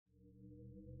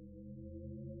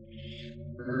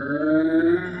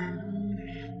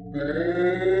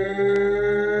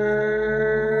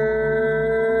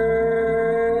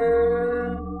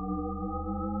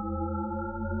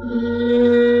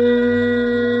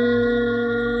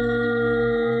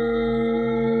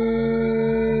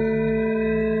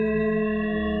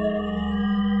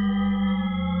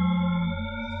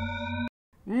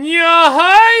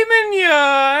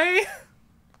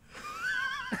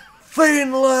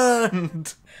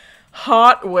returned!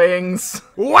 Hot wings.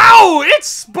 Wow,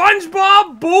 it's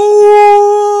SpongeBob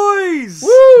Boys!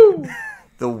 Woo!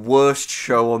 The worst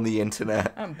show on the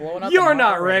internet. I'm blowing up. You're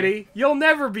not ready. You'll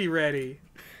never be ready.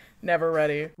 Never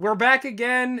ready. We're back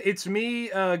again. It's me,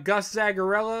 Gus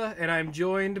Zagarella, and I'm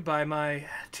joined by my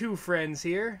two friends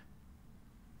here.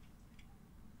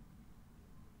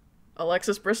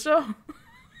 Alexis Bristow?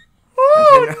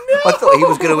 Oh, no! I thought he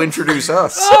was going to introduce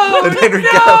us. Oh,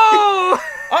 no!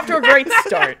 Off to a great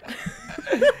start.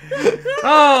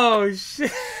 Oh,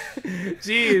 shit. Jeez.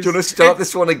 Do you want to start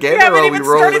this one again, We or haven't are we even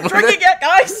rolling started drinking yet,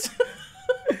 guys!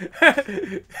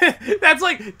 That's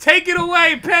like, take it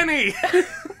away, Penny!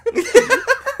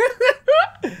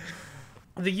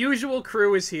 The usual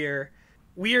crew is here.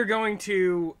 We are going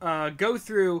to go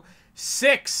through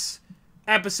 6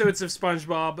 episodes of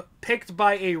SpongeBob picked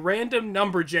by a random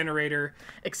number generator.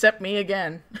 Except me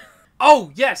again.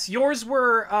 Oh, yes, yours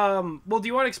were, well, do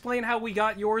you want to explain how we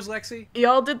got yours, Lexi?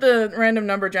 Y'all did the random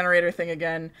number generator thing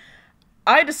again.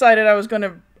 I decided I was going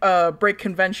to break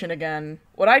convention again.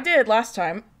 What I did last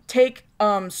time, take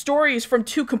stories from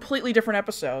 2 completely different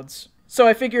episodes. So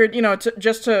I figured, you know,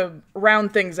 just to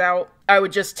round things out, I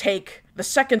would just take the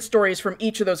second stories from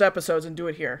each of those episodes and do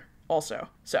it here also.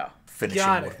 So. Finishing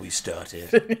Got what it. we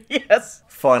started. Yes.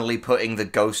 Finally putting the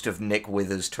ghost of Nick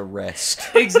Withers to rest.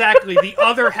 Exactly, the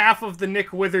other half of the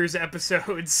Nick Withers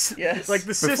episodes. Yes. Like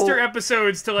the sister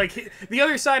episodes to like the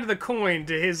other side of the coin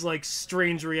to his like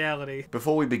strange reality.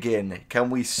 Before we begin, can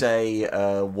we say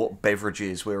what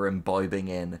beverages we're imbibing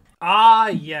in? Ah,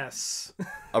 yes.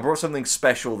 I brought something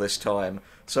special this time.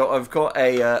 So I've got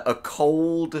a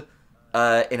cold,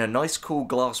 in a nice cool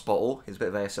glass bottle. Here's a bit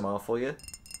of ASMR for you.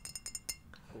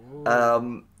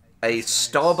 A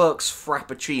Starbucks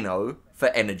Frappuccino for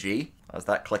energy. How's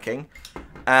that clicking?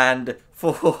 And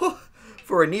for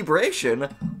inebriation,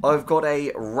 I've got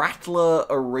a Rattler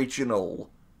Original,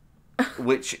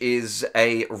 which is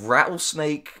a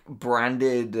rattlesnake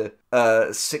branded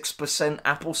 6%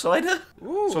 apple cider.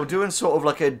 Ooh. So I'm doing sort of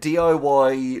like a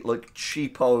DIY, like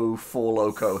cheapo Four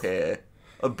Loko here.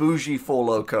 A bougie Four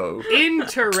Loko.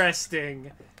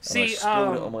 Interesting. See, I See,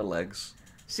 spilled it on my legs.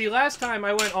 See, last time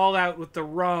I went all out with the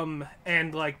rum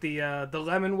and like the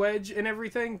lemon wedge and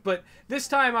everything, but this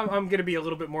time I'm gonna be a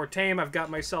little bit more tame. I've got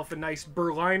myself a nice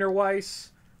Berliner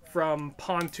Weiss from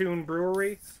Pontoon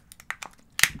Brewery.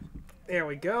 There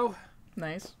we go.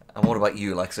 Nice. And what about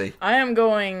you, Lexi? I am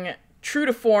going true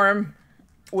to form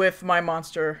with my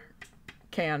monster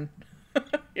can.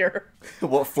 Here.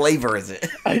 What flavor is it?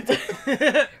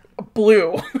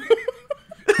 Blue.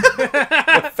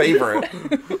 Favorite.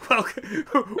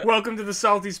 Welcome to the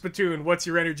Salty Spittoon. What's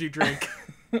your energy drink?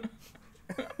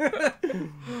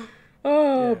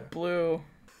 Oh, blue.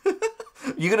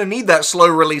 You're gonna need that slow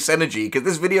release energy, because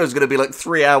this video is gonna be like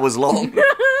 3 hours long.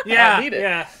 Yeah, I need it.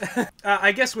 yeah.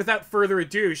 I guess without further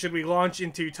ado, should we launch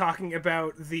into talking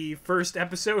about the first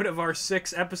episode of our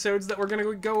 6 episodes that we're going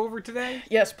to go over today?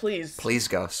 Yes, please. Please,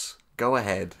 Gus, go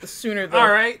ahead. The sooner the All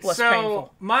right, less so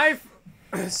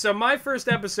painful. my first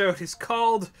episode is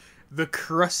called The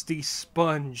Crusty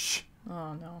Sponge.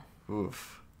 Oh, no.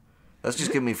 Oof. That's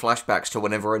just giving me flashbacks to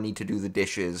whenever I need to do the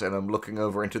dishes and I'm looking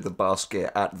over into the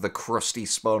basket at the crusty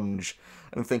sponge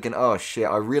and thinking, oh shit,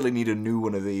 I really need a new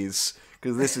one of these,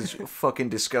 because this is fucking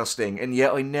disgusting, and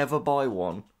yet I never buy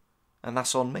one. And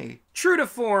that's on me. True to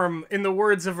form, in the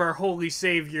words of our holy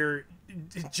savior,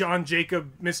 John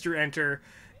Jacob, Mr. Enter,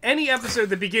 any episode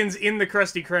that begins in the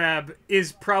Krusty Krab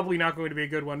is probably not going to be a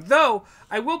good one. Though,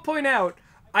 I will point out,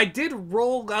 I did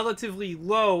roll relatively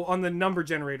low on the number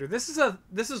generator. This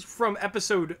is from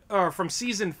from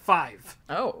season 5.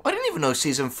 Oh. I didn't even know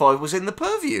season 5 was in the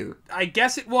purview. I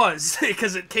guess it was,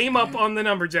 because it came up on the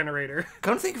number generator.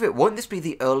 Come to think of it, won't this be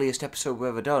the earliest episode we've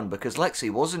ever done? Because Lexi,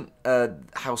 wasn't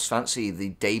House Fancy the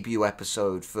debut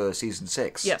episode for season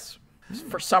 6? Yes.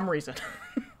 For some reason.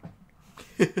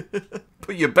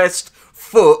 Put your best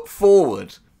foot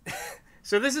forward.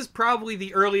 So this is probably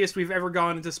the earliest we've ever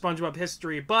gone into SpongeBob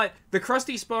history, but the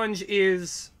Krusty Sponge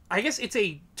is, I guess it's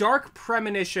a dark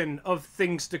premonition of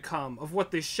things to come, of what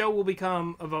this show will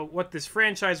become, of what this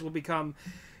franchise will become.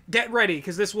 Get ready,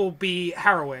 because this will be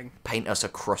harrowing. Paint us a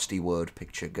crusty word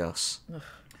picture, Gus.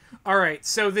 Alright,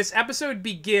 so this episode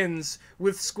begins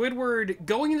with Squidward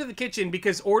going into the kitchen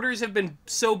because orders have been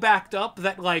so backed up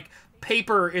that, like,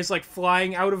 paper is, like,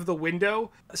 flying out of the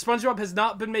window. SpongeBob has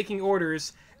not been making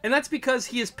orders, and that's because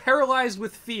he is paralyzed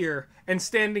with fear and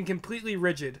standing completely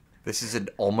rigid. This is an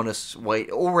ominous way.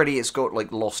 Already it's got,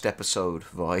 like, lost episode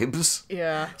vibes.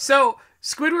 Yeah. So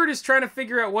Squidward is trying to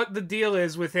figure out what the deal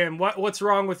is with him, what's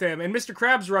wrong with him, and Mr.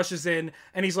 Krabs rushes in,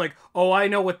 and he's like, oh, I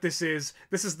know what this is.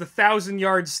 This is the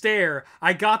 1,000-yard stare.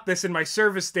 I got this in my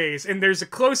service days. And there's a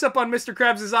close-up on Mr.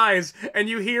 Krabs' eyes, and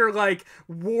you hear, like,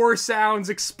 war sounds,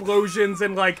 explosions,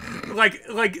 and, like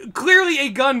clearly a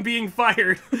gun being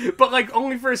fired, but, like,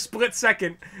 only for a split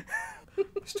second.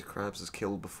 Mr. Krabs has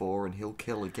killed before, and he'll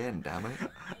kill again, damn it.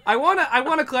 I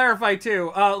wanna clarify,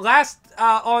 too. On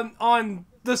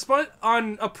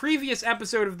a previous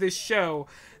episode of this show,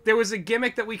 there was a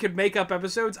gimmick that we could make up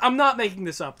episodes. I'm not making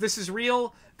this up. This is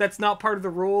real. That's not part of the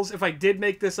rules. If I did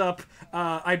make this up,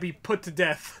 I'd be put to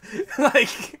death.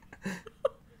 Like,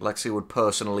 Lexi would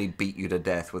personally beat you to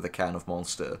death with a can of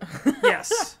Monster.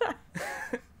 yes.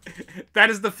 That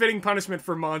is the fitting punishment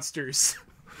for monsters.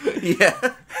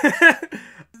 Yeah.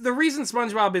 The reason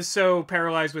SpongeBob is so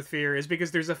paralyzed with fear is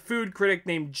because there's a food critic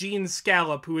named Gene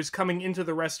Scallop who is coming into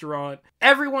the restaurant.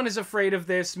 Everyone is afraid of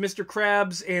this. Mr.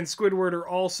 Krabs and Squidward are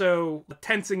also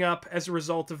tensing up as a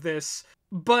result of this.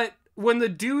 But when the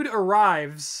dude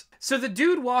arrives... So the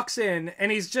dude walks in,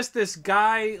 and he's just this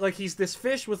guy, like, he's this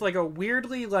fish with, like, a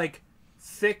weirdly, like,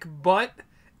 thick butt,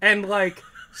 and, like...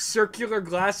 circular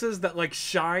glasses that, like,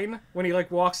 shine when he,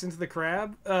 like, walks into the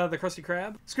Krusty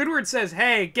Krab. Squidward says,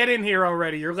 hey, get in here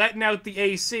already, you're letting out the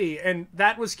AC, and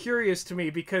that was curious to me,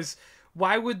 because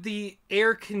why would the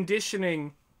air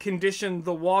conditioning condition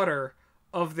the water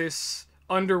of this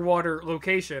underwater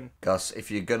location? Gus, if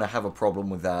you're gonna have a problem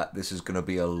with that, this is gonna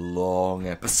be a long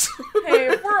episode. Hey,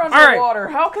 if we're underwater,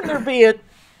 how can there be a...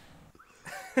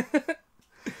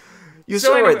 You So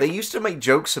saw anyway- it. They used to make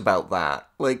jokes about that.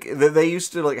 Like, they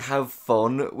used to, like, have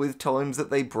fun with times that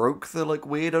they broke the, like,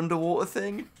 weird underwater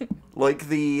thing. Like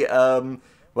the,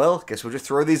 well, guess we'll just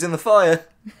throw these in the fire.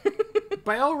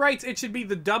 By all rights, it should be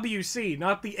the WC,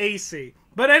 not the AC.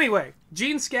 But anyway,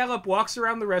 Gene Scallop walks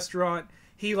around the restaurant.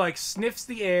 He, like, sniffs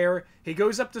the air. He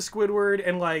goes up to Squidward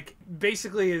and, like,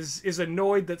 basically is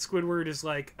annoyed that Squidward is,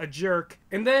 like, a jerk.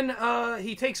 And then,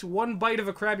 he takes one bite of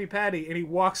a Krabby Patty and he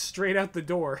walks straight out the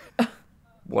door.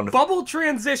 Wonderful. Bubble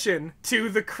transition to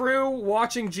the crew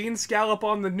watching Gene Scallop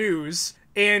on the news.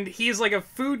 And he's, like, a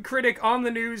food critic on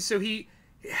the news, so he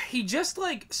just,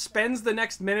 like, spends the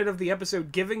next minute of the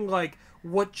episode giving, like,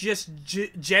 what just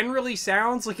generally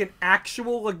sounds like an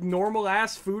actual, like,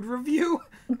 normal-ass food review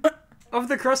of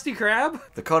the Krusty Krab.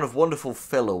 The kind of wonderful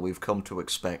filler we've come to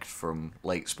expect from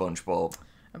late SpongeBob.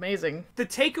 Amazing. The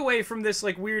takeaway from this,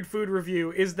 like, weird food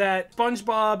review is that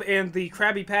SpongeBob and the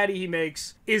Krabby Patty he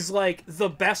makes is, like, the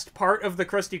best part of the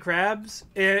Krusty Krabs.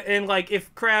 And like,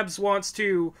 if Krabs wants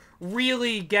to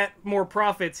really get more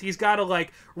profits, he's gotta,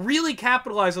 like, really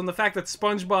capitalize on the fact that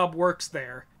SpongeBob works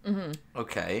there. Mm-hmm.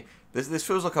 Okay. This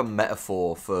feels like a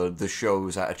metaphor for the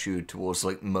show's attitude towards,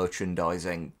 like,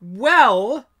 merchandising.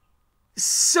 Well,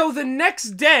 so the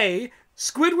next day...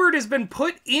 Squidward has been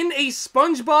put in a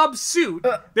SpongeBob suit.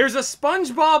 There's a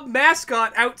SpongeBob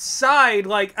mascot outside,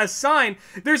 like, a sign.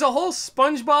 There's a whole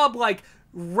SpongeBob, like,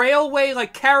 railway,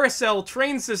 like, carousel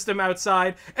train system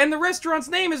outside, and the restaurant's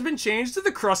name has been changed to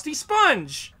the Krusty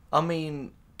Sponge. I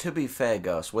mean, to be fair,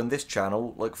 Gus, when this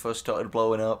channel, like, first started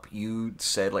blowing up, you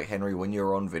said, like, Henry, when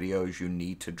you're on videos, you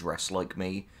need to dress like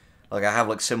me. Like, I have,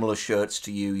 like, similar shirts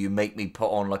to you. You make me put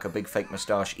on, like, a big fake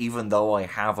moustache, even though I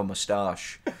have a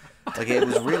moustache. Like, it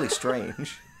was really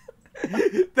strange.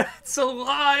 That's a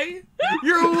lie.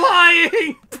 You're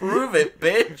lying. Prove it,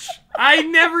 bitch. I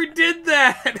never did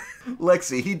that.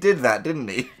 Lexi, he did that, didn't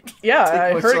he? Yeah, Take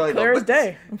I my heard side it clear on as this.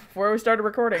 day before we started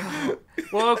recording.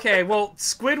 Well, okay. Well,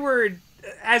 Squidward,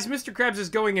 as Mr. Krabs is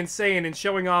going insane and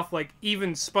showing off, like,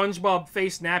 even SpongeBob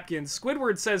face napkins,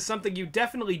 Squidward says something you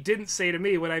definitely didn't say to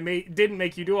me when I didn't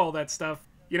make you do all that stuff.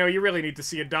 You know, you really need to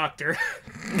see a doctor.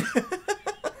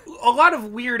 A lot of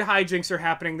weird hijinks are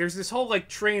happening. There's this whole, like,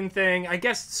 train thing. I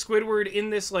guess Squidward, in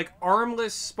this, like,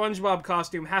 armless SpongeBob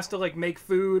costume, has to, like, make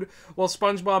food while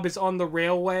SpongeBob is on the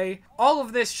railway. All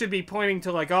of this should be pointing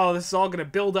to, like, oh, this is all gonna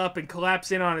build up and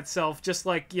collapse in on itself, just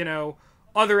like, you know,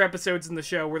 other episodes in the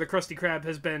show where the Krusty Krab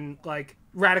has been, like,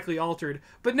 radically altered.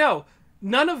 But no,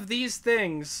 none of these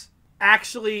things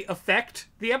actually affect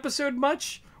the episode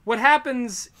much. What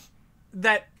happens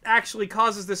that actually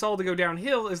causes this all to go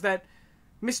downhill is that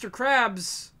Mr.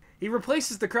 Krabs, he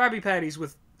replaces the Krabby Patties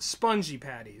with Spongy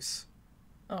Patties.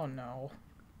 Oh no.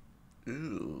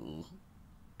 Ew.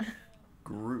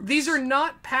 Gross. These are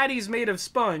not patties made of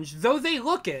sponge, though they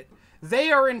look it.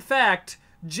 They are, in fact,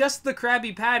 just the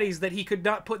Krabby Patties that he could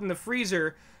not put in the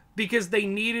freezer because they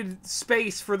needed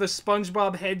space for the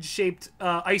SpongeBob head-shaped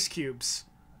ice cubes.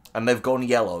 And they've gone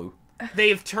yellow.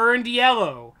 They've turned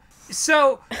yellow.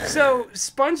 So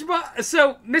SpongeBob,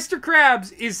 so Mr.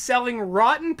 Krabs is selling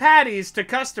rotten patties to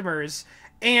customers,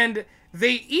 and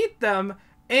they eat them,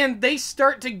 and they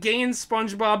start to gain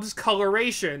SpongeBob's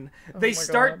coloration. They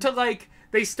start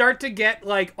to get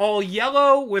like all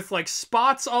yellow with like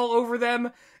spots all over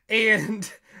them,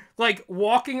 and like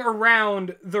walking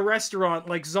around the restaurant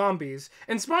like zombies.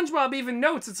 And SpongeBob even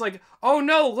notes, it's like, oh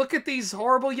no, look at these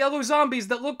horrible yellow zombies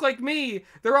that look like me.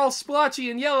 They're all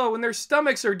splotchy and yellow and their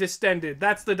stomachs are distended.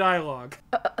 That's the dialogue.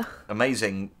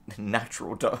 Amazing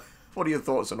natural What are your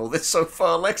thoughts on all this so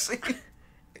far, Lexi?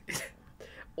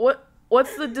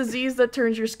 What's the disease that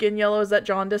turns your skin yellow? Is that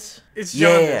jaundice? It's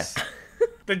jaundice.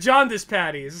 The jaundice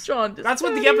patties. Jaundice. That's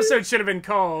what the episode should have been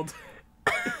called.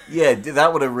 Yeah,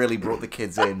 that would have really brought the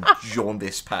kids in.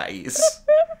 Jaundice patties.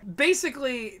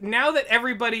 Basically, now that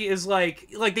everybody is like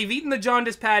they've eaten the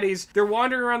jaundice patties, they're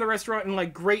wandering around the restaurant in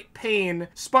like great pain.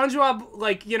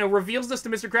 SpongeBob reveals this to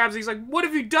Mr. Krabs. He's like, "What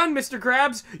have you done, Mr.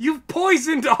 Krabs? You've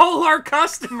poisoned all our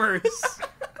customers."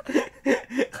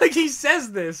 Like, he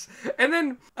says this, and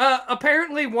then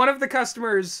apparently one of the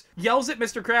customers yells at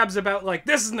Mr. Krabs about like,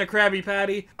 "This isn't a Krabby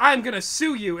Patty. I'm gonna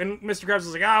sue you." And Mr. Krabs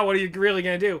is like, what are you really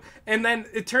gonna do? And then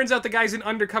it turns out the guy's an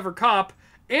undercover cop.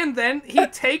 And then he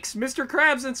takes Mr.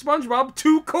 Krabs and SpongeBob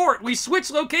to court. We switch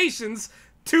locations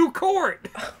to court.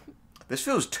 This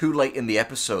feels too late in the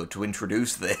episode to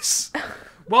introduce this.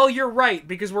 Well, you're right,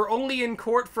 because we're only in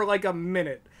court for like a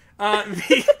minute. A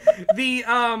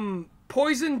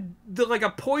poison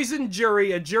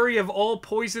jury, a jury of all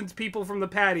poisoned people from the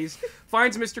patties,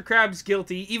 finds Mr. Krabs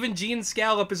guilty. Even Gene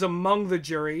Scallop is among the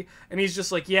jury, and he's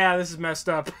just like, yeah, this is messed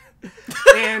up.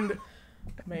 And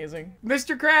amazing.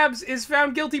 Mr. Krabs is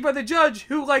found guilty by the judge,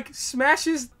 who like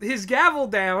smashes his gavel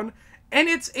down, and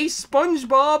it's a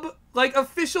SpongeBob like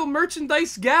official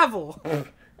merchandise gavel.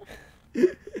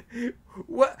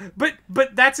 What?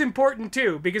 But that's important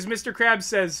too, because Mr. Krabs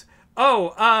says,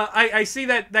 I see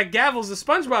that gavel's a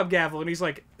SpongeBob gavel, and he's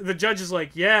like, the judge is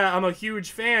like, yeah, I'm a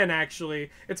huge fan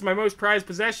actually. It's my most prized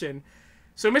possession.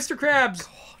 So Mr. Krabs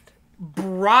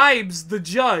bribes the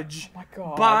judge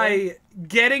by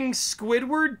getting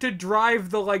Squidward to drive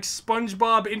the like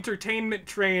SpongeBob entertainment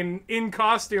train in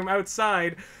costume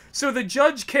outside, so the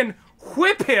judge can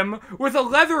whip him with a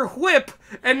leather whip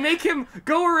and make him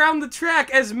go around the track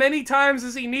as many times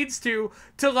as he needs to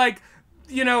like,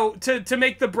 to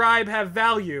make the bribe have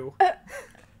value.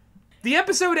 The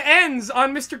episode ends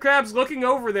on Mr. Krabs looking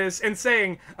over this and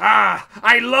saying,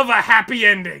 I love a happy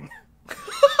ending.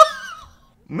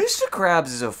 Mr. Krabs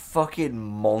is a fucking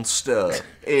monster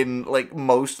in, like,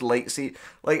 most late season.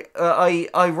 Like,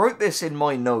 I wrote this in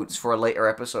my notes for a later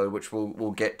episode, which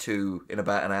we'll get to in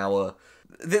about an hour.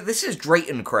 This is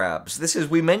Drayton Krabs.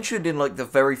 We mentioned in, like, the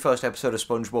very first episode of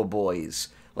SpongeBob Boys,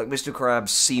 like, Mr. Krabs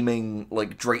seeming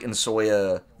like Drayton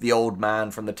Sawyer, the old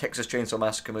man from the Texas Chainsaw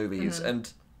Massacre movies. Mm-hmm.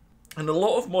 And in a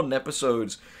lot of modern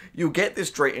episodes, you get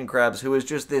this Drayton Krabs who is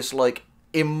just this, like,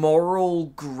 immoral,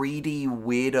 greedy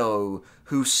weirdo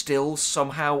who still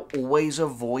somehow always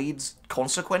avoids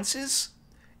consequences.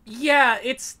 Yeah,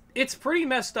 it's pretty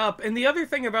messed up. And the other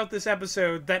thing about this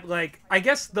episode that, like, I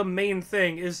guess the main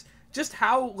thing is just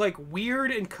how, like,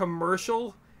 weird and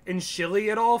commercial and shilly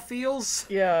it all feels.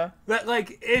 Yeah. That,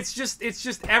 like, it's just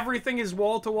everything is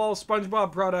wall-to-wall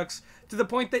SpongeBob products, to the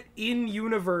point that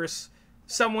in-universe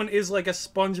someone is, like, a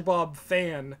SpongeBob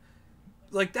fan.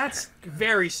 Like, that's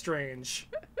very strange.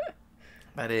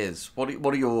 That is. What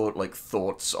are your, like,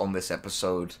 thoughts on this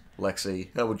episode,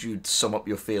 Lexi? How would you sum up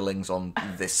your feelings on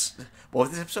this? What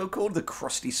was this episode called? The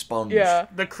Krusty Sponge. Yeah.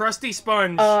 The Krusty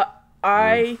Sponge.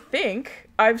 I think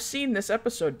I've seen this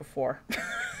episode before.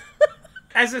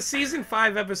 As a season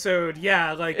 5 episode,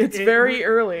 yeah, like it's very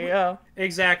early, yeah.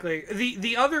 Exactly.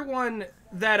 The other one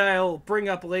that I'll bring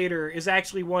up later is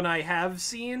actually one I have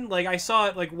seen. Like, I saw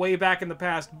it like way back in the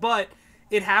past, but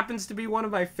it happens to be one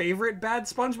of my favorite bad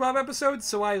SpongeBob episodes,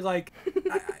 so I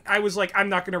was like, I'm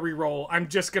not gonna re-roll. I'm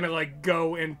just gonna like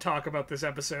go and talk about this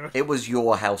episode. It was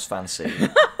your house fancy.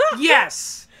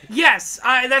 Yes!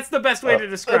 That's the best way to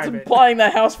describe it. That's implying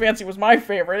that House Fancy was my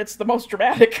favorite. It's the most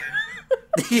dramatic.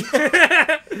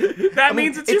 That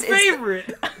means it's your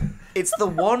favorite. It's the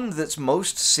one that's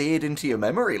most seared into your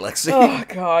memory, Lexi. Oh,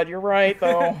 God, you're right,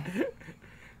 though.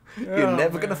 You're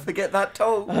never going to forget that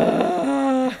toe.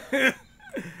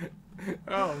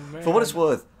 Oh, man. For what it's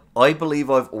worth, I believe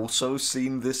I've also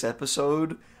seen this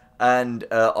episode, and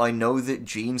I know that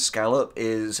Gene Scallop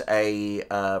is a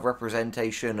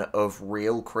representation of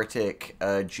real critic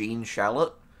Gene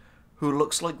Shalit, who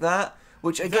looks like that,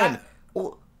 which, again...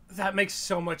 That makes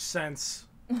so much sense.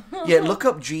 Yeah, look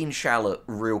up Gene Shalit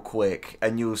real quick,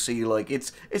 and you'll see, like,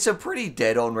 it's a pretty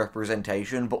dead-on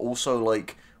representation, but also,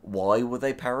 like, why were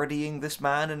they parodying this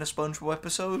man in a SpongeBob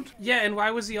episode? Yeah, and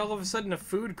why was he all of a sudden a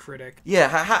food critic? Yeah,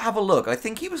 have a look. I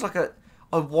think he was, like,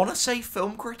 I want to say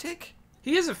film critic?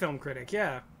 He is a film critic,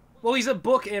 yeah. Well, he's a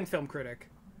book and film critic,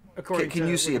 according Can to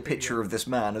you see a Wikipedia. picture of this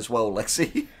man as well,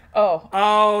 Lexi? Oh,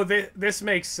 Oh, this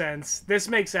makes sense. This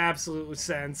makes absolute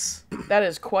sense. that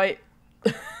is quite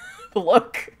the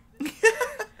look.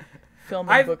 Film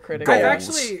and book critic.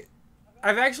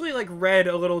 I've actually like read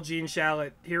a little Gene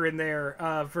Shalit here and there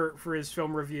for his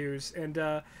film reviews, and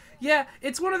yeah,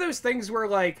 it's one of those things where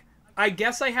like I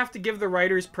guess I have to give the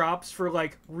writers props for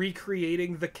like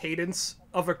recreating the cadence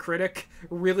of a critic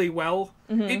really well.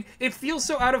 It feels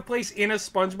so out of place in a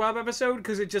SpongeBob episode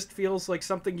because it just feels like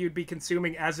something you'd be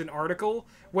consuming as an article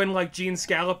when like Gene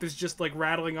Scallop is just like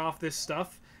rattling off this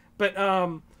stuff. But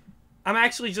I'm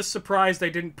actually just surprised I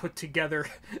didn't put together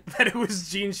that it was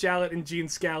Gene Shalit and Gene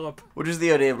Scallop. Which is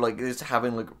the idea of, like, just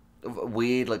having, like,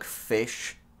 weird, like,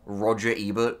 fish Roger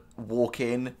Ebert walk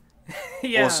in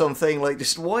Yeah. or something. Like,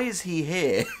 just, why is he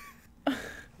here?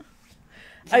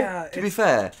 Yeah, To be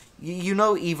fair, you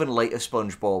know even later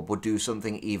SpongeBob would do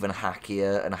something even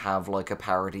hackier and have, like, a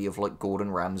parody of, like,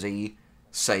 Gordon Ramsay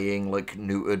saying, like,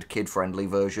 neutered, kid-friendly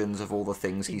versions of all the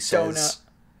things he says.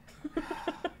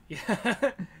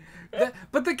 Yeah.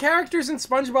 But the characters in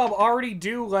SpongeBob already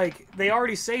do, like, they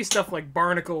already say stuff like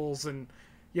barnacles and,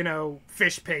 you know,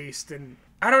 fish paste, and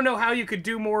I don't know how you could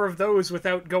do more of those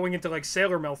without going into, like,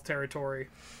 Sailor Mouth territory.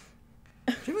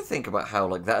 Do you ever think about how,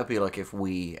 like, that would be like if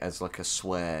we, as, like, a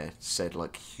swear, said,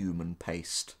 like, human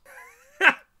paste?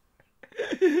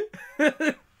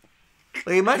 Like,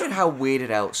 imagine how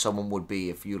weirded out someone would be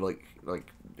if you,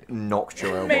 like knocked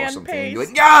your elbow or Man something and you paste.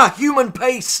 went, yeah, human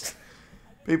paste!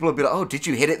 People would be like, oh, did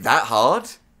you hit it that hard?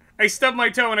 I stub my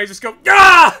toe and I just go,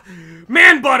 ah!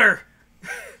 Man butter!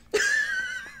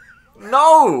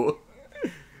 No!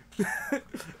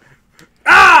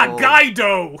 Ah!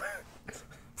 Guido!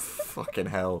 Fucking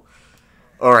hell.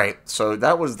 Alright, so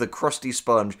that was the Krusty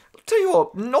Sponge. I'll tell you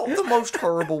what, not the most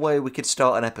horrible way we could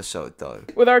start an episode, though.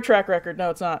 With our track record,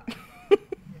 no, it's not.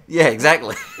 Yeah,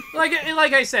 exactly. Like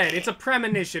I said, it's a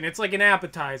premonition. It's like an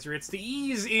appetizer. It's the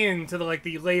ease into the like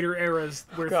the later eras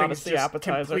where God, things it's the just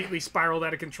appetizer. completely spiraled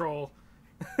out of control.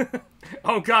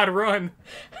 Oh God, run!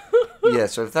 Yeah,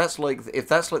 so if that's like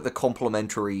the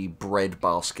complimentary bread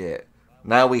basket,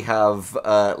 now we have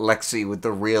Lexi with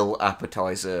the real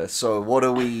appetizer. So what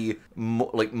are we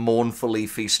mournfully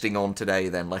feasting on today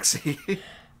then, Lexi?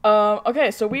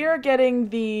 Okay, so we are getting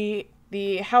the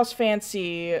house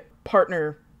fancy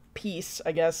partner piece,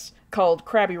 I guess, called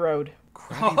Krabby Road.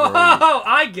 Krabby Road. Oh,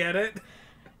 I get it.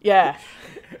 Yeah.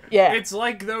 Yeah. It's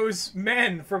like those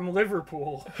men from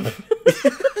Liverpool.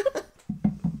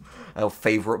 Our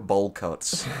favourite bowl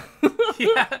cuts.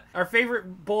 Yeah, our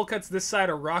favorite bowl cuts this side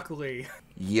of Rockley.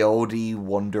 Yodi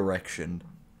One Direction.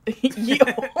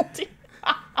 Yoldy.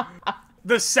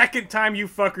 The second time you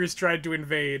fuckers tried to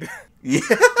invade. Yeah.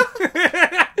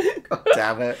 God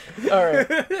damn it. All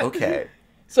right. Okay.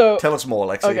 So Tell us more,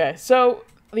 Lexi. okay, so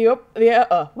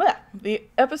the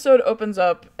episode opens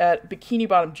up at Bikini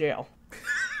Bottom Jail.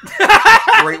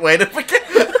 Great way to begin.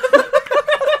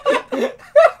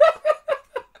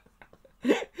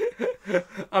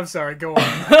 I'm sorry, go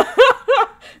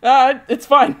on. It's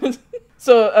fine.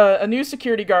 So a new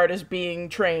security guard is being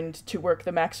trained to work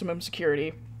the maximum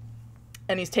security,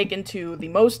 and he's taken to the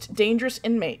most dangerous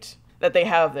inmate that they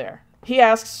have there. He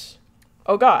asks,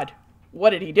 "Oh God,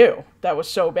 what did he do that was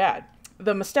so bad?"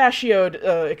 The mustachioed,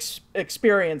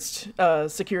 experienced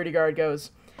security guard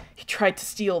goes, "He tried to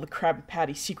steal the Krabby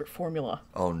Patty secret formula."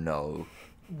 Oh no.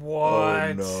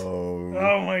 What? Oh no.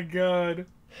 Oh my God.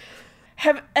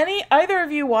 Have either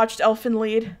of you watched Elfin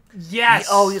Lied? Yes.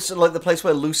 Oh, it's like the place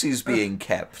where Lucy's being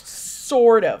kept.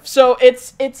 Sort of. So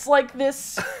it's like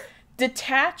this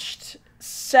detached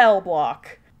cell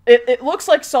block. It looks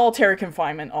like solitary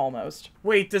confinement almost.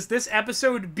 Wait, does this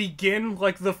episode begin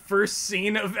like the first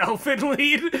scene of Elfin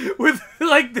Lied with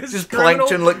like this Just criminal?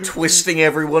 Plankton, like, twisting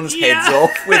everyone's heads Yeah.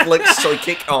 off with, like,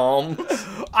 psychic arms.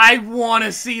 I want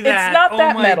to see that. It's not oh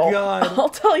that my metal. God. I'll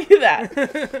tell you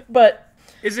that. But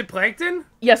Is it Plankton?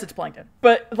 yes, it's Plankton.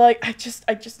 But like I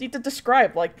just need to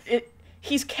describe like it.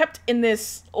 He's kept in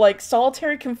this like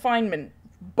solitary confinement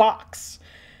box,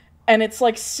 and it's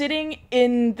like sitting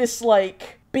in this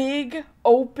like big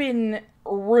open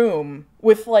room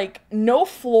with like no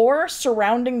floor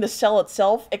surrounding the cell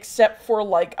itself except for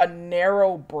like a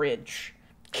narrow bridge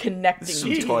connecting Some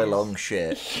the toy long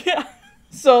shit. Yeah.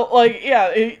 So, like, yeah,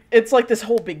 it's like this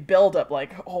whole big buildup,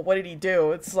 like, oh, what did he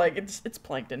do? It's like, it's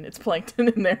plankton. It's plankton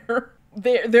in there.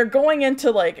 They're going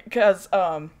into, like, because,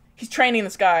 he's training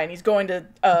this guy, and he's going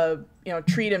to,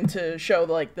 treat him to show,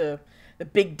 like, the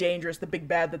big dangerous, the big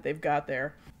bad that they've got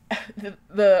there.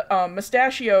 The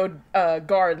mustachioed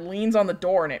guard leans on the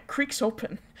door, and it creaks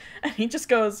open. And he just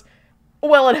goes,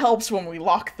 well, it helps when we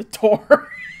lock the door.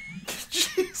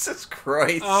 Jesus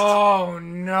Christ. Oh,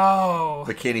 no.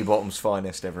 Bikini Bottom's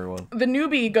finest, everyone. The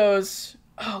newbie goes,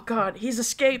 oh god, he's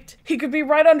escaped. He could be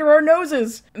right under our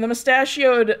noses. And the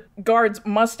mustachioed guard's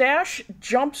mustache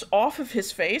jumps off of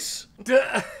his face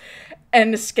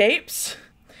and escapes.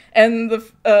 And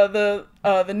the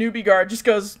newbie guard just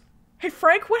goes, hey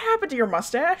Frank, what happened to your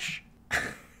mustache?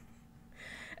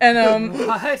 And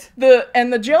What? the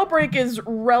jailbreak is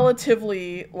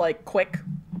relatively like quick.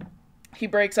 He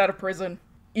breaks out of prison.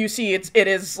 You see,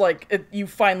 you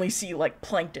finally see like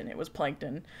plankton. It was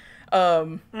plankton.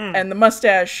 And the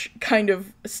mustache kind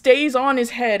of stays on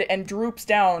his head and droops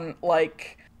down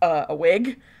like a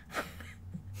wig.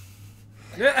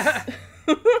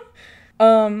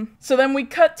 So then we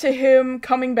cut to him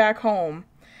coming back home.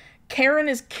 Karen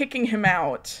is kicking him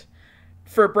out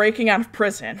for breaking out of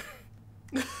prison.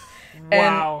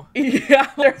 Wow. And, yeah,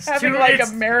 they're having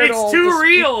a marital It's too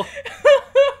real.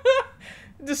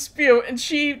 dispute, and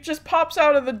she just pops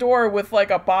out of the door with like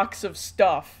a box of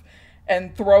stuff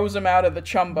and throws him out of the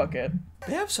chum bucket.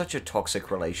 They have such a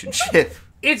toxic relationship.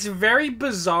 It's very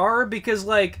bizarre because,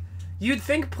 like, you'd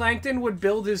think Plankton would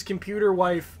build his computer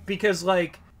wife because,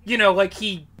 like,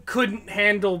 he couldn't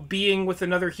handle being with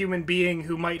another human being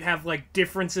who might have, like,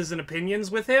 differences in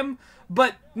opinions with him.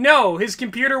 But no, his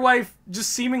computer wife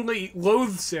just seemingly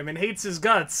loathes him and hates his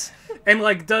guts and,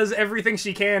 like, does everything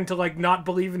she can to, like, not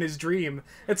believe in his dream.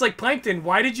 It's like, Plankton,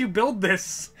 why did you build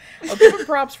this? I'll give him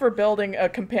props for building a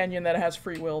companion that has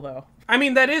free will, though. I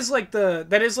mean, that is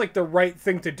the right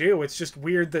thing to do. It's just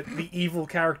weird that the evil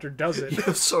character does it.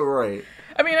 You're so right.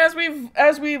 I mean,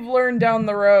 as we've learned down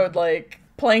the road, like,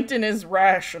 Plankton is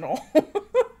rational.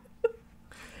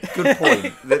 Good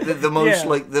point. The most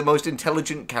Yeah. the most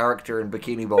intelligent character in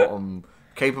Bikini Bottom,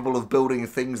 capable of building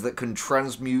things that can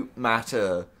transmute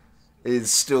matter,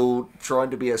 is still trying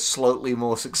to be a slightly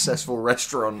more successful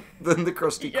restaurant than the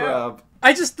Krusty Krab.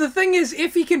 The thing is,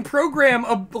 if he can program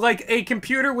a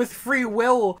computer with free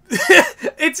will,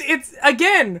 it's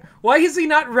again, why has he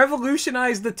not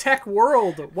revolutionized the tech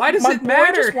world? Why does it matter? My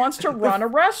boy just wants to run a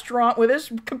restaurant with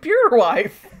his computer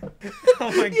wife.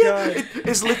 Oh my god.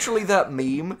 It's literally that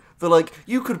meme.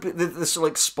 You could be this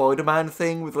Spider-Man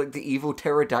thing with the evil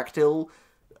pterodactyl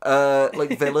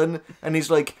villain, and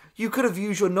he's like, you could have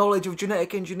used your knowledge of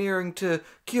genetic engineering to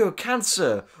cure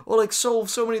cancer, or solve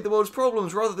so many of the world's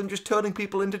problems rather than just turning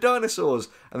people into dinosaurs.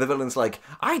 And the villain's like,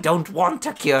 I don't want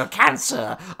to cure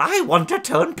cancer, I want to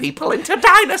turn people into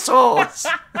dinosaurs.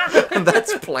 And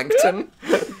that's Plankton.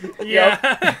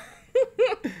 Yeah.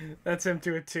 That's him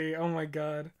to a T. Oh my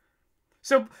god.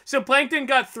 So Plankton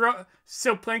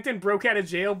Plankton broke out of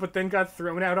jail, but then got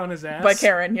thrown out on his ass By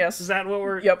Karen, yes. Is that what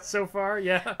we're so far?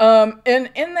 Yeah. And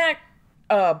in that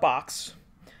box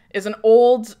is an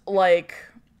old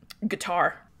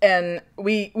guitar, and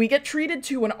we get treated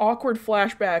to an awkward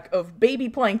flashback of baby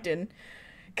Plankton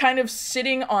kind of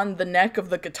sitting on the neck of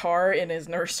the guitar in his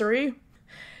nursery,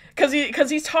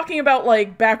 because he's talking about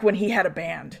back when he had a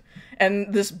band.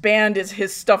 And this band is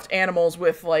his stuffed animals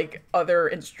with, other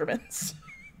instruments.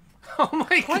 Oh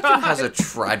my god. Plankton has a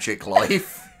tragic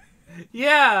life.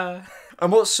 Yeah.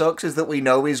 And what sucks is that we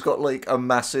know he's got, a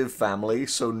massive family,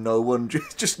 so no one,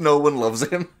 just no one loves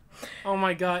him. Oh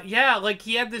my god. Yeah,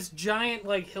 he had this giant,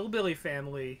 hillbilly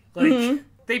family.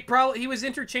 He was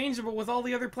interchangeable with all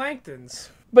the other Planktons.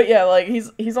 But yeah,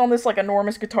 he's on this,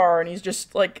 enormous guitar, and he's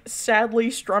just,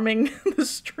 sadly strumming the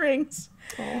strings.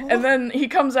 Aww. And then he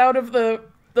comes out of the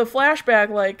flashback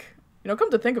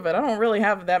come to think of it, I don't really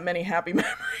have that many happy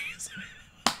memories.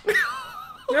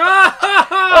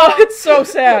 Oh, it's so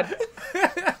sad.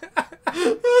 I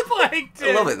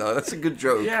love it though. That's a good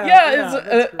joke.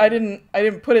 Yeah, I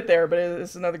didn't put it there, but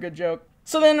it's another good joke.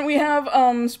 So then we have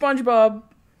Spongebob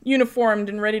uniformed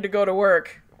and ready to go to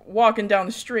work, walking down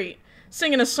the street,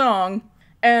 singing a song,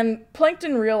 and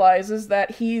Plankton realizes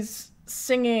that he's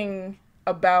singing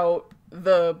about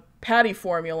the patty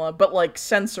formula, but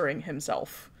censoring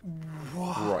himself.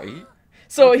 Right.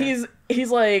 So okay.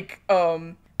 he's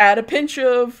add a pinch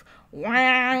of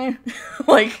wah,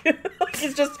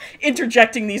 he's just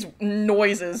interjecting these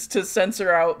noises to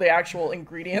censor out the actual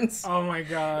ingredients. Oh my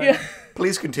god. Yeah.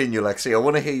 Please continue, Lexi. I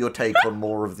want to hear your take on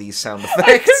more of these sound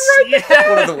effects. Right.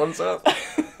 One of the ones up.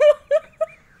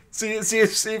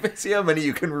 See how many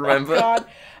you can remember. God.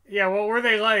 Yeah, what were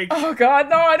they like? Oh God,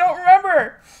 no, I don't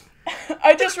remember.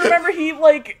 I just remember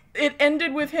it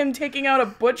ended with him taking out a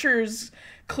butcher's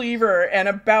cleaver and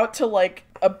about to, like,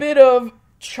 a bit of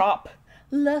chop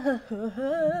love.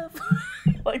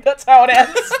 Like, that's how it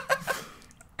ends.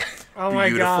 Oh my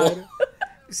Beautiful. God.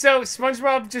 So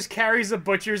SpongeBob just carries a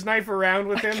butcher's knife around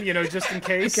with him, just in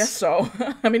case? Guess so.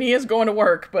 I mean, he is going to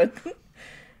work, but...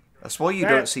 That's why you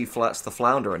don't see Flats the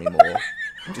Flounder anymore.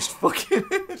 Just fucking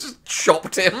just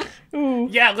chopped him.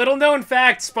 Yeah, little known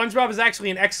fact, SpongeBob is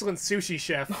actually an excellent sushi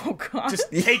chef. Oh God.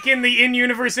 Just take in the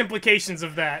in-universe implications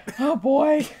of that. Oh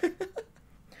boy.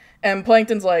 And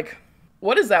Plankton's like,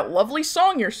 what is that lovely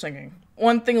song you're singing?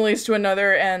 One thing leads to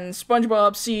another, and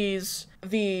SpongeBob sees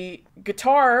the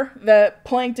guitar that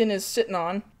Plankton is sitting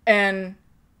on, and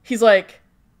he's like,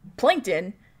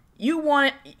 Plankton,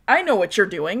 I know what you're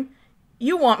doing.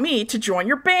 You want me to join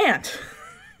your band.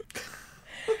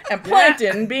 And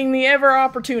Plankton, being the ever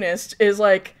opportunist, is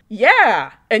like,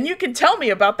 yeah, and you can tell me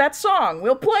about that song.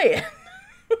 We'll play it.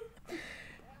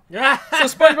 So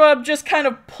SpongeBob just kind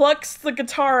of plucks the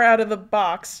guitar out of the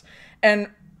box and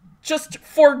just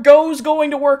forgoes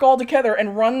going to work altogether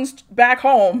and runs back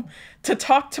home to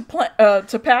talk to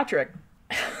Patrick.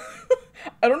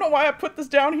 I don't know why I put this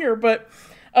down here, but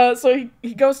so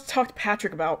he goes to talk to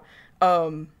Patrick about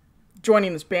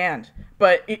joining this band.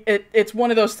 But it's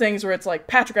one of those things where it's like,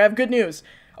 Patrick, I have good news.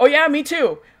 Oh yeah, me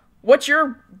too. What's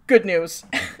your good news?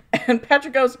 And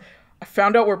Patrick goes, I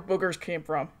found out where boogers came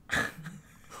from.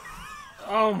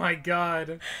 Oh my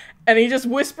God. And he just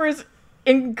whispers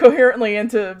incoherently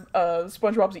into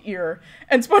SpongeBob's ear.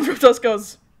 And SpongeBob just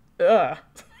goes, ugh.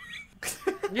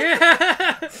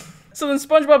 Yeah. So then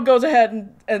SpongeBob goes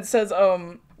ahead and says,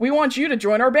 we want you to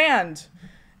join our band.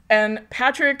 And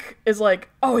Patrick is like,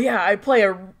 oh yeah, I play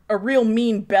a real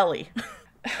mean belly.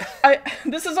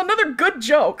 This is another good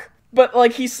joke, but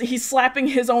like he's slapping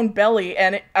his own belly,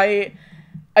 and I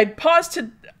paused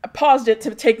it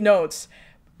to take notes,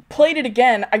 played it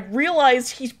again. I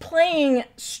realized he's playing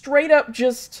straight up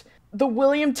just the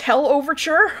William Tell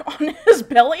overture on his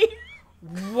belly.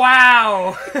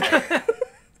 Wow.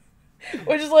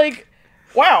 Which is like,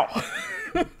 wow.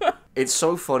 It's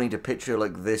so funny to picture,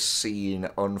 like, this scene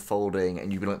unfolding,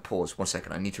 and you'd be like, pause, 1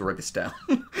 second, I need to write this down.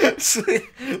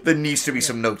 There needs to be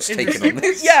some notes taken on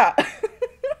this. Yeah.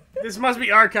 This must be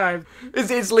archived.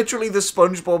 It's literally the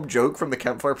SpongeBob joke from the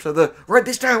campfire episode, write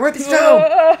this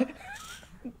down!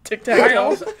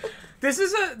 Tic-tac-toe. This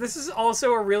is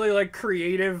also a really, like,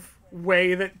 creative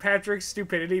way that Patrick's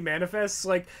stupidity manifests.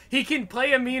 Like, he can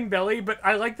play a mean belly, but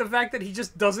I like the fact that he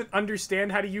just doesn't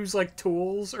understand how to use, like,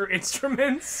 tools or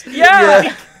instruments.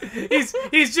 Yeah.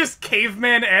 He's just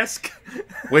caveman-esque.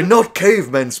 We're not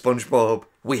cavemen, SpongeBob.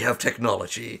 We have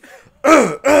technology.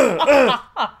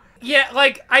 Yeah,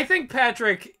 like, I think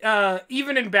Patrick,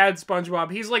 even in bad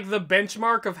SpongeBob, he's like the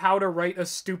benchmark of how to write a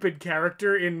stupid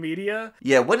character in media.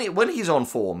 Yeah, when he's on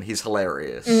form, he's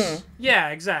hilarious. Mm-hmm. Yeah,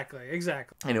 exactly.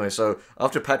 Anyway, so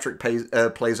after Patrick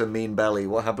plays a mean belly,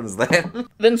 what happens then?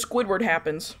 Then Squidward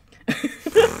happens.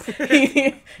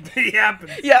 He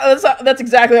happens. Yeah, that's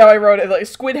exactly how I wrote it. Like,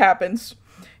 Squid happens.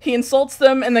 He insults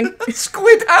them, and then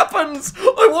Squid happens!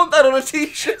 I want that on a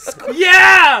t-shirt!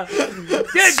 Yeah!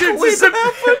 Squid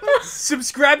happens!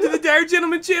 Subscribe to the Dire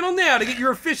Gentleman channel now to get your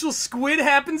official Squid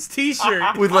Happens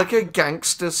t-shirt. With like a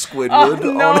gangster Squidward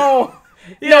no. on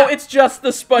Yeah. No, it's just the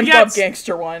SpongeBob got-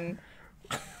 gangster one.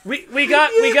 We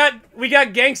got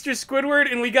Gangster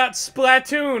Squidward and we got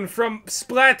Splatoon from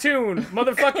Splatoon.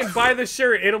 Motherfucking buy the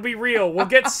shirt. It'll be real. We'll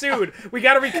get sued. We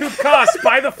gotta recoup costs.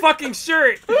 Buy the fucking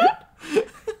shirt.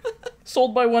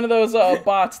 Sold by one of those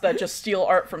bots that just steal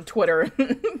art from Twitter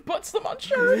and puts them on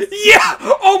shirts. Yeah!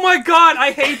 Oh my god,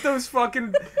 I hate those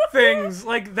fucking things.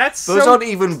 Like, that's Those so... aren't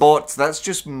even bots, that's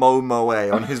just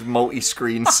Momoe on his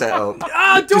multi-screen setup.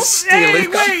 Don't... Just steal Hey,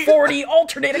 it. wait! 40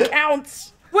 alternate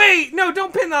accounts. Wait, no,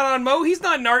 don't pin that on Mo. He's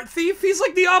not an art thief. He's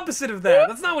like the opposite of that.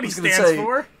 That's not what he stands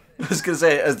for. I was gonna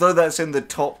say, as though that's in the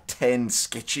top 10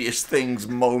 sketchiest things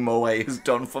Momoe has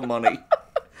done for money.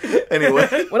 Anyway.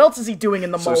 What else is he doing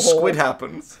in the So mole Squid hole?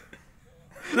 happens.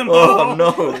 The Oh Mo.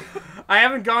 no. I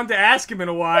haven't gone to ask him in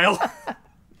a while.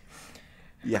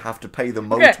 You have to pay the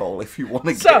Mo Okay. toll if you want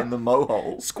to So- get in the Mo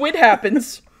hole. Squid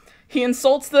happens. He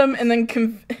insults them and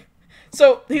then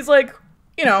so he's like,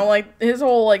 you know, like his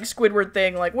whole like Squidward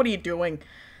thing, like, what are you doing?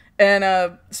 And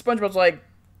SpongeBob's like,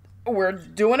 we're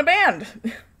doing a band.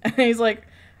 And he's like,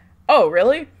 oh,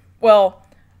 really? Well,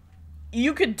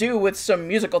 you could do with some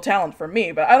musical talent for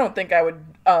me, but I don't think I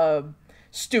would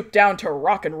stoop down to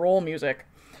rock and roll music.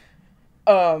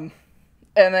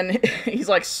 And then he's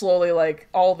like slowly like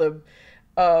all the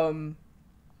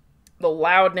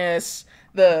loudness,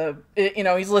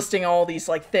 he's listing all these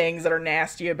like things that are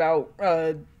nasty about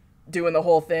doing the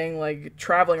whole thing, like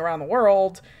traveling around the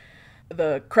world,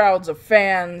 the crowds of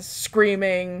fans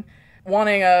screaming,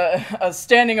 wanting a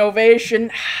standing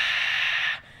ovation.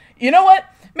 You know what?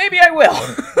 Maybe I will.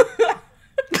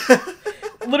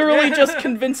 Literally just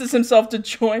convinces himself to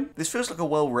join. This feels like a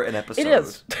well-written episode. It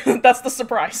is. That's the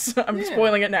surprise. I'm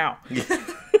spoiling it now.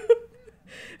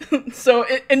 So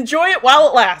enjoy it while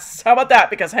it lasts. How about that?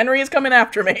 Because Henry is coming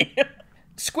after me.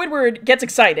 Squidward gets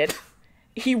excited.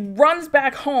 He runs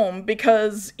back home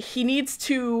because he needs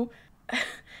to...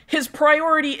 His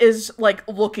priority is, like,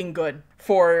 looking good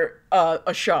for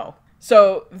a show.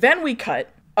 So then we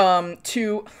cut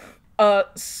to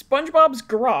SpongeBob's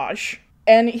garage,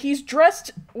 and he's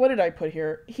dressed... What did I put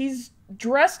here? He's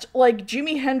dressed like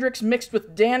Jimi Hendrix mixed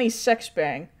with Danny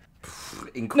Sexbang.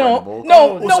 Incredible.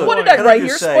 No, Also, what did I write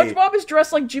here? say- SpongeBob is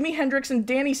dressed like Jimi Hendrix and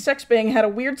Danny Sexbang had a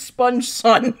weird sponge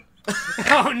son.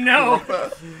 Oh no!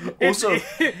 Also,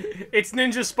 It's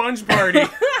Ninja Sponge Party.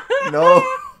 no.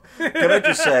 Can I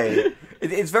just say,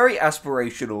 it's very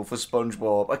aspirational for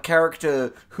SpongeBob, a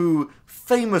character who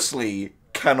famously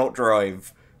cannot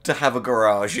drive, to have a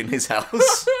garage in his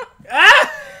house.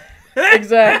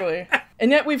 Exactly. And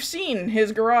yet we've seen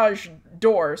his garage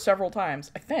door several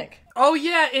times, I think. Oh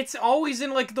yeah, it's always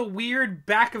in like the weird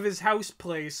back of his house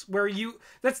place where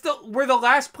where the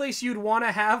last place you'd want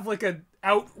to have like a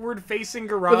outward facing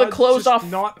garage With a closed just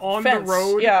off not on fence. the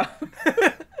road. Yeah.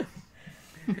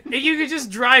 You could just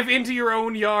drive into your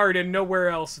own yard and nowhere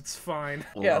else. It's fine.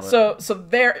 Yeah, Love it. so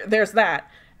there's that.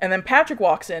 And then Patrick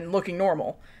walks in looking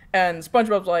normal. And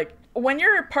SpongeBob's like, when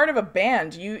you're part of a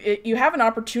band, you have an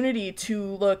opportunity to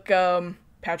look,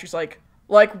 Patrick's like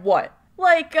what?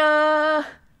 Like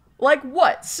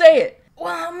what? Say it.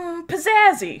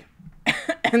 Pizzazzy.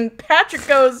 And Patrick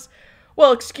goes,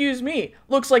 well, excuse me,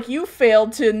 looks like you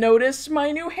failed to notice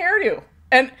my new hairdo.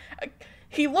 And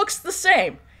he looks the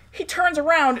same. He turns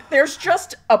around, there's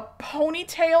just a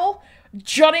ponytail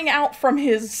jutting out from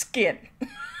his skin.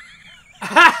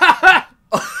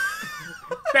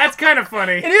 That's kind of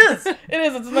funny. It is.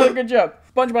 It's another good joke.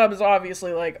 SpongeBob is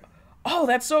obviously like, oh,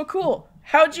 that's so cool.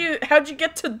 How'd you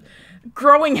get to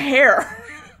growing hair?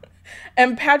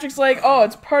 And Patrick's like, oh,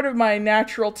 it's part of my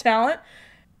natural talent.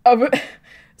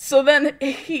 So then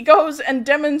he goes and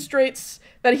demonstrates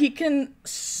that he can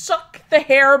suck the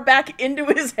hair back into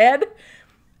his head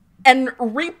and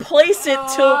replace it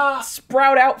to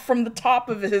sprout out from the top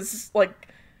of his, like,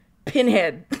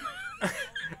 pinhead.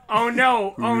 Oh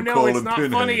no, call it's him not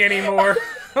Pinhead. funny anymore.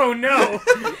 Oh no.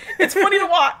 It's funny to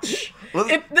watch. Well,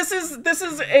 This is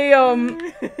a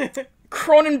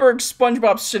Cronenberg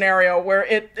SpongeBob scenario where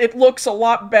it looks a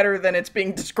lot better than it's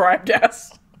being described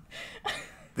as.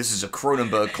 This is a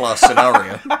Cronenberg class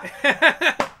scenario.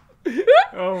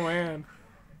 Oh man.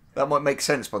 That might make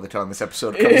sense by the time this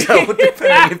episode comes out,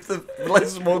 depending if the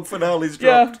Les Morgue finale's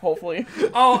dropped. Yeah, hopefully.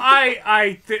 Oh,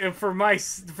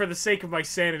 for the sake of my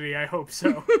sanity, I hope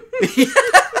so.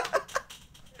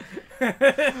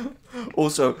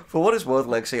 Also, for what it's worth,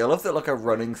 Lexi, I love that like a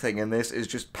running thing in this is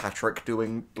just Patrick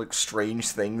doing like strange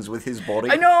things with his body.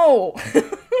 I know.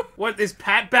 What, is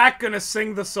Pat back gonna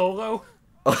sing the solo?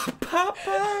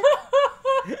 Papa.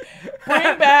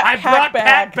 Bring back. I brought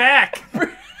Pat back.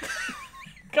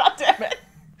 God damn it.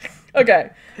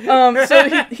 Okay.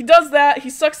 So he does that, he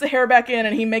sucks the hair back in,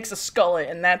 and he makes a skullet,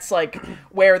 and that's, like,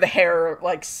 where the hair,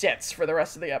 like, sits for the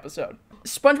rest of the episode.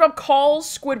 SpongeBob calls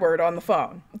Squidward on the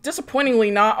phone.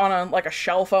 Disappointingly not on a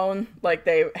shell phone, like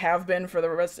they have been for the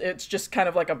rest. It's just kind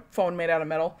of like a phone made out of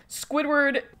metal.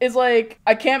 Squidward is like,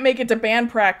 I can't make it to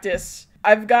band practice.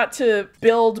 I've got to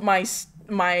build my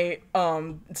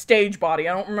stage body.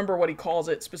 I don't remember what he calls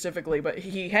it specifically, but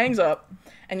he hangs up,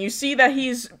 and you see that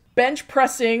he's bench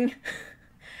pressing.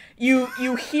 You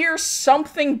hear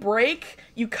something break.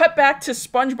 You cut back to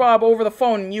SpongeBob over the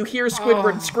phone, and you hear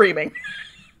Squidward screaming.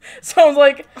 So I was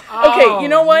like, okay, you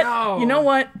know what? No. You know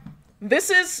what? This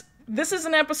is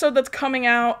an episode that's coming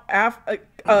out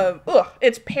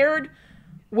it's paired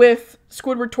with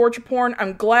Squidward torture porn.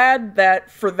 I'm glad that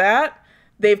for that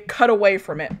they've cut away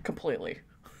from it completely.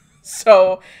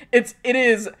 So it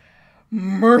is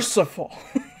merciful.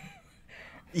 Mm-hmm.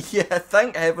 Yeah,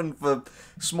 thank heaven for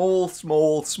small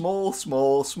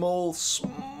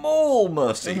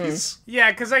mercies.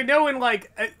 Yeah, because I know in like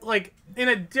in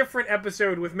a different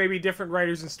episode with maybe different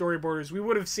writers and storyboarders, we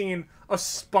would have seen a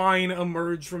spine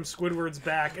emerge from Squidward's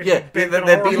back. And Yeah, he'd been there'd in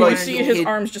a be horrible like- You see angle. his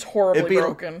arms just horribly it'd be-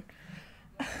 broken.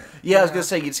 Yeah, I was gonna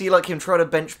say, you'd see, like, him try to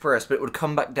bench press, but it would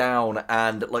come back down,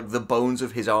 and, like, the bones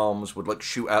of his arms would, like,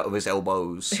 shoot out of his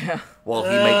elbows. Yeah. While he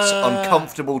makes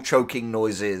uncomfortable choking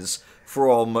noises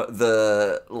from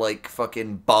the, like,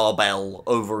 fucking barbell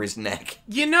over his neck.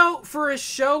 You know, for a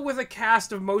show with a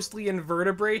cast of mostly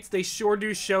invertebrates, they sure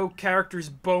do show characters'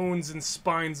 bones and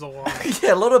spines a lot.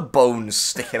 Yeah, a lot of bones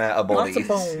sticking out of bodies. Lots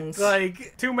of bones.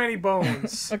 Like, too many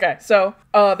bones. Okay, so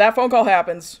that phone call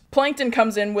happens. Plankton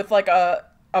comes in with like a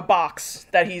box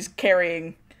that he's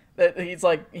carrying, that he's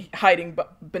like hiding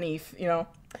beneath, you know,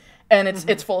 and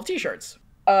it's full of t-shirts.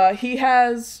 He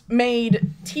has made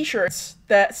t-shirts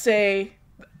that say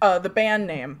the band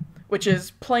name, which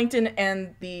is Plankton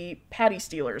and the Patty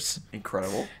Stealers.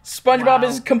 Incredible. SpongeBob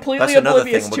is completely That's another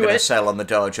oblivious thing we're to going to it. sell on the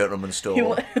Dollar Gentleman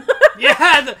store.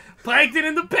 Yeah, the Plankton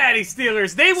and the Patty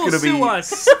Stealers. They will sue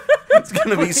us. It's going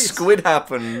to be Squid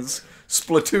Happens,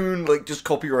 Splatoon, like, just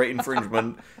copyright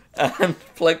infringement, and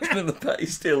Plankton and the Patty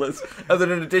Stealers, and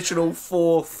then an additional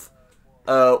fourth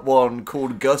one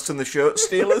called Gus and the Shirt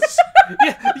Stealers.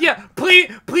 Yeah.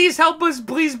 Please help us.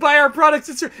 Please buy our products.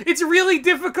 It's really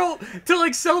difficult to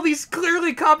like sell these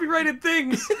clearly copyrighted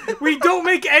things. We don't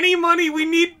make any money. We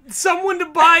need someone to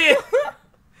buy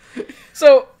it.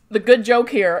 So the good joke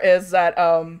here is that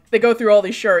they go through all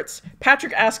these shirts.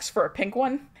 Patrick asks for a pink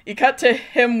one. You cut to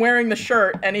him wearing the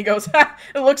shirt, and he goes, ha,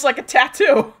 it looks like a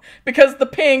tattoo, because the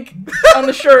pink on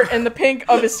the shirt and the pink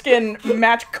of his skin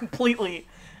match completely.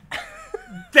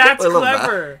 That's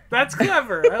clever. That's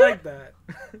clever. I like that.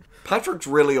 Patrick's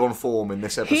really on form in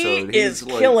this episode. He is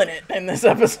killing it in this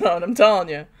episode, I'm telling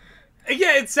you.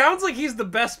 Yeah, it sounds like he's the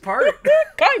best part.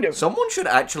 Kind of. Someone should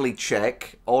actually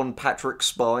check on Patrick's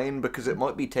spine, because it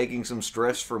might be taking some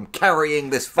stress from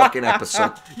carrying this fucking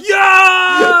episode.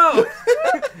 Yo!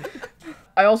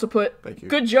 I also put Thank you.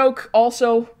 good joke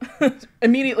also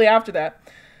immediately after that.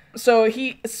 So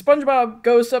SpongeBob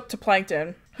goes up to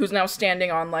Plankton, who's now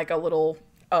standing on like a little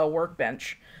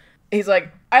workbench. He's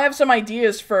like, I have some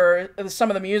ideas for some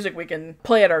of the music we can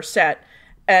play at our set.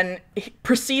 And he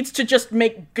proceeds to just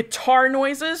make guitar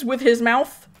noises with his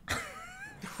mouth.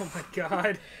 Oh my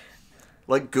god.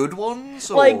 Like, good ones?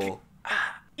 Or... Like,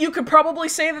 you could probably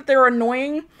say that they're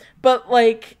annoying, but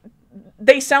like,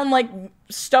 they sound like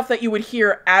stuff that you would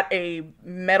hear at a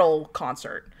metal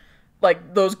concert.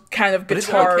 Like, those kind of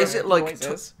guitar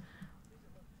noises.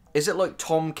 Is it like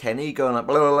Tom Kenny going like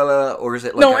blah blah blah, blah or is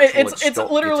it like no? it's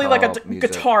literally like a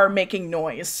guitar making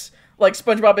noise. Like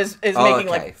SpongeBob is making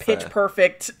like pitch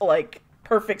perfect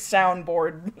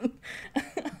soundboard.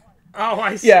 Oh,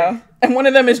 I see. Yeah, and one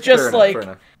of them is just fair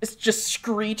enough. It's just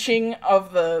screeching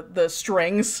of the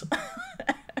strings,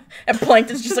 and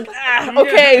Plankton's just like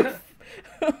okay.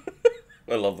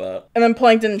 I love that. And then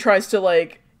Plankton tries to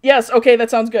like, yes, okay, that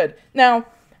sounds good. Now,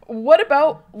 what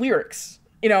about lyrics?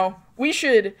 You know, we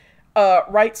should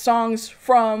write songs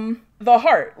from the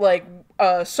heart, like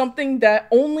something that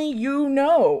only you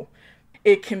know.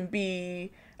 It can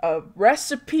be a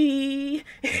recipe,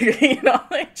 you know,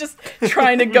 like just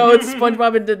trying to go with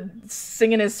SpongeBob into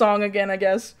singing his song again, I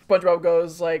guess. SpongeBob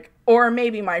goes like, or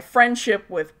maybe my friendship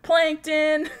with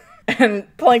Plankton.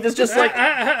 And Plankton's just like,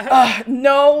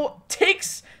 no,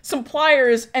 takes some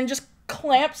pliers and just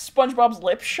clamps SpongeBob's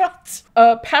lips shut.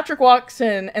 Patrick walks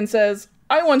in and says,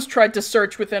 I once tried to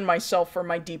search within myself for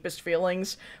my deepest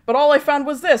feelings, but all I found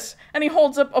was this. And he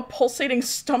holds up a pulsating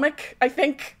stomach, I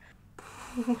think.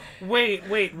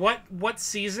 Wait, what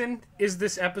season is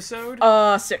this episode?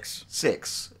 6.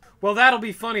 6. Well, that'll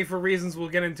be funny for reasons we'll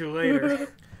get into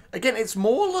later. Again, it's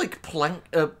more like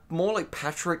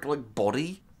Patrick like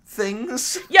body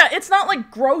things. Yeah, it's not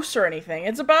like gross or anything.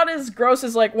 It's about as gross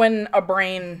as like when a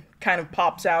brain kind of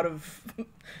pops out of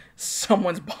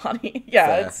someone's body.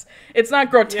 Yeah, Fair. it's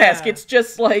not grotesque. Yeah. It's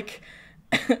just like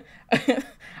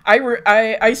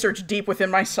I searched deep within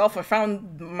myself. I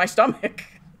found my stomach.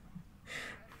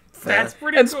 That's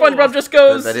pretty And cool. SpongeBob just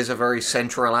goes... That is a very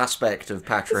central aspect of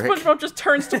Patrick. SpongeBob just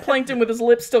turns to Plankton with his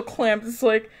lips still clamped. It's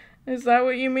like, is that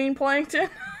what you mean, Plankton?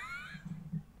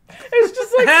 It's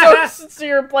just like so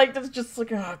sincere. Plankton's just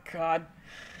like, oh god.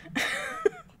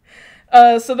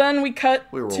 So then we cut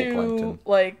We were all to Plankton.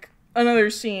 like another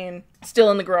scene,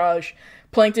 still in the garage.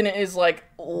 Plankton is like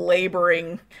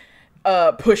laboring,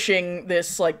 pushing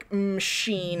this like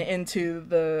machine into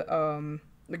the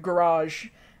garage.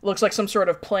 Looks like some sort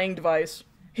of playing device.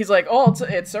 He's like, oh,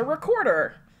 it's a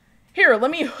recorder. Here,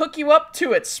 let me hook you up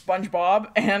to it,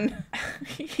 SpongeBob. And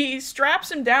he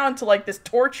straps him down to like this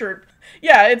tortured...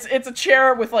 Yeah, it's a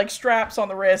chair with like straps on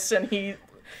the wrists, and he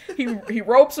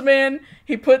ropes him in.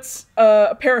 He puts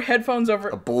a pair of headphones over...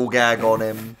 A ball gag on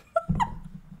him.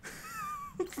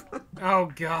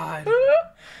 Oh, God.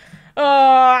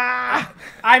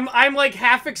 I'm like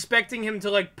half expecting him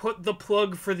to like put the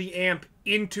plug for the amp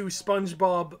into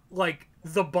SpongeBob, like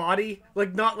the body,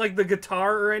 like not like the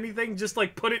guitar or anything, just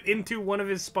like put it into one of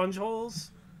his sponge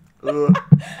holes.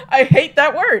 I hate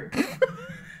that word.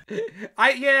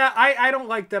 I don't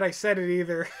like that I said it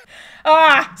either.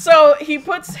 So he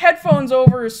puts headphones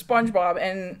over SpongeBob,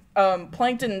 and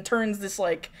Plankton turns this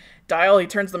like dial. He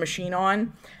turns the machine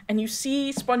on, and you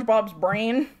see SpongeBob's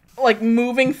brain like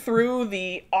moving through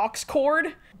the aux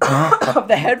cord of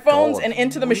the headphones and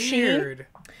into the machine. Weird.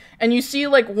 And you see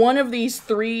like one of these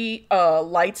three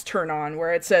lights turn on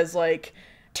where it says like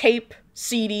tape,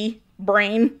 CD,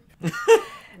 brain.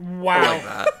 Wow. I like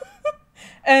that.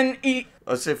 And I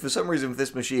say for some reason with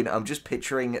this machine, I'm just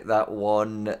picturing that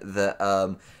one that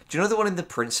do you know the one in The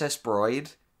Princess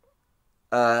Bride?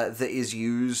 That is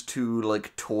used to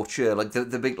like torture, like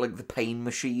the big like the pain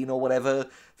machine or whatever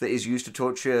that is used to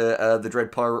torture the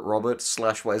Dread Pirate Robert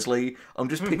 / Wesley. I'm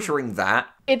just picturing that.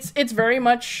 it's very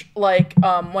much like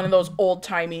one of those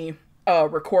old-timey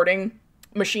recording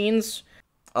machines.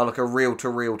 Oh, like a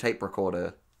reel-to-reel tape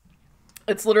recorder.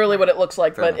 It's literally what it looks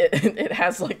like, Fair but it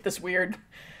has like this weird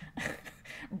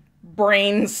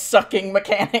brain-sucking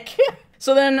mechanic.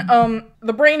 So then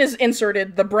the brain is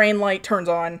inserted, the brain light turns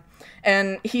on,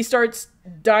 and he starts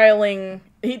turning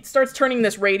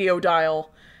this radio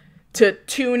dial to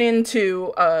tune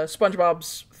into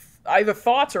SpongeBob's either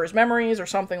thoughts or his memories or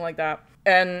something like that.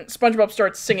 And SpongeBob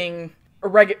starts singing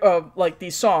like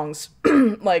these songs,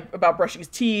 like about brushing his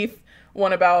teeth,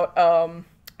 one about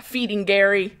feeding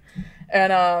Gary,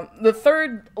 and the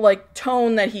third like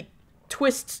tone that he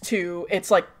twists to,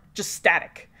 it's like just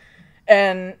static.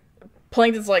 And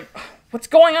Plankton's like, what's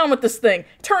going on with this thing?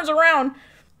 Turns around,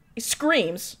 he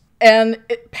screams, and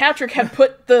Patrick had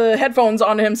put the headphones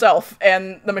on himself,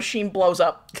 and the machine blows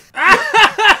up.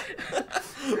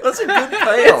 That's a good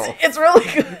payoff. It's really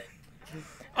good.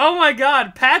 Oh my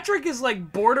god, Patrick is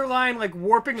like borderline like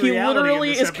warping He reality.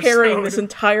 literally in this is carrying this episode.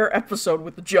 entire episode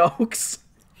with the jokes.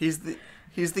 He's the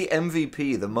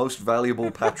MVP, the most valuable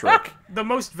Patrick. The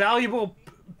most valuable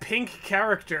pink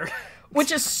character. Which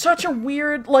is such a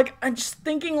weird, like, I'm just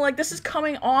thinking, like, this is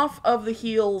coming off of the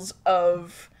heels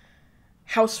of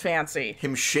House Fancy.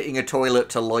 Him shitting a toilet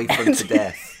to life and to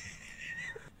death.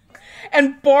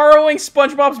 And borrowing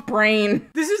SpongeBob's brain.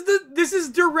 This is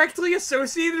directly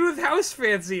associated with House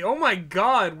Fancy. Oh my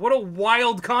god, what a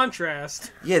wild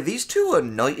contrast. Yeah, these two are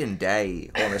night and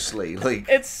day, honestly. Like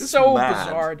It's so mad.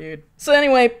 bizarre, dude. So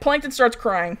anyway, Plankton starts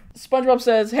crying. SpongeBob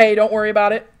says, hey, don't worry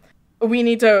about it. We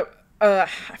need to... I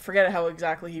forget how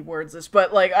exactly he words this,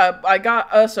 but, like, I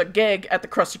got us a gig at the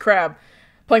Krusty Krab.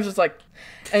 Plankton's like...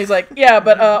 And he's like, yeah,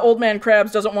 but Old Man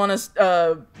Krabs doesn't want us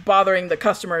bothering the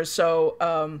customers,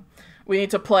 so we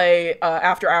need to play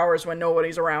after hours when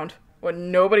nobody's around. When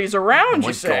nobody's around,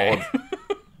 you say?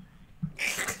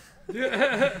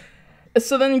 God.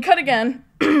 So then you cut again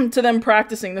to them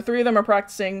practicing. The three of them are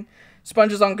practicing.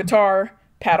 Sponge is on guitar,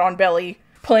 Pat on belly.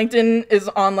 Plankton is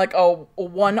on, like, a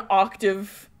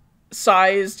 1-octave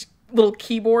sized little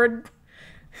keyboard,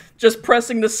 just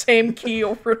pressing the same key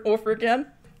over and over again.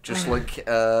 Just like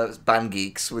Band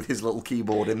Geeks with his little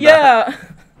keyboard in there.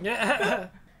 Yeah.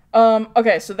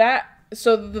 Okay, so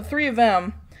the three of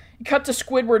them, you cut to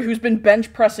Squidward, who's been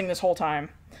bench pressing this whole time.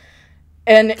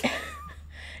 And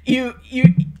you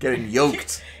Getting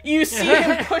yoked. you see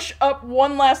him push up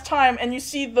one last time, and you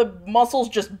see the muscles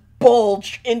just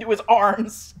bulge into his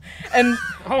arms. And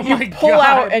Oh you my pull God.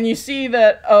 out, and you see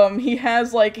that he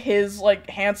has, like, his, like,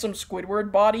 handsome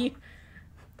Squidward body.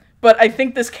 But I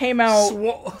think this came out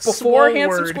before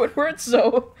Handsome Squidward,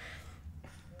 so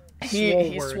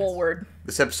he's swoleward.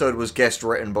 This episode was guest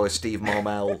written by Steve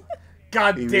Marmel.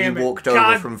 God He damn it. walked over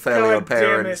God, from Fairly Odd God damn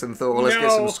Parents it. and thought, well, let's get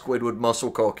No. some Squidward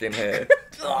muscle cock in here.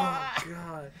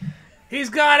 God. He's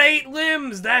got 8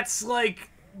 limbs. That's like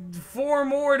 4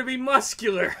 more to be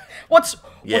muscular. What's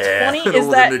funny is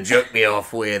all that to jerk me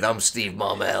off with. I'm Steve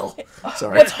Marmel.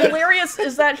 Sorry. what's hilarious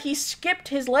is that he skipped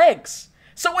his legs.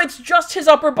 So it's just his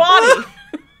upper body.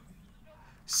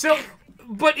 So,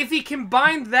 but if he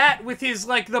combined that with his,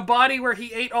 like, the body where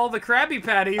he ate all the Krabby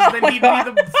Patties, then he'd be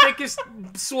the thickest,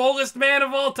 swollest man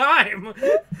of all time.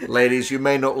 Ladies, you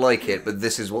may not like it, but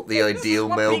this is what the ideal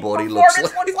What male peak body looks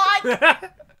performance like. looks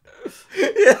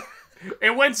like.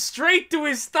 It went straight to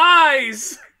his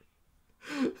thighs.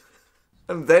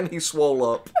 And then he swole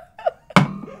up.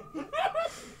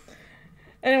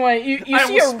 Anyway, you I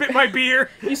see will spit my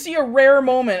beer. you see a rare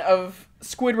moment of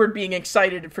Squidward being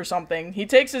excited for something. He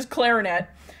takes his clarinet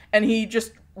and he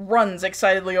just runs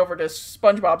excitedly over to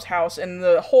SpongeBob's house, and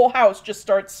the whole house just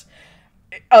starts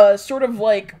sort of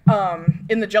like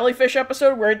in the jellyfish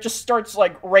episode where it just starts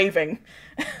like raving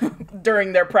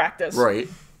during their practice. Right.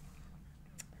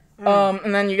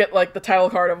 And then you get like the title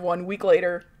card of 1 week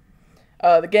later.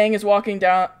 The gang is walking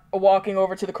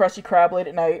over to the Krusty Krab late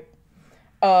at night.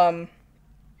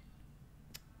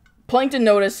 Plankton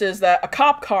notices that a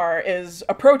cop car is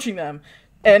approaching them,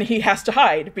 and he has to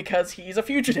hide because he's a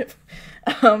fugitive.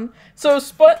 So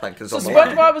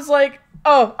SpongeBob is like,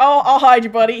 "Oh, I'll hide you,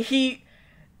 buddy." He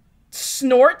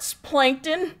snorts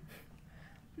Plankton.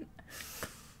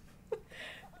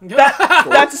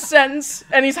 That's a sentence,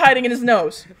 and he's hiding in his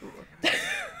nose.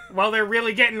 Well, they're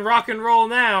really getting rock and roll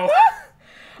now.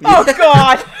 Oh,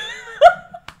 God!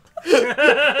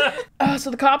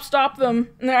 So the cops stop them,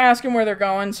 and they're asking where they're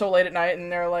going so late at night,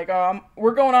 and they're like,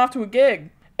 we're going off to a gig.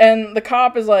 And the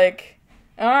cop is like,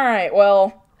 alright,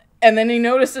 well... And then he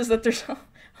notices that there's a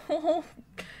whole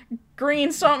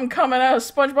green something coming out of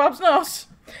SpongeBob's nose.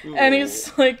 Ooh. And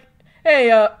he's like, hey,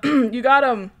 you got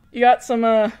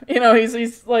some,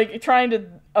 he's like trying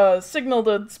to signal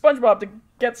to SpongeBob to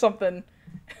get something.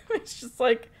 It's just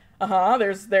like,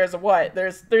 there's a what?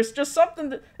 There's just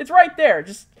something it's right there.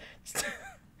 Just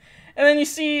and then you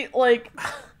see like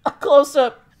a close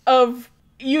up of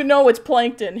it's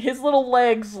Plankton. His little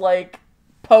legs like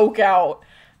poke out.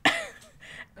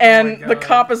 And the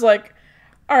cop is like,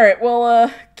 all right,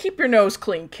 well, keep your nose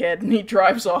clean, kid. And he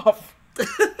drives off.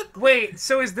 Wait,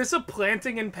 so is this a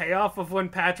planting and payoff of when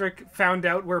Patrick found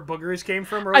out where boogers came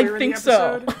from earlier in the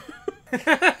episode? I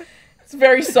think so. It's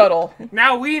very subtle.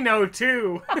 Now we know,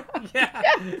 too. Yeah.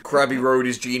 Krabby Road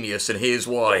is genius, and here's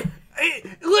why.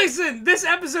 Hey, listen, this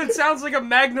episode sounds like a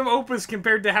magnum opus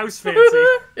compared to House Fancy.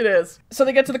 It is. So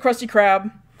they get to the Krusty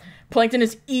Krab. Plankton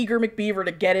is eager McBeaver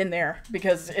to get in there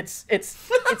because it's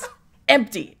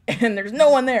empty and there's no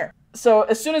one there. So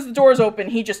as soon as the doors open,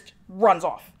 he just runs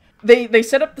off. They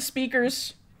set up the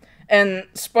speakers, and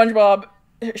SpongeBob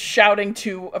shouting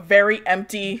to a very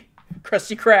empty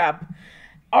Krusty Krab,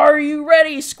 "Are you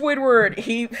ready, Squidward?"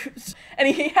 He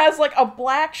has like a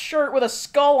black shirt with a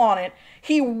skull on it.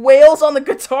 He wails on the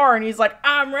guitar and he's like,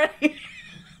 "I'm ready."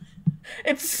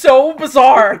 It's so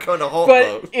bizarre. Kind of hot, but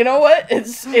though. You know what?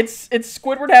 It's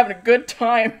Squidward having a good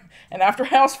time. And after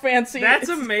House Fancy... That's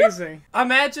amazing.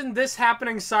 Imagine this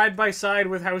happening side by side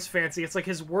with House Fancy. It's like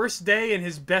his worst day and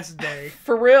his best day.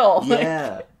 For real.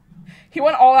 Yeah. Like, he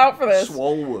went all out for this.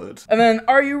 Swolwood. And then,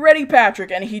 "Are you ready,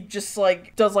 Patrick?" And he just,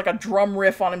 like, does, like, a drum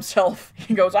riff on himself.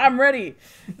 He goes, "I'm ready."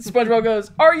 SpongeBob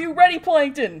goes, "Are you ready,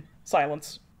 Plankton?"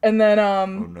 Silence. And then, Oh,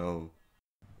 no.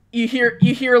 You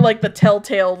hear, like, the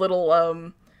telltale little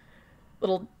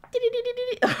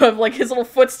of like his little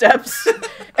footsteps,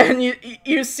 and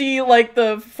you see like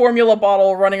the formula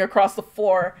bottle running across the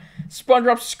floor.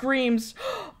 SpongeBob screams,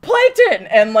 "Plankton!"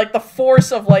 And like the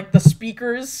force of like the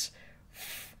speakers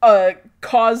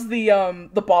cause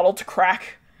the bottle to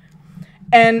crack,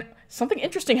 and something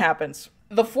interesting happens.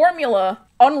 The formula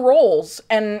unrolls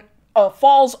and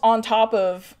falls on top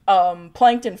of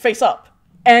Plankton face up,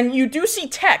 and you do see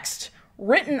text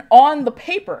written on the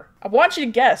paper. I want you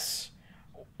to guess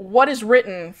what is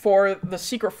written for the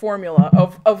secret formula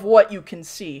of what you can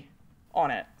see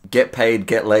on it. Get paid,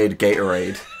 get laid,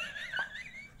 Gatorade.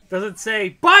 Does it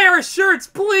say, "Buy our shirts,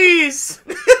 please"?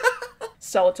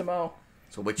 Sell it to Mo.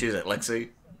 So which is it, Lexi?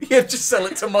 Yeah, just sell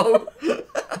it to Mo.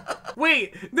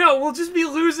 Wait, no, we'll just be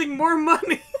losing more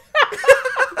money.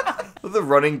 I love the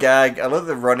running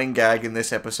gag in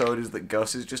this episode is that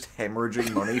Gus is just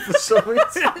hemorrhaging money for some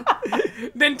reason.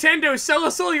 Nintendo, sell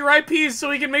us all your IPs so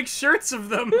we can make shirts of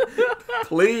them.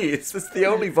 Please, that's the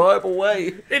only viable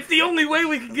way. It's the only way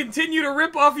we can continue to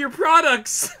rip off your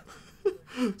products.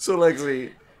 So,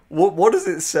 Lexi, what does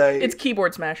it say? It's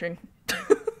keyboard smashing.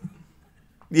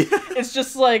 Yeah. It's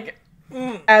just like,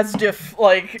 as if,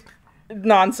 like,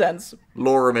 nonsense.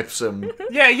 Lorem ipsum.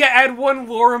 Yeah, add one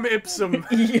lorem ipsum.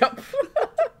 Yep.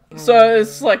 So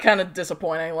it's, like, kind of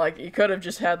disappointing. Like, you could have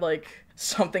just had, like,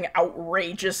 something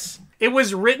outrageous. It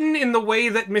was written in the way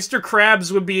that Mr.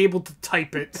 Krabs would be able to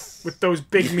type it, with those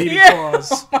big meaty Yeah.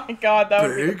 claws. Oh my god, that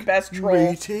would be the best troll.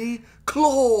 Meaty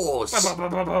claws.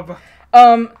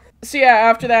 So yeah,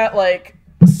 after that, like,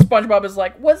 SpongeBob is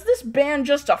like, "Was this band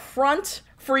just a front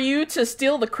for you to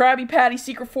steal the Krabby Patty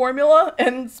secret formula?"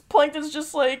 And Plankton's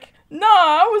just like, "Nah,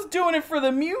 I was doing it for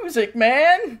the music,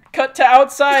 man." Cut to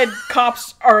outside,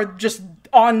 cops are just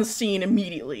on the scene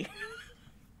immediately.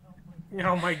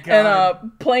 Oh my god.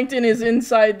 And Plankton is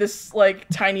inside this, like,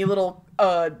 tiny little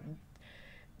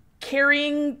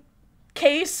carrying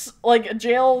case, like a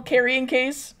jail carrying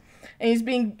case, and he's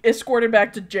being escorted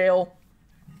back to jail.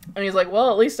 And he's like,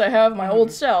 "Well, at least I have my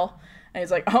old cell." And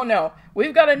he's like, "Oh no,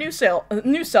 we've got a new cell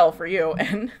for you."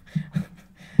 And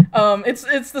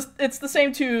it's the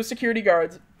same two security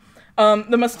guards.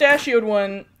 The mustachioed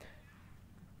one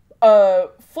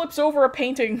flips over a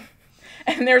painting,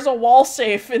 and there's a wall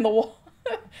safe in the wall,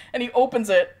 and he opens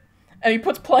it, and he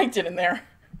puts Plankton in there.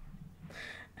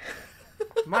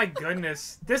 My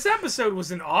goodness, this episode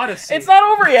was an odyssey. It's not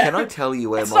over yet. Can I tell you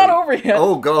where it's not over yet.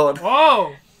 Oh god.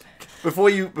 Oh! Before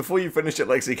you finish it,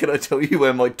 Lexi, can I tell you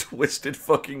where my twisted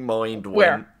fucking mind went?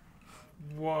 Where?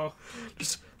 Whoa.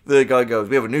 Just, the guy goes,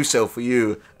 "We have a new cell for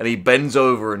you," and he bends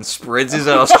over and spreads his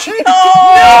ass cheek.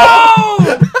 No!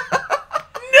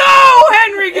 No,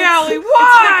 Henry Galley,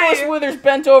 why? It's Nicholas Withers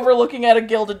bent over looking at a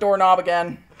gilded doorknob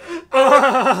again.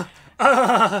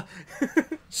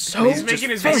 So he's making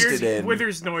his weird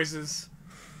Withers noises.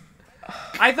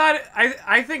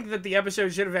 I think that the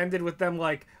episode should have ended with them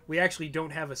like, "We actually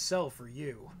don't have a cell for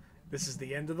you. This is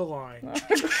the end of the line."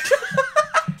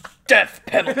 Death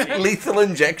penalty. Lethal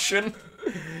injection.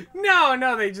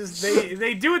 No, they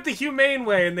do it the humane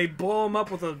way and they blow him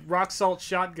up with a rock salt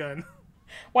shotgun.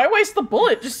 Why waste the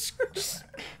bullet? Just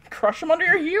crush him under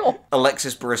your heel.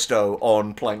 Alexis Bristow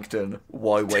on Plankton.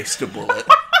 Why waste a bullet?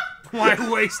 Why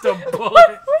waste a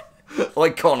bullet?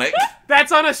 Iconic.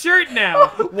 That's on a shirt now.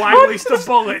 Why waste a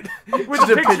bullet? With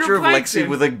Just a picture of Plankton. Lexi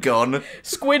with a gun.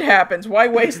 Squid happens. Why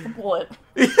waste the bullet?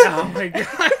 Oh my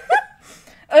god.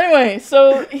 Anyway,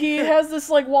 so he has this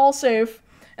like wall safe,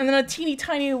 and then a teeny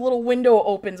tiny little window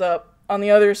opens up on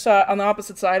the other side, on the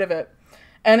opposite side of it,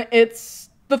 and it's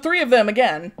the three of them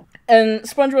again. And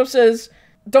SpongeBob says,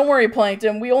 "Don't worry,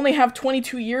 Plankton. We only have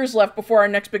 22 years left before our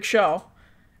next big show."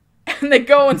 And they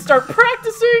go and start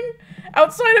practicing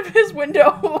outside of his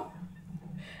window.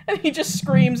 And he just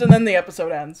screams, and then the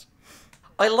episode ends.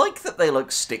 I like that they,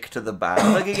 like, stick to the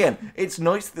bad. Like, again, it's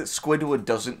nice that Squidward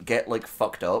doesn't get, like,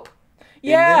 fucked up.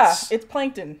 Yeah, it's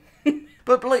Plankton.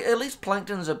 But, like, at least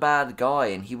Plankton's a bad guy,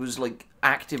 and he was, like,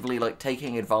 actively, like,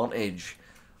 taking advantage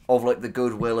of, like, the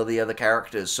goodwill of the other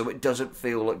characters, so it doesn't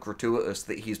feel, like, gratuitous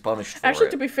that he's punished for Actually,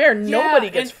 it. to be fair, nobody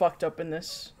gets fucked up in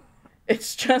this.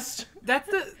 It's just... That's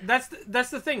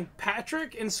the thing.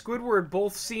 Patrick and Squidward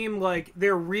both seem like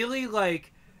they're really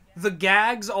like... The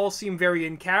gags all seem very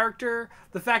in character.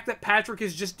 The fact that Patrick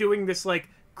is just doing this, like,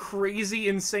 crazy,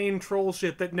 insane troll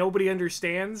shit that nobody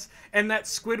understands, and that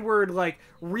Squidward, like,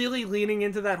 really leaning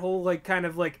into that whole, like, kind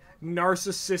of, like,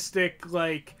 narcissistic,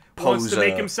 like, wants to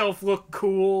make himself look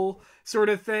cool sort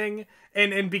of thing,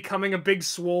 and becoming a big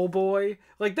swole boy.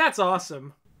 Like, that's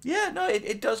awesome. Yeah, no,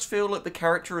 it does feel like the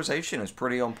characterization is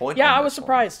pretty on point. Yeah, I was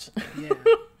surprised. Yeah.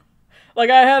 Like,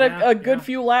 I had a good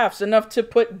few laughs, enough to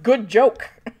put good joke.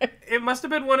 It must have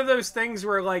been one of those things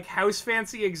where, like, House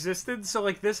Fancy existed, so,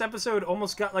 like, this episode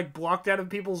almost got, like, blocked out of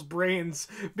people's brains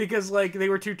because, like, they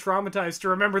were too traumatized to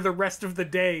remember the rest of the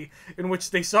day in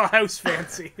which they saw House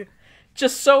Fancy.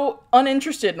 Just so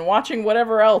uninterested in watching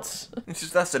whatever else.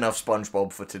 That's enough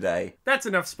SpongeBob for today. That's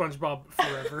enough SpongeBob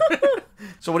forever.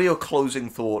 So what are your closing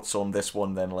thoughts on this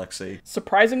one then, Lexi?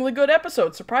 Surprisingly good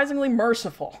episode. Surprisingly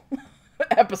merciful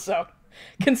episode.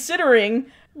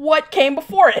 Considering what came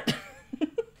before it.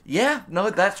 Yeah, no,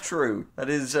 that's true. That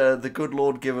is, the good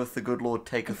Lord giveth, the good Lord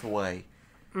taketh away.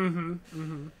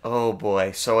 Oh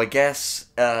boy, so I guess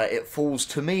it falls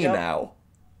to me now.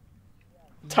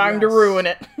 Time to ruin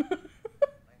it.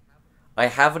 I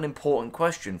have an important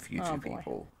question for you two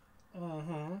people.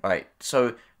 Right,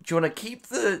 so do you want to keep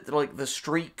the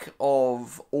streak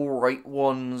of alright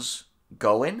ones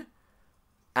going,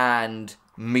 and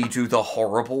me do the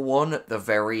horrible one at the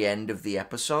very end of the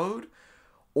episode?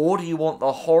 Or do you want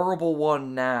the horrible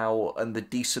one now and the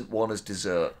decent one as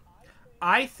dessert?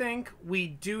 I think we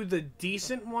do the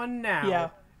decent one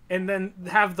now, and then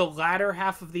have the latter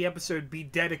half of the episode be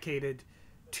dedicated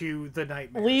to the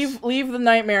nightmares. Leave the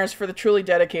nightmares for the truly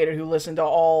dedicated who listen to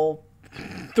all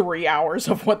 3 hours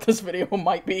of what this video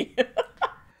might be.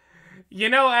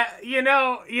 3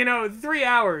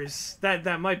 hours.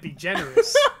 That might be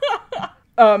generous.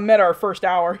 Met our first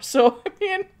hour, so I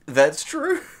mean... That's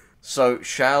true. So,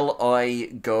 shall I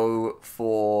go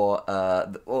for,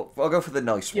 I'll go for the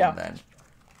nice one then.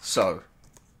 So,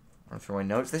 run through my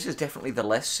notes. This is definitely the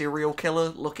less serial killer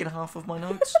looking half of my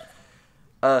notes.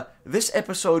 This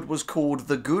episode was called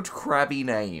The Good Krabby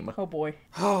Name. Oh boy.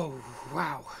 Oh,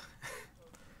 wow.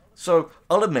 So,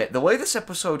 I'll admit, the way this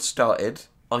episode started,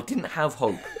 I didn't have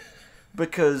hope.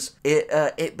 Because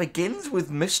it begins with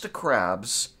Mr.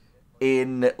 Krabs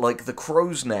in, like, the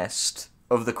crow's nest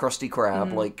of the Krusty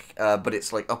Krab, but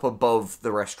it's, like, up above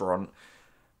the restaurant.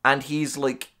 And he's,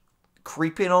 like,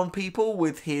 creeping on people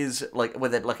with his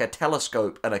with a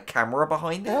telescope and a camera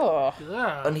behind it. Oh.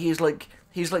 Yeah. And he's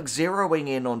zeroing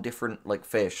in on different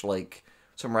fish, like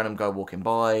some random guy walking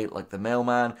by, like the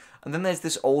mailman, and then there's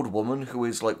this old woman who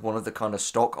is like one of the kind of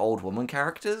stock old woman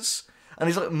characters, and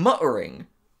he's like muttering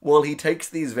while he takes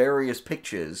these various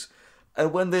pictures,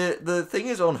 and when the thing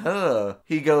is on her,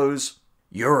 he goes,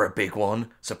 "You're a big one.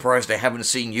 Surprised I haven't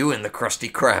seen you in the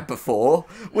Krusty Krab before,"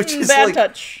 which is Bad like,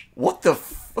 touch. what the.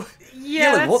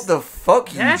 Yeah, like, what the fuck,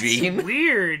 that's Eugene?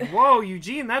 weird. Whoa,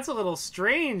 Eugene, that's a little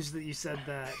strange that you said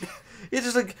that. It's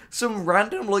just like some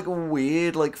random,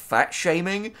 weird, fat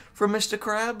shaming from Mr.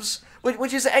 Krabs,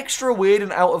 which is extra weird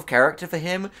and out of character for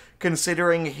him,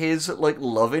 considering his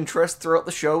love interest throughout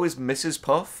the show is Mrs.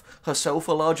 Puff, herself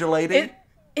a larger lady.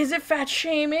 Is it fat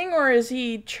shaming or is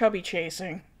he chubby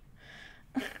chasing?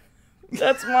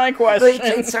 That's my question.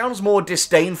 It sounds more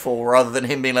disdainful rather than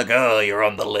him being like, "Oh, you're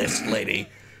on the list, lady."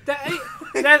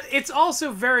 That it's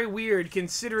also very weird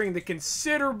considering the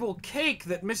considerable cake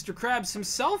that Mr. Krabs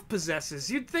himself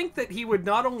possesses. You'd think that he would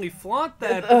not only flaunt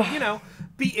that, but,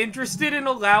 be interested in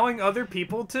allowing other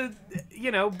people to,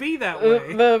 be that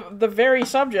way. The very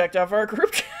subject of our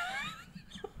group chat.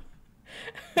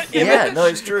 Yeah, no,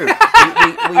 it's true.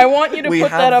 I want you to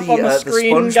put that up on the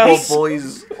screen, the SpongeBob guys.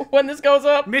 Boys. When this goes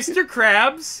up. Mr.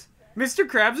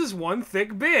 Krabs is one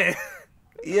thick bit.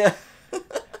 Yeah.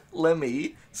 Let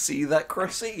me see that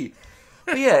Krusty.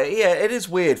 But yeah, it is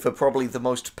weird for probably the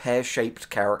most pear-shaped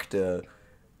character,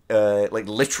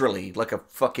 literally, like a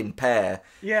fucking pear,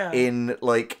 in,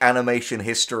 animation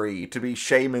history, to be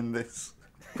shaming this.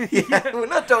 Yeah, we're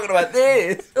not talking about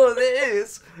this, or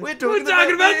this. We're talking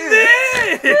about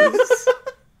this!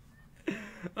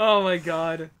 Oh my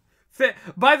god.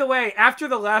 By the way, after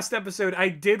the last episode, I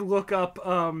did look up,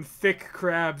 thick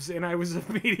crabs, and I was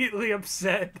immediately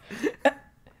upset.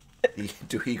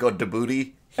 Do he got the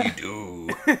booty? He do.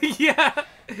 Yeah,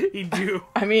 he do.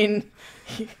 I mean,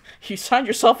 you signed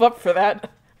yourself up for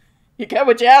that. You get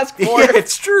what you ask for. Yeah,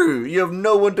 it's true. You have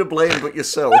no one to blame but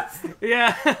yourself.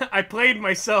 Yeah, I played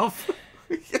myself.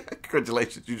 Yeah,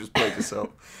 congratulations, you just played yourself.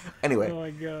 Anyway, oh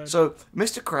my god. So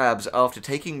Mr. Krabs, after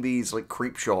taking these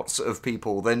creep shots of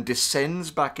people, then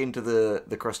descends back into the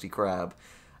Krusty Krab,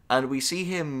 and we see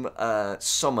him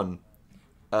summon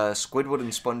Squidward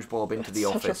and SpongeBob into the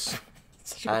office,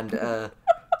 and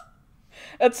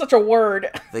that's such a word.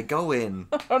 they go in.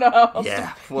 Oh no!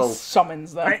 Yeah, well,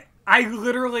 summons them. I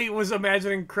literally was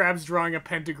imagining Krabs drawing a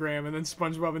pentagram and then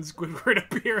SpongeBob and Squidward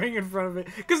appearing in front of it.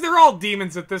 Because they're all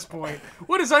demons at this point.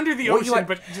 What is under the ocean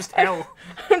but just hell?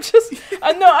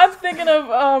 I'm thinking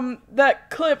of that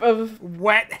clip of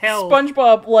wet hell.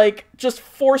 SpongeBob just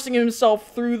forcing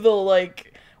himself through the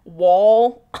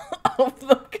wall of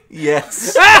the.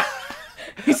 Yes.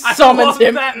 He summons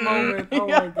him. That moment. Oh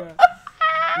my god.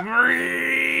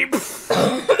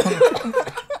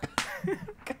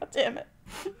 God damn it.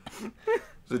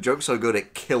 The joke's so good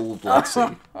it killed Lassie.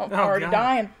 I'm already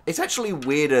dying. It's actually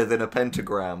weirder than a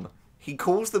pentagram. He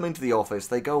calls them into the office,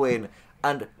 they go in,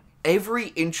 and every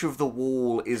inch of the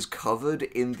wall is covered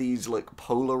in these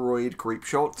Polaroid creep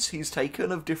shots he's taken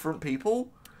of different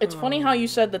people. It's funny how you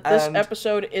said that this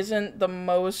episode isn't the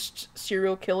most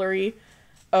serial killery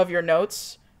of your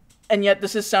notes, and yet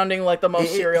this is sounding like the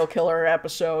most serial killer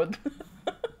episode.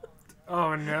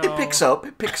 Oh no. It picks up.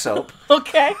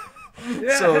 Okay.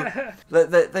 So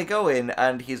they go in,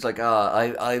 and he's like,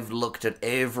 I've looked at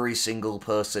every single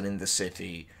person in the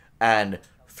city, and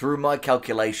through my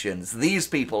calculations, these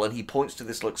people, and he points to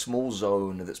this small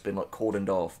zone that's been cordoned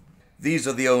off, these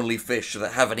are the only fish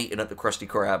that haven't eaten at the Krusty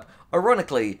Krab.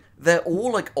 Ironically, they're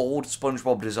all old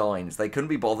SpongeBob designs. They couldn't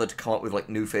be bothered to come up with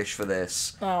new fish for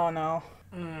this. Oh no.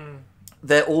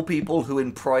 They're all people who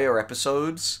in prior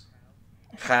episodes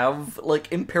have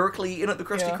empirically eaten at the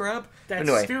Krusty Krab. That's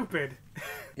anyway, stupid.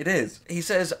 It is. He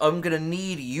says, I'm gonna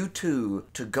need you two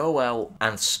to go out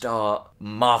and start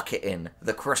marketing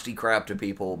the Krusty Krab to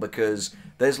people, because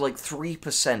there's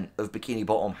 3% of Bikini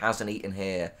Bottom hasn't eaten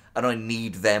here, and I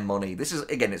need their money. This is,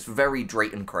 again, it's very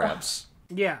Drayton Krabs.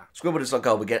 Yeah. Squidward is like,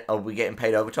 are we getting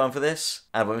paid overtime for this?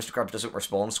 And when Mr. Krabs doesn't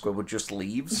respond, Squidward just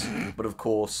leaves. But of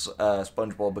course,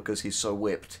 SpongeBob, because he's so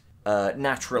whipped,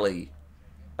 naturally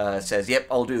says, yep,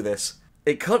 I'll do this.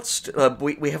 It cuts,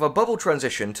 we have a bubble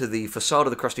transition to the facade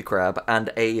of the Krusty Krab,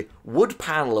 and a wood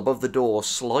panel above the door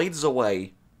slides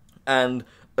away, and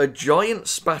a giant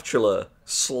spatula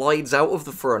slides out of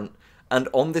the front, and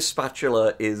on this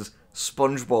spatula is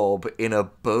SpongeBob in a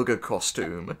burger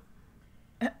costume.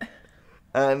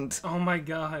 And oh my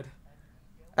god.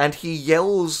 And he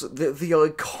yells the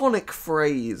iconic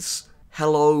phrase,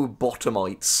 "Hello,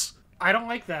 bottomites," I don't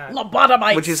like that.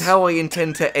 Lobotomites! Which is how I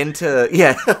intend to enter...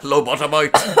 Yeah,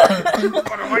 lobotomite.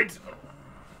 Lobotomite.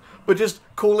 But just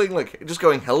calling, like, just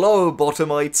going, hello,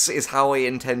 bottomites, is how I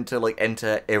intend to, like,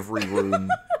 enter every room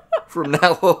from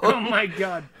now on. Oh my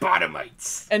god,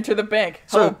 bottomites. Enter the bank.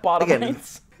 So, Hello,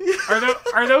 bottomites.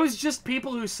 Are those just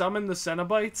people who summon the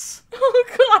Cenobites? Oh,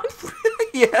 God.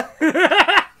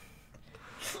 Yeah.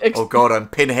 Oh god, I'm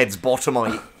Pinhead's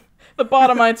bottomite. The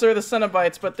bottomites are the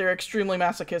Cenobites, but they're extremely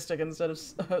masochistic instead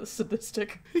of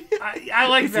sadistic. I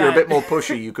like If that. you're a bit more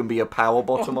pushy, you can be a power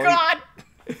bottomite. Oh, God!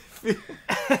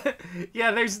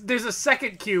 Yeah, there's a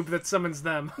second cube that summons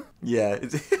them. Yeah,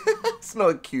 it's not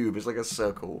a cube, it's like a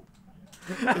circle.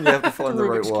 And you have to find the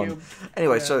right Rubik's one. Cube.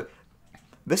 Anyway, Yeah. so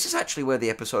this is actually where the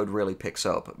episode really picks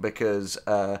up, because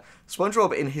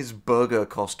SpongeBob in his burger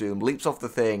costume leaps off the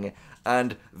thing,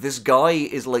 and this guy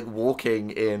is like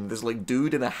walking in, this like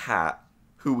dude in a hat,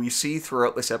 who we see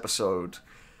throughout this episode,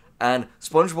 and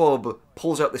SpongeBob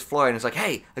pulls out this flyer and is like,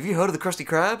 hey, have you heard of the Krusty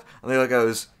Krab? And the guy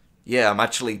goes, yeah, I'm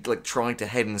actually, like, trying to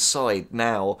head inside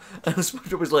now. And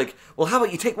SpongeBob was like, well, how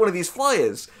about you take one of these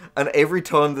flyers? And every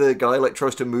time the guy, like,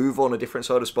 tries to move on a different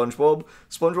side of SpongeBob,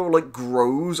 SpongeBob, like,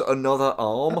 grows another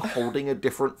arm holding a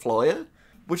different flyer.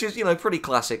 Which is, you know, pretty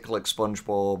classic, like,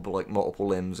 SpongeBob, like, multiple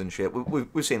limbs and shit.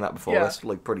 We've seen that before. Yeah. That's,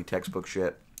 like, pretty textbook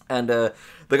shit. And the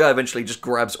guy eventually just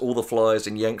grabs all the flyers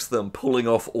and yanks them, pulling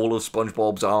off all of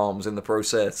SpongeBob's arms in the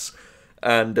process.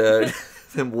 And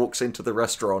then walks into the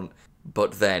restaurant.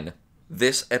 But then,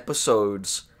 this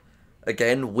episode's,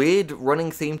 again, weird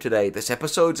running theme today, this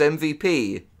episode's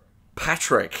MVP,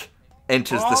 Patrick,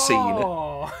 enters the scene.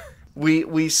 Oh.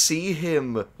 We see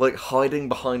him, like, hiding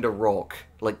behind a rock,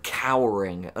 like,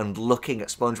 cowering and looking at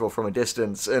SpongeBob from a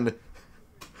distance, and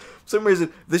for some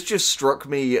reason, this just struck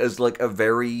me as, like, a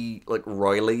very, like,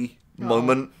 Riley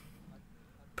moment.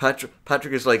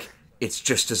 Patrick is like, it's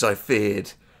just as I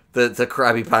feared. The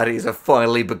Krabby Patties have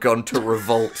finally begun to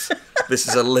revolt. This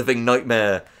is a living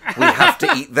nightmare. We have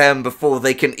to eat them before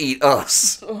they can eat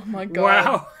us. Oh, my God.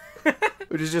 Wow.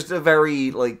 Which is just a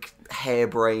very, like,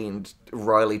 harebrained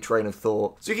Riley train of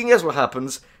thought. So you can guess what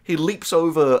happens. He leaps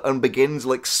over and begins,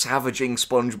 like, savaging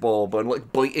SpongeBob and,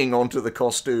 like, biting onto the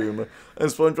costume. And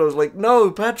SpongeBob's like,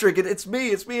 no, Patrick, it's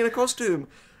me in a costume.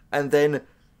 And then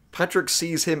Patrick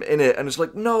sees him in it and is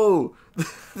like, no,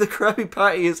 the Krabby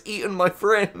Patty has eaten my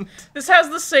friend. This has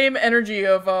the same energy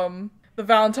of, the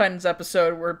Valentine's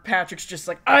episode where Patrick's just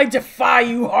like, I defy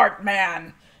you,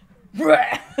 Heartman!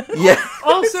 Yeah.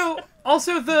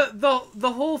 Also,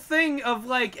 the whole thing of,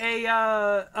 like,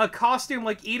 a costume,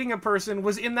 like, eating a person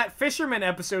was in that fisherman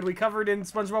episode we covered in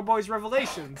SpongeBob Boys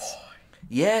Revelations.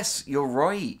 Yes, you're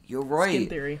right. Skin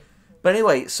theory. But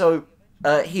anyway, so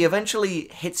he eventually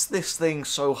hits this thing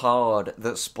so hard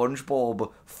that SpongeBob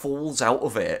falls out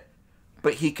of it,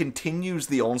 but he continues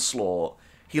the onslaught.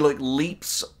 He, like,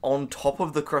 leaps on top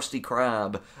of the Krusty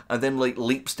Krab, and then, like,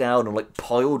 leaps down and, like,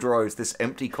 pile drives this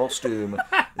empty costume,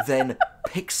 then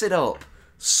picks it up,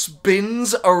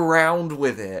 spins around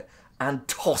with it, and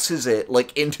tosses it,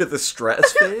 like, into the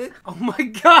stratosphere. Oh my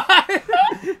god!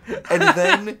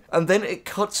 And then it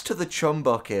cuts to the chum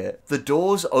bucket. The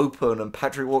doors open and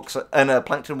Plankton walks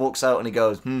out and he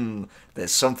goes,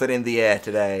 there's something in the air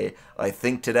today. I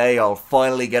think today I'll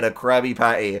finally get a Krabby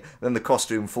Patty. Then the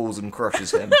costume falls and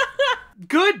crushes him.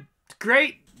 Good!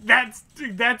 Great! That's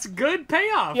good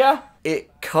payoff! Yeah.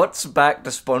 It cuts back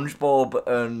to SpongeBob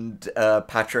and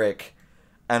Patrick,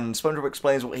 and SpongeBob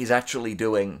explains what he's actually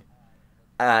doing.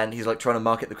 And he's, like, trying to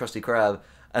market the Krusty Krab.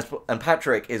 And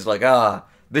Patrick is like,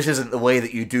 this isn't the way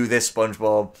that you do this,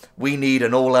 SpongeBob. We need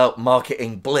an all-out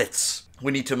marketing blitz.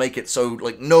 We need to make it so,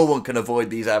 like, no one can avoid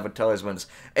these advertisements.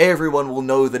 Everyone will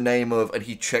know the name of, and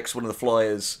he checks one of the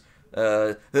flyers,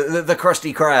 the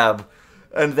Krusty Krab.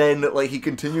 And then, like, he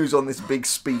continues on this big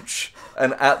speech,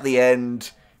 and at the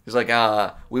end, he's like,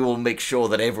 we will make sure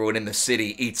that everyone in the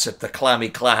city eats at the Clammy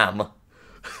Clam.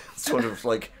 Sort of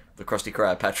like the Krusty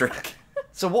Krab, Patrick.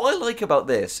 So what I like about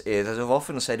this is, as I've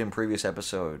often said in previous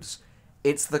episodes,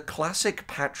 it's the classic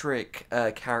Patrick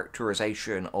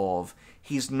characterization of,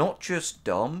 he's not just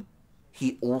dumb,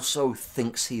 he also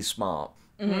thinks he's smart.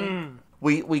 Mm-hmm.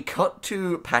 We cut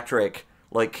to Patrick,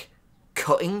 like,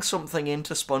 cutting something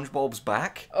into SpongeBob's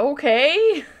back.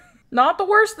 Okay. Not the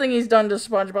worst thing he's done to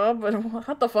SpongeBob, but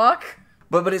what the fuck?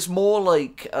 But it's more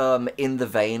like in the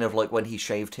vein of, like, when he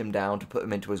shaved him down to put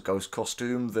him into his ghost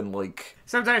costume than, like...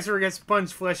 Sometimes we get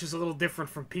sponge flesh is a little different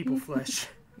from people flesh.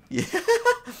 Yeah.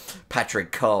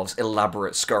 Patrick carves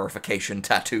elaborate scarification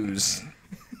tattoos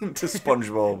to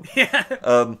SpongeBob.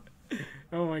 Yeah.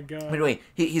 Oh my god. Anyway,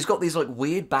 he's got these like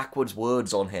weird backwards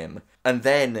words on him, and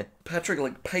then Patrick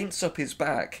like paints up his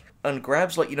back and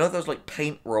grabs like, you know those like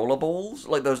paint roller balls,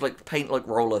 like those like paint like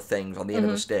roller things on the end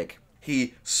of a stick.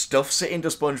 He stuffs it into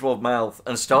SpongeBob's mouth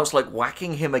and starts like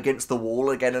whacking him against the wall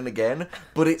again and again,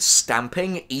 but it's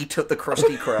stamping "Eat at the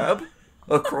Krusty Krab"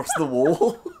 across the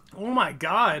wall. Oh my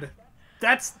god.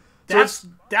 That's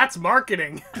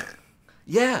marketing.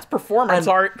 Yeah, Performance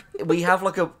art. we have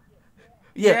like a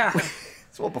yeah.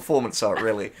 It's all performance art,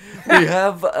 really. We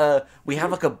have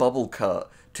like a bubble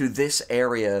cut to this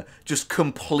area just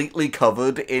completely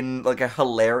covered in like a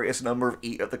hilarious number of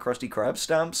 "Eat at the Krusty Krab"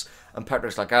 stamps, and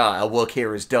Patrick's like, our work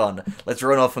here is done. Let's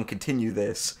run off and continue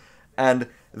this. And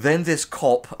then this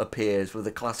cop appears with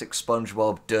the classic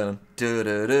SpongeBob dun dun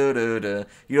dun dun dun dun.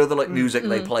 You know the like music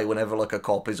they play whenever like a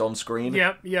cop is on screen?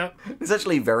 Yep. It's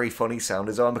actually very funny sound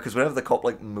design because whenever the cop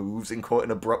like moves in quite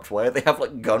an abrupt way, they have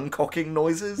like gun cocking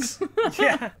noises.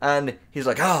 Yeah. And he's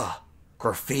like,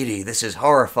 graffiti, this is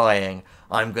horrifying.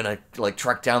 I'm gonna like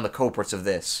track down the culprits of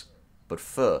this. But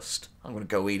first, I'm gonna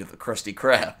go eat at the Krusty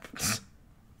Krab.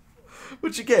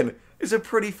 Which again is a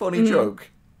pretty funny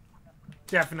joke.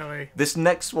 Definitely. This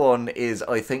next one is,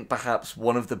 I think, perhaps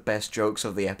one of the best jokes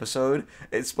of the episode.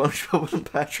 It's SpongeBob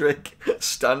and Patrick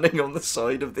standing on the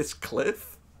side of this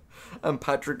cliff. And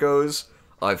Patrick goes,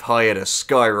 "I've hired a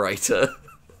skywriter."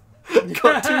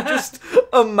 Got to just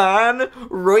a man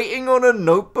writing on a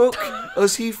notebook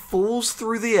as he falls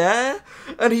through the air,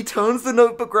 and he turns the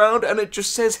notebook round and it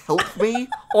just says "help me"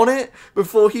 on it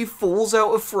before he falls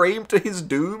out of frame to his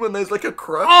doom, and there's like a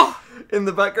crush in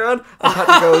the background,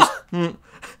 and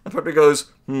Patrick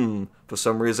goes, for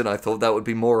some reason I thought that would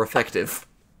be more effective.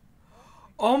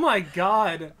 Oh my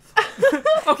god.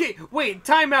 Okay, wait,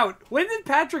 time out. When did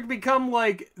Patrick become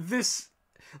like this?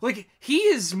 Like,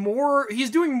 he's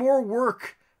doing more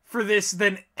work for this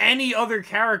than any other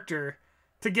character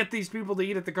to get these people to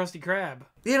eat at the Krusty Krab.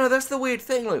 You know, that's the weird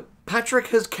thing. Like, Patrick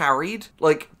has carried,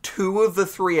 like, 2 of the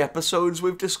 3 episodes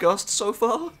we've discussed so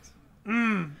far.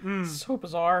 So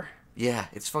bizarre. Yeah,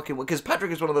 it's fucking... Because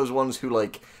Patrick is one of those ones who,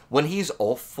 like, when he's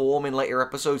off form in later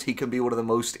episodes, he can be one of the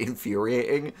most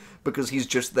infuriating, because he's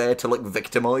just there to, like,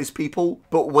 victimize people.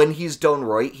 But when he's done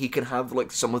right, he can have,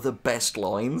 like, some of the best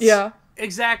lines. Yeah.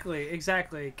 Exactly.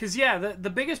 Because, yeah, the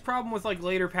biggest problem with, like,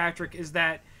 later Patrick is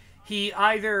that he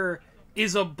either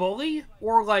is a bully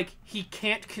or, like, he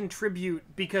can't contribute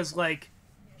because, like,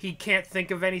 he can't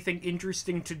think of anything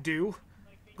interesting to do.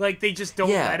 Like, they just don't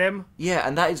let him. Yeah,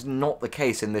 and that is not the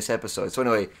case in this episode. So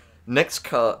anyway, next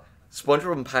cut,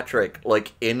 SpongeBob and Patrick,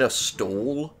 like, in a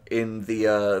stall in the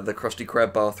Krusty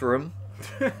Krab bathroom.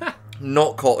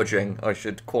 Not cottaging, I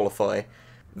should qualify.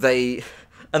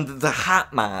 And the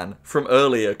Hat Man from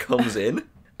earlier comes in,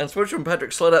 and SpongeBob and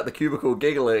Patrick slide out the cubicle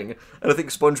giggling, and I think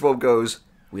SpongeBob goes,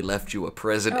 "We left you a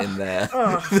present in there."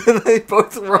 Then they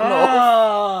both run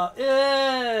off.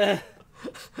 And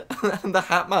the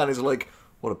Hat Man is like,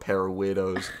 "What a pair of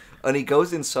weirdos." And he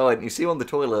goes inside, and you see him on the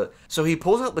toilet. So he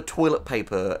pulls out the toilet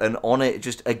paper, and on it,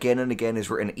 just again and again, is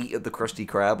written "Eat at the Krusty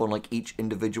Krab" on, like, each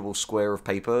individual square of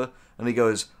paper. And he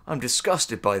goes, "I'm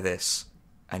disgusted by this.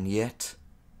 And yet,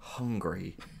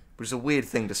 hungry." Which is a weird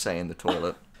thing to say in the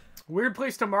toilet. Weird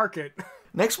place to market.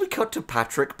 Next, we cut to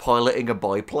Patrick piloting a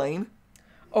biplane.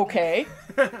 Okay.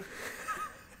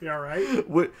 Yeah, right?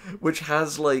 Which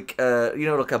has, like,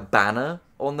 like a banner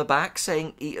on the back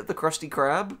saying "Eat at the Krusty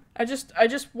Krab." I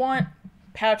just want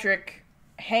Patrick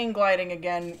hang gliding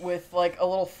again with, like, a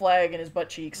little flag in his butt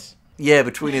cheeks. Yeah,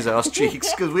 between his ass cheeks,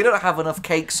 because we don't have enough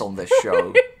cakes on this show.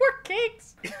 More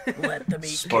cakes. Let them eat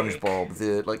SpongeBob,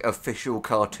 the, like, official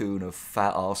cartoon of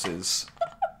fat asses.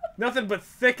 Nothing but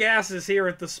thick asses here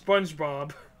at the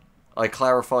SpongeBob. I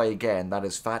clarify again, that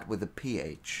is fat with a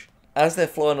PH. As they're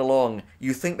flying along,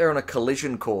 you think they're on a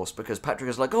collision course, because Patrick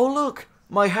is like, "Oh look,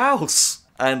 my house!"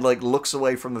 And, like, looks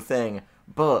away from the thing.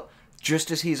 But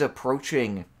just as he's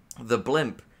approaching the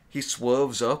blimp, he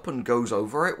swerves up and goes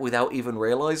over it without even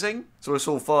realizing. So it's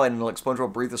all fine, and, like,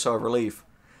 SpongeBob breathes a sigh of relief.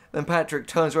 Then Patrick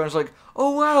turns around and is like,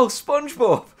 "Oh wow,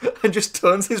 SpongeBob!" And just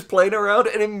turns his plane around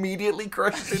and immediately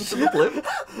crashes into the blimp.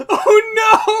 Oh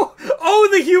no! Oh,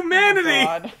 the humanity!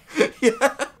 God.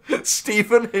 Yeah,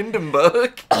 Stephen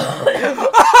Hindenburg.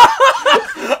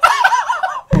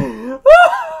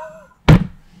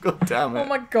 God damn it. Oh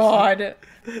my god.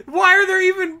 Why are there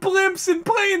even blimps and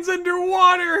planes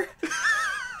underwater?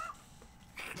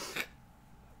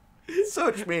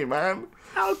 Search me, man.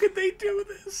 How could they do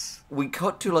this? We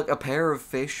cut to, like, a pair of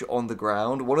fish on the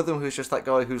ground. One of them who's just that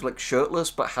guy who's, like,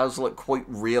 shirtless but has, like, quite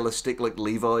realistic, like,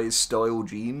 Levi's style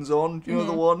jeans on. Do you know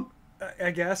the one?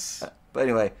 I guess. But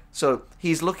anyway, so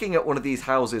he's looking at one of these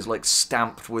houses, like,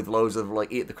 stamped with loads of,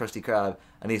 like, eat the Krusty Krab,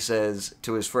 and he says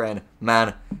to his friend,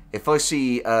 man, if I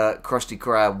see Krusty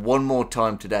Krab one more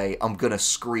time today, I'm gonna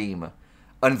scream.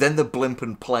 And then the blimp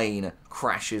and plane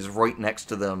crashes right next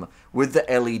to them, with the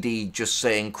LED just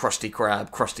saying Krusty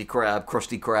Krab, Krusty Krab,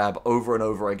 Krusty Krab over and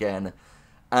over again.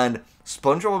 And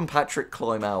SpongeBob and Patrick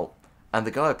climb out, and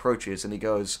the guy approaches and he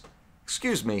goes,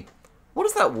 excuse me, what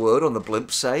does that word on the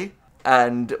blimp say?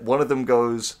 And one of them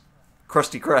goes,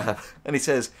 Krusty Krab. And he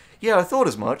says, yeah, I thought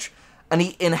as much. And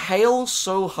he inhales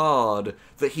so hard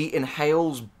that he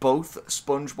inhales both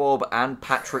SpongeBob and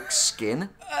Patrick's skin.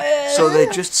 So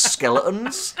they're just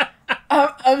skeletons.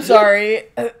 I'm sorry.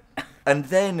 And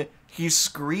then he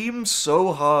screams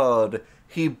so hard,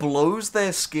 he blows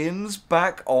their skins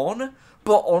back on,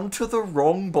 but onto the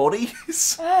wrong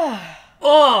bodies.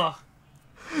 Oh!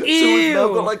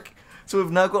 Ew! So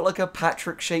we've now got like a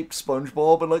Patrick-shaped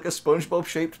SpongeBob and like a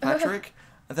SpongeBob-shaped Patrick,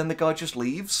 and then the guy just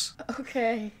leaves.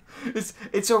 Okay.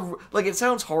 It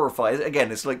sounds horrifying.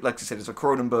 Again, it's like I said, it's a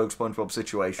Cronenberg SpongeBob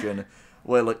situation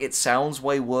where like it sounds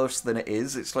way worse than it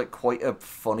is. It's like quite a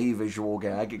funny visual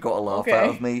gag. It got a laugh out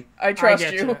of me. I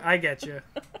trust you. I get you.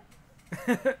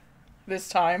 This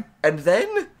time. And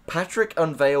then Patrick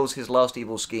unveils his last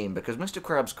evil scheme because Mr.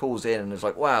 Krabs calls in and is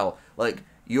like, wow, like,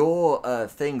 your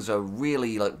things are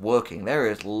really, like, working. There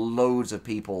is loads of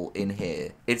people in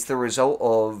here. It's the result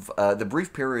of the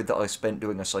brief period that I spent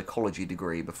doing a psychology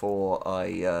degree before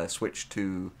I switched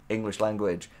to English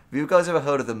language. Have you guys ever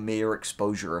heard of the mere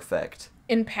exposure effect?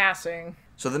 In passing.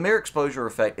 So the mere exposure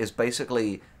effect is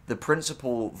basically the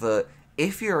principle that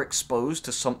if you're exposed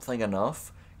to something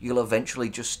enough, you'll eventually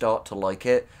just start to like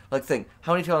it. Like, think,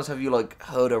 how many times have you, like,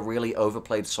 heard a really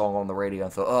overplayed song on the radio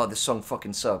and thought, oh, this song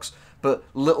fucking sucks? But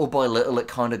little by little, it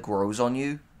kind of grows on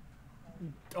you.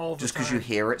 All the just time. because you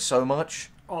hear it so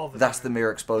much. All the That's time. the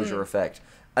mere exposure effect.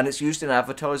 And it's used in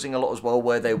advertising a lot as well,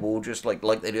 where they will just, like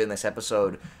they do in this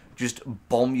episode, just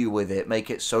bomb you with it, make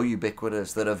it so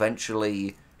ubiquitous that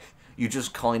eventually you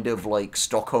just kind of, like,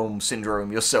 Stockholm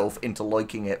Syndrome yourself into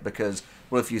liking it because,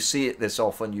 well, if you see it this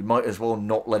often, you might as well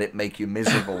not let it make you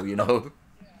miserable, you know?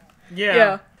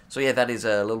 Yeah. So yeah, that is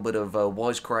a little bit of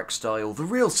wisecrack style, the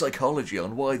real psychology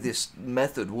on why this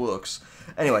method works.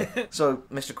 Anyway, so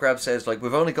Mr. Krabs says, like,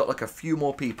 we've only got, like, a few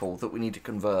more people that we need to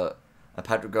convert. And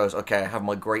Patrick goes, okay, I have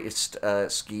my greatest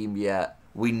scheme yet.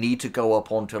 We need to go up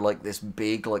onto, like, this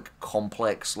big, like,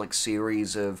 complex, like,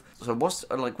 series of... So what's...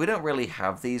 Like, we don't really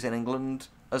have these in England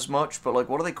as much, but, like,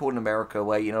 what are they called in America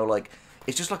where, you know, like,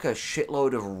 it's just, like, a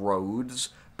shitload of roads,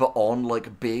 but on,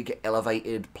 like, big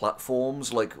elevated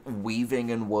platforms, like,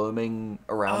 weaving and worming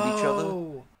around each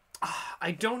other?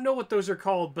 I don't know what those are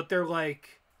called, but they're,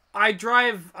 like... I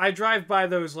drive by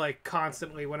those, like,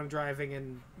 constantly when I'm driving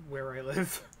in where I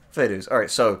live. Fair dues.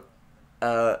 Alright, so...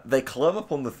 they climb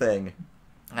up on the thing...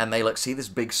 And they, like, see this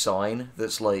big sign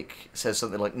that's, like, says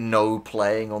something like, no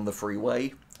playing on the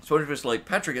freeway. SpongeBob's like,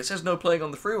 Patrick, it says no playing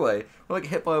on the freeway. We're, like,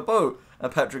 hit by a boat.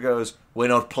 And Patrick goes, we're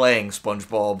not playing,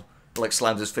 SpongeBob. Like,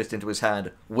 slams his fist into his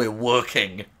hand. We're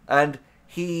working. And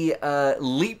he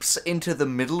leaps into the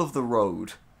middle of the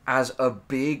road as a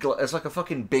big, as like a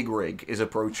fucking big rig is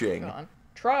approaching. Come on.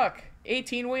 Truck.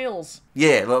 18 wheels.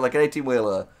 Yeah, like an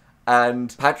 18-wheeler.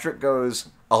 And Patrick goes,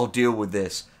 I'll deal with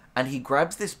this. And he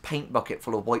grabs this paint bucket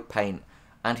full of white paint,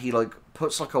 and he, like,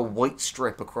 puts, like, a white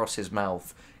strip across his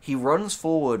mouth. He runs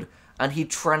forward, and he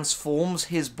transforms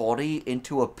his body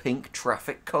into a pink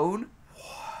traffic cone.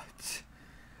 What?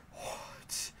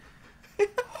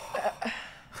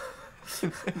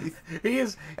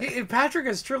 Patrick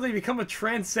has truly become a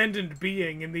transcendent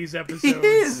being in these episodes. He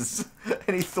is!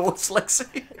 Any thoughts,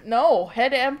 Lexi? No,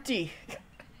 head empty.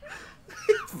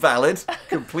 Valid.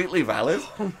 Completely valid.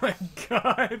 Oh my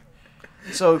god.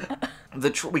 So,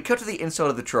 we cut to the inside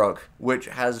of the truck, which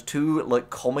has two, like,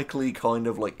 comically kind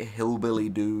of, like, hillbilly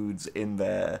dudes in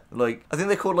there. Like, I think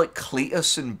they're called, like,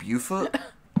 Cletus and Buford.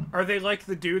 Are they like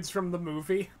the dudes from the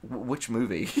movie? Which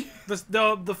movie?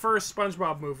 The first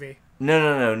SpongeBob movie.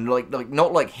 No. Like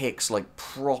not like Hicks, like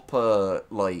proper,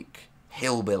 like,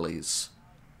 hillbillies.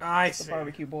 I see. The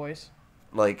barbecue boys.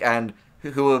 Like, and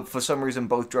who are, for some reason,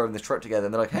 both driving this truck together,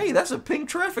 and they're like, hey, that's a pink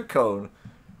traffic cone.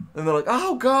 And they're like,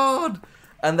 oh, God!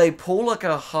 And they pull, like,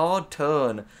 a hard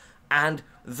turn, and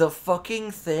the fucking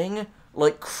thing,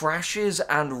 like, crashes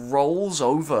and rolls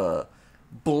over,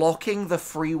 blocking the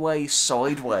freeway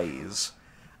sideways.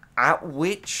 At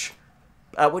which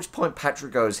point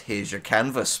Patrick goes, here's your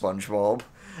canvas, SpongeBob.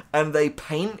 And they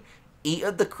paint Eat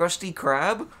at the Krusty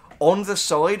Krab on the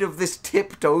side of this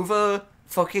tipped over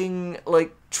fucking,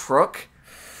 like, truck.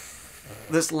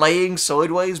 that's laying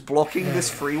sideways, blocking this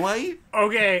freeway?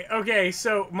 Okay,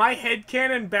 so my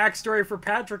headcanon backstory for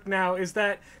Patrick now is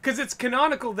that, because it's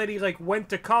canonical that he, like, went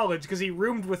to college, because he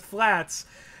roomed with flats.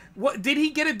 What, did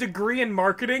he get a degree in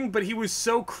marketing, but he was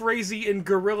so crazy in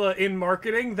guerrilla in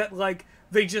marketing that, like,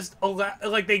 they just,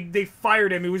 they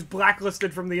fired him. He was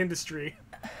blacklisted from the industry.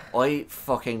 I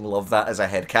fucking love that as a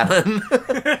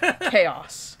headcanon.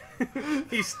 Chaos.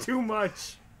 He's too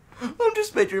much. I'm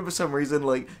just picturing for some reason,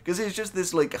 like, because it's just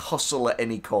this, like, hustle at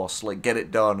any cost, like, get it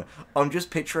done. I'm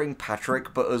just picturing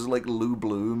Patrick, but as, like, Lou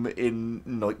Bloom in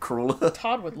Nightcrawler.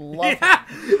 Todd would love Yeah,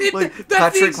 Like,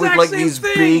 that's Patrick the with, like, same these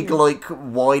thing. big, like,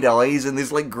 wide eyes and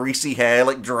this, like, greasy hair,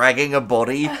 like, dragging a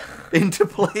body into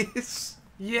place.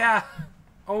 Yeah.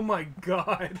 Oh my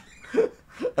god.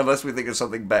 Unless we think of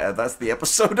something better, that's the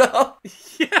episode art.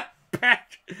 Yeah,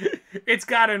 it's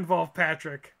gotta involve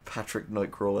Patrick. Patrick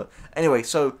Nightcrawler. Anyway,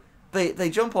 so they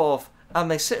jump off and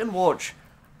they sit and watch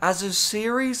as a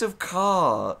series of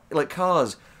cars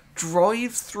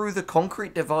drives through the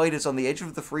concrete dividers on the edge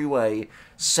of the freeway,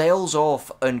 sails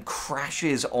off and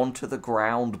crashes onto the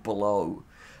ground below.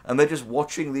 And they're just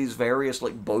watching these various,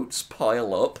 like, boats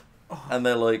pile up. And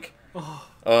they're like,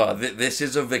 this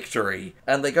is a victory.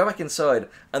 And they go back inside,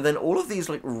 and then all of these,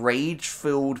 like,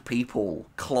 rage-filled people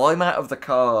climb out of the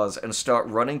cars and start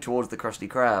running towards the Krusty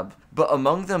Krab. But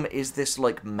among them is this,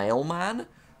 like, mailman,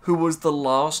 who was the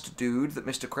last dude that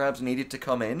Mr. Krabs needed to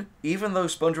come in. Even though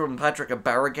SpongeBob and Patrick are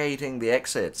barricading the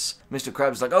exits, Mr.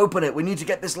 Krabs like, open it, we need to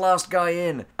get this last guy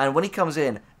in. And when he comes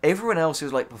in, everyone else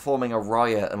is, like, performing a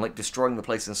riot and, like, destroying the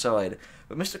place inside.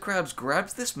 But Mr. Krabs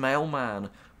grabs this mailman,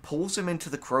 pulls him into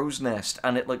the crow's nest,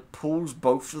 and it, like, pulls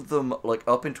both of them, like,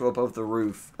 up into above the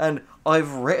roof. And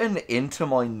I've written into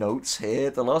my notes here,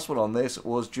 the last one on this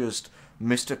was just,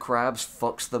 Mr. Krabs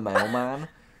fucks the mailman.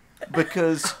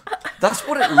 Because that's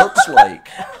what it looks like.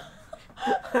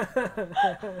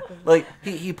 Like,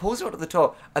 he pulls out at the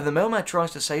top, and the mailman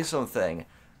tries to say something,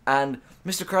 and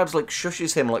Mr. Krabs, like,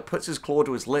 shushes him, like, puts his claw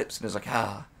to his lips, and is like,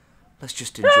 let's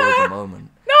just enjoy the moment.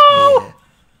 No!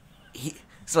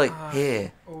 It's like,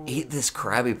 here, eat this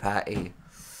Krabby Patty.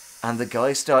 And the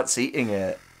guy starts eating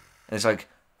it, and it's like,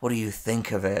 what do you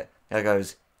think of it? And I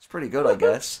goes, it's pretty good, I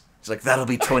guess. He's like, that'll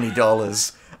be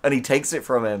 $20. And he takes it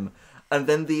from him. And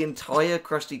then the entire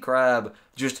Krusty Krab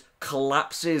just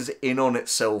collapses in on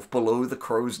itself below the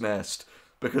crow's nest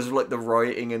because of, like, the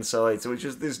rioting inside. So it's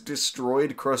just this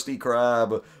destroyed Krusty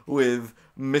Krab with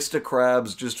Mr.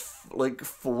 Krabs just, like,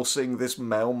 forcing this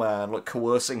mailman, like,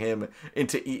 coercing him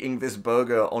into eating this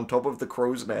burger on top of the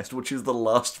crow's nest, which is the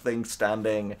last thing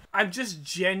standing. I'm just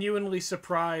genuinely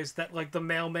surprised that, like, the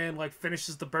mailman, like,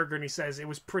 finishes the burger and he says it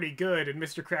was pretty good, and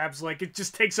Mr. Krabs, like, it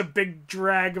just takes a big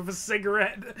drag of a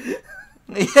cigarette.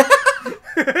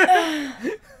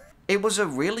 It was a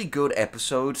really good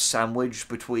episode sandwiched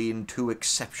between two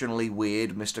exceptionally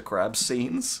weird Mr. Krabs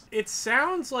scenes. It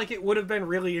sounds like it would have been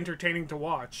really entertaining to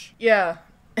watch. Yeah,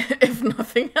 if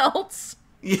nothing else.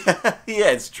 Yeah,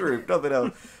 it's true. Nothing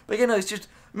else. But, you know, it's just,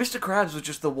 Mr. Krabs was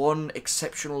just the one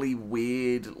exceptionally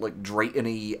weird, like,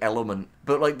 Drayton-y element.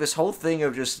 But, like, this whole thing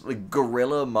of just, like,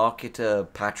 guerrilla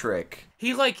marketer Patrick.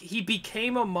 He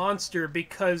became a monster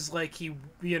because, like, he,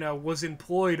 you know, was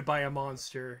employed by a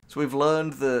monster. So we've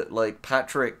learned that, like,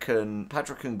 Patrick can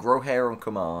grow hair on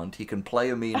command, he can play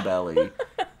a mean belly,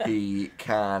 he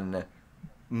can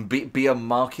be a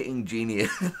marketing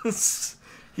genius.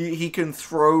 He can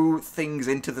throw things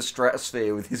into the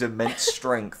stratosphere with his immense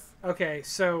strength. Okay,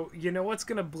 so you know what's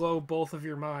gonna blow both of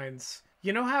your minds?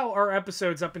 You know how our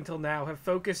episodes up until now have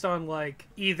focused on, like,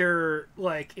 either,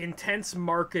 like, intense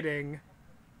marketing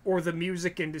or the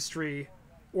music industry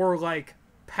or, like,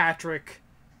 Patrick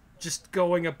just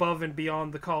going above and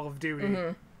beyond the Call of Duty.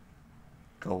 Mm-hmm.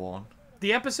 Go on.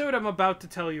 The episode I'm about to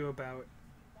tell you about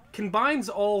combines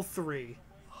all three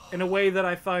in a way that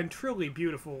I find truly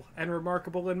beautiful and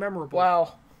remarkable and memorable.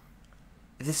 Wow.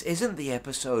 This isn't the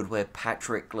episode where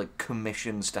Patrick, like,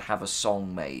 commissions to have a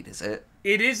song made, is it?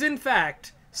 It is, in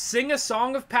fact, Sing a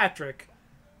Song of Patrick,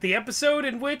 the episode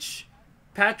in which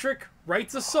Patrick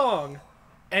writes a song,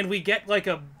 and we get, like,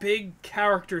 a big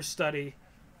character study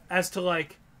as to,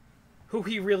 like, who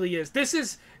he really is. This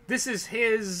is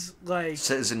his, like...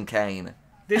 Citizen Kane.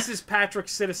 This is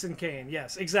Patrick's Citizen Kane.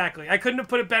 Yes, exactly. I couldn't have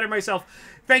put it better myself.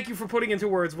 Thank you for putting into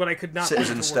words what I could not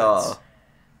Citizen put into Star.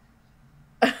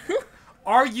 words.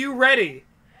 Are you ready?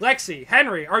 Lexi,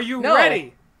 Henry, are you No.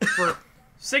 ready for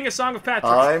Sing a Song of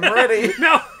Patrick? I'm ready.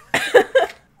 No!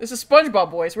 This is SpongeBob,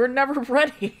 boys. We're never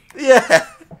ready. Yeah.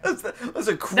 That's a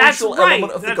That's crucial right!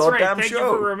 element of the That's goddamn right. Thank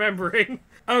show. you for remembering.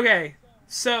 Okay,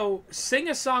 So, Sing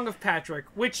a Song of Patrick,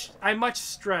 which I much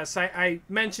stress, I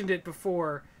mentioned it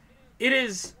before, it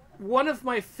is one of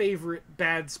my favorite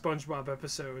bad SpongeBob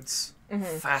episodes.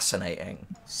 Fascinating.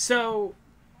 So,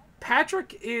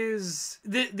 Patrick is...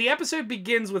 The episode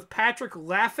begins with Patrick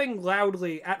laughing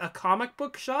loudly at a comic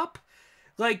book shop.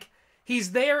 Like,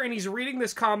 he's there and he's reading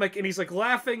this comic and he's, like,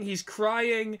 laughing, he's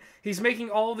crying, he's making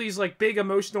all these, like, big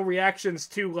emotional reactions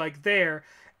to, like, there.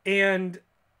 And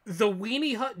the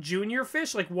Weenie Hut Junior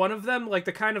fish, like, one of them, like,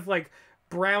 the kind of, like,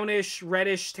 brownish,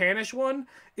 reddish, tannish one,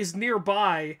 is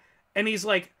nearby. And he's,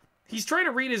 like... He's trying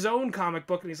to read his own comic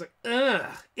book, and he's like, ugh,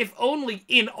 if only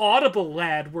Inaudible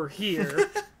Lad were here.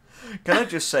 Can I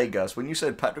just say, Gus, when you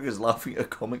said Patrick is laughing at a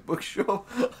comic book shop,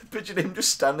 I pictured him just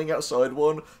standing outside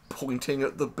one, pointing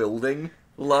at the building,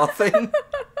 laughing.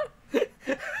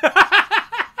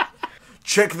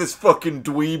 Check this fucking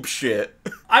dweeb shit.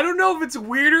 I don't know if it's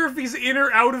weirder if he's in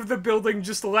or out of the building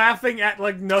just laughing at,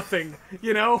 like, nothing,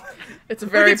 you know? It's a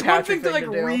very it's one thing to, like,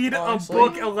 do, read honestly. a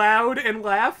book aloud and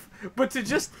laugh, but to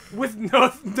just, with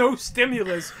no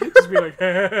stimulus, just be like,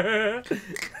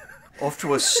 Off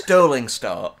to a sterling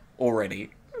start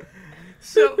already.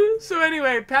 So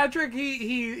anyway, Patrick,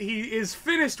 he is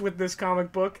finished with this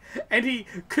comic book, and he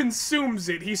consumes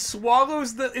it. He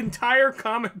swallows the entire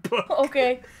comic book.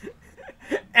 Okay.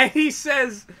 And he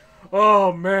says,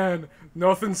 oh man,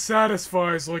 nothing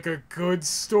satisfies like a good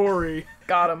story.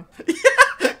 Got him.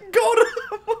 Got him!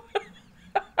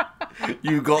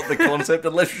 You got the concept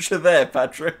of literature there,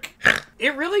 Patrick.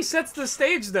 It really sets the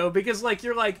stage, though, because, like,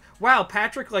 you're like, wow,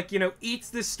 Patrick, like, you know, eats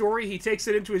this story, he takes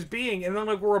it into his being, and then,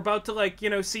 like, we're about to, like, you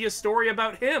know, see a story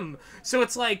about him. So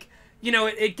it's like, you know,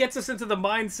 it gets us into the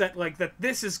mindset, like, that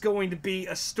this is going to be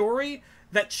a story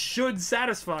that should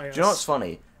satisfy us. Do you know what's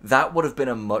funny? That would have been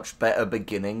a much better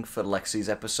beginning for Lexi's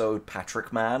episode,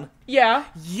 Patrick Man. Yeah.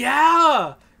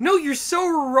 Yeah! No, you're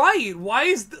so right! Why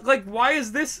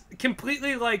is this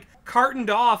completely, like,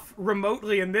 cartoned off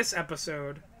remotely in this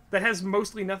episode that has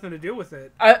mostly nothing to do with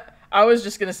it? I was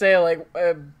just gonna say, like,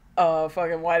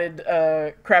 fucking, why did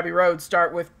Krabby Road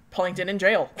start with Plankton in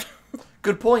jail?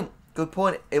 Good point. Good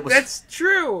point. It was. That's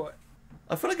true!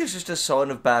 I feel like it's just a sign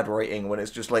of bad writing when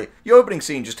it's just like, your opening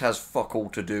scene just has fuck all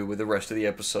to do with the rest of the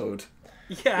episode.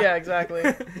 Yeah, exactly.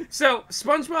 So,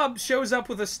 SpongeBob shows up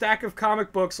with a stack of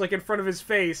comic books, like, in front of his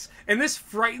face, and this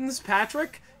frightens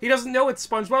Patrick. He doesn't know it's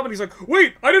SpongeBob, and he's like,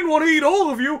 wait, I didn't want to eat all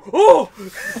of you! Oh!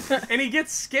 And he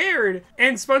gets scared,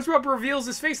 and SpongeBob reveals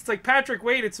his face. It's like, Patrick,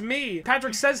 wait, it's me.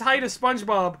 Patrick says hi to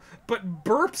SpongeBob, but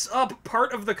burps up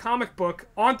part of the comic book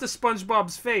onto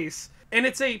SpongeBob's face. And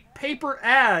it's a paper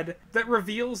ad that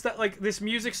reveals that, like, this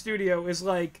music studio is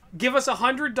like, give us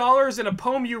 $100 and a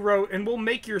poem you wrote and we'll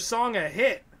make your song a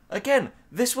hit. Again,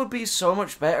 this would be so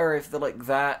much better if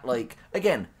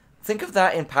again, think of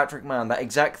that in Patrick Man, that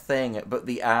exact thing, but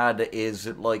the ad is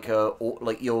like your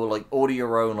order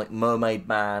your own, like, Mermaid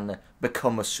Man,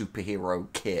 become a superhero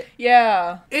kit.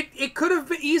 Yeah. It could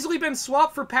have easily been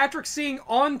swapped for Patrick seeing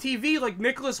on TV, like,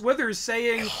 Nicholas Withers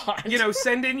saying, God. you know,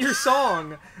 send in your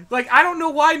song. Like, I don't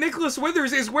know why Nicholas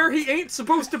Withers is where he ain't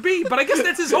supposed to be, but I guess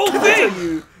that's his whole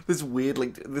thing. This weird,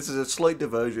 like, this is a slight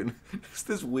diversion. It's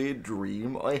this weird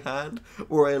dream I had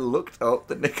where I looked up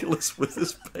the Nicholas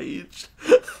Withers page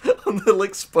on the,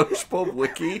 like, SpongeBob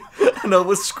wiki, and I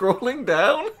was scrolling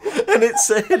down, and it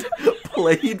said,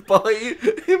 played by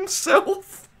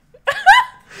himself.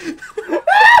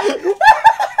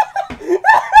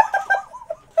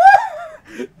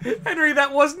 Henry,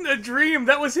 that wasn't a dream.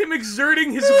 That was him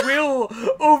exerting his will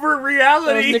over That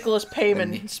reality. was Nicholas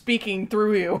Payman speaking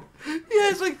through you. Yeah,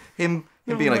 it's like him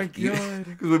being my like, God.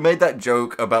 because we made that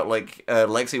joke about, like,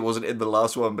 Lexi wasn't in the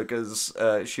last one because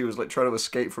she was, like, trying to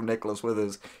escape from Nicholas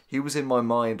Withers. He was in my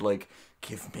mind like,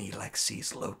 give me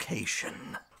Lexi's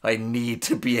location. I need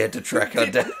to be able to track her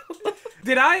down.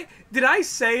 Did I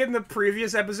say in the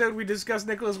previous episode we discussed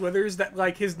Nicholas Withers that,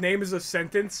 like, his name is a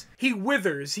sentence? He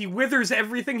withers. He withers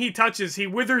everything he touches. He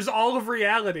withers all of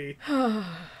reality.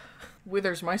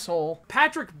 Withers my soul.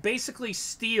 Patrick basically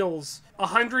steals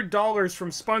 $100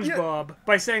 from SpongeBob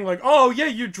by saying, like, oh yeah,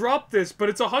 you dropped this, but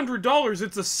it's $100.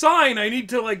 It's a sign I need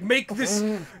to, like, make this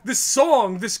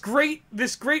song, this great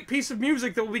piece of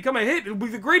music that will become a hit. It'll be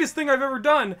the greatest thing I've ever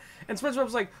done. And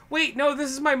SpongeBob's like, wait, no,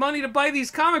 this is my money to buy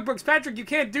these comic books. Patrick, you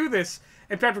can't do this.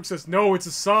 And Patrick says, no, it's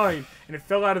a sign, and it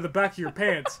fell out of the back of your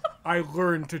pants. I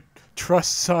learned to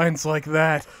trust signs like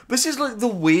that. This is like the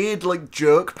weird, like,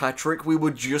 jerk Patrick we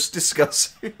were just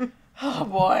discussing. Oh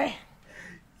boy.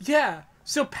 Yeah.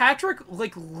 So Patrick,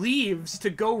 like, leaves to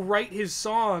go write his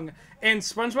song, and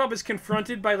SpongeBob is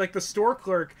confronted by, like, the store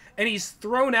clerk, and he's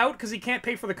thrown out because he can't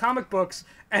pay for the comic books.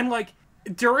 And, like,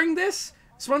 during this,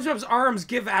 SpongeBob's arms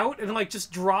give out and, like,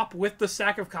 just drop with the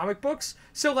stack of comic books.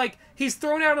 So, like, he's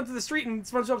thrown out onto the street and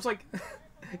SpongeBob's like,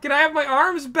 can I have my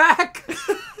arms back?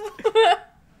 I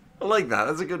like that.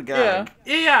 That's a good gag.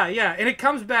 Yeah. And it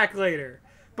comes back later.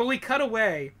 But we cut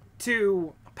away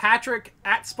to Patrick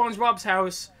at SpongeBob's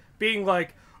house being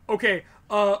like, okay,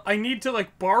 I need to,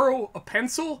 like, borrow a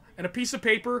pencil and a piece of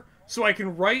paper so I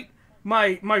can write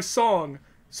my song,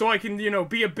 so I can,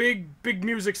 be a big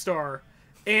music star.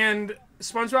 And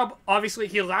SpongeBob, obviously,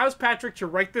 he allows Patrick to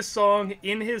write this song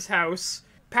in his house.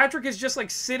 Patrick is just,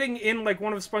 like, sitting in, like,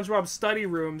 one of SpongeBob's study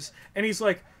rooms, and he's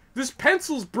like, this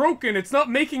pencil's broken, it's not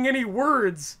making any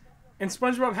words. And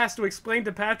SpongeBob has to explain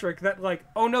to Patrick that, like,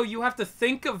 oh no, you have to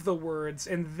think of the words,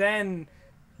 and then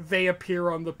they appear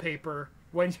on the paper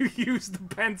when you use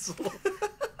the pencil.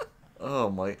 Oh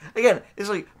my... Again, it's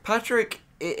like, Patrick,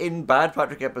 in Bad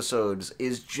Patrick episodes,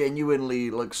 is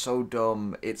genuinely, like, so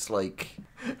dumb, it's like...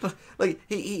 Like,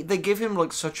 they give him,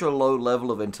 like, such a low level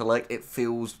of intellect, it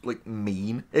feels, like,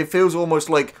 mean. It feels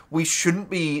almost like we shouldn't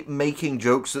be making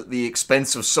jokes at the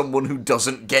expense of someone who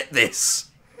doesn't get this.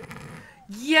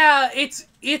 Yeah,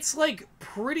 it's like,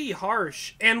 pretty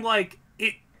harsh, and, like,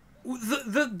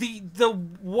 the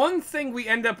one thing we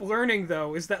end up learning,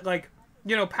 though, is that, like,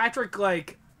 Patrick,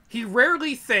 like, he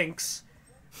rarely thinks,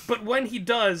 but when he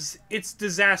does, it's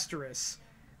disastrous.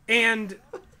 And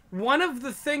one of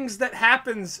the things that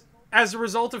happens as a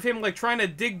result of him, like, trying to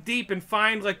dig deep and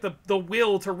find, like, the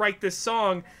will to write this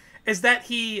song is that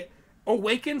he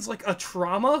awakens, like, a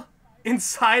trauma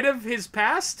inside of his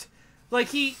past. Like,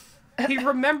 he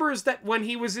remembers that when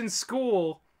he was in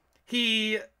school,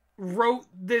 he wrote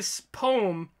this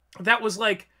poem that was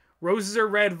like, roses are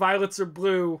red, violets are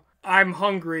blue, I'm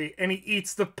hungry, and he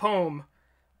eats the poem.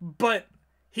 But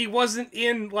he wasn't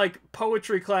in, like,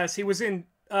 poetry class, he was in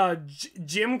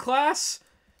gym class,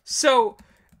 so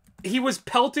he was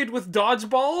pelted with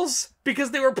dodgeballs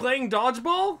because they were playing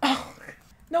dodgeball. Oh,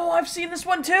 no, I've seen this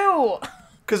one too!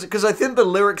 Because I think the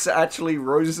lyrics are actually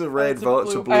roses are red,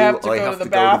 violets are blue, I have to go to the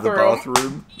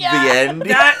bathroom. Yeah! The end.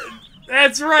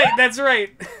 That's right.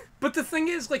 But the thing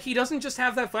is, like, he doesn't just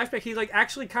have that flashback, he, like,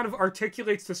 actually kind of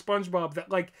articulates to SpongeBob that,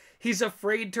 like, he's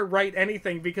afraid to write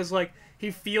anything because, like,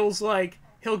 he feels like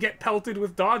he'll get pelted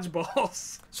with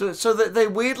dodgeballs. So that they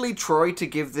weirdly try to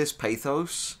give this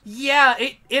pathos? Yeah,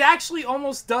 it actually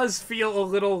almost does feel a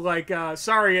little like,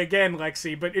 sorry again,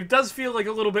 Lexi, but it does feel like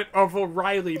a little bit of a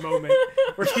Riley moment,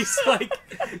 where he's like,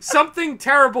 something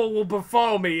terrible will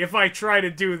befall me if I try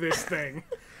to do this thing.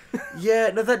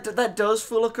 Yeah, no, that does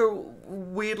feel like a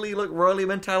weirdly, like, Riley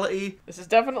mentality. This is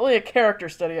definitely a character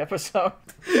study episode.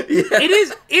 Yeah.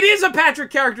 It is a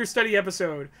Patrick character study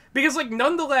episode. Because, like,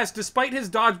 nonetheless, despite his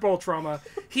dodgeball trauma,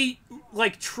 he,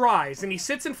 like, tries, and he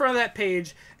sits in front of that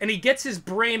page, and he gets his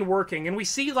brain working, and we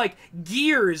see, like,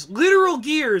 gears, literal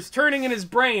gears, turning in his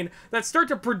brain that start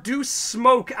to produce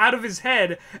smoke out of his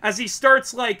head as he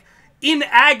starts, like, in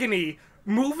agony,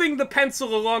 moving the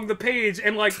pencil along the page,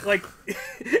 and like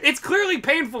it's clearly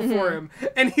painful for him,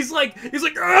 and he's like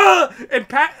ugh! And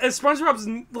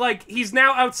SpongeBob's like, he's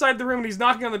now outside the room and he's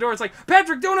knocking on the door. It's like,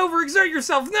 Patrick, don't overexert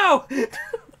yourself, no.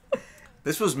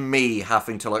 This was me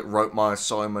having to, like, write my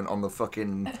assignment on the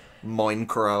fucking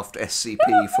Minecraft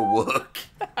SCP for work.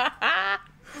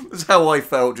 That's how I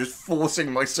felt, just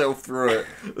forcing myself through it.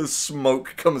 The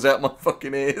smoke comes out my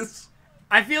fucking ears.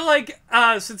 I feel like,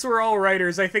 since we're all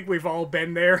writers, I think we've all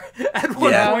been there at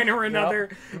one point or another.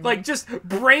 Yep. Like, just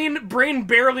brain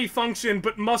barely function,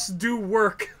 but must do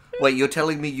work. Wait, you're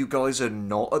telling me you guys are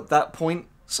not at that point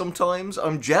sometimes?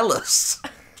 I'm jealous.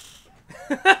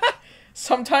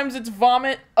 Sometimes it's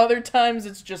vomit, other times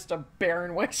it's just a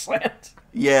barren wasteland.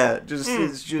 Yeah,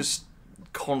 it's just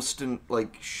constant,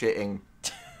 like, shitting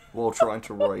while trying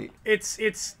to write. It's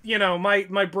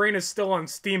my brain is still on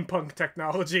steampunk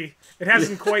technology. It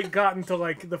hasn't quite gotten to,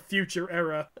 like, the future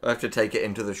era. I have to take it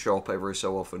into the shop every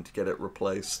so often to get it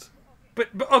replaced. But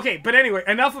anyway,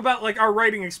 enough about, like, our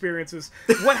writing experiences.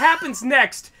 What happens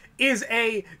next is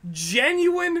a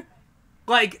genuine,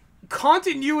 like,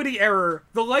 continuity error,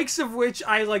 the likes of which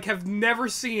I, like, have never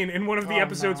seen in one of the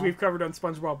episodes we've covered on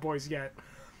SpongeBob Boys yet.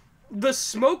 The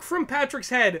smoke from Patrick's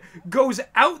head goes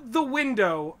out the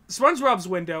window, SpongeBob's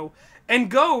window, and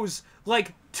goes,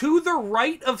 like, to the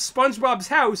right of SpongeBob's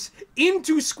house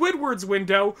into Squidward's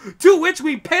window, to which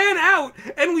we pan out,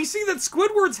 and we see that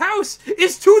Squidward's house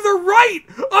is to the right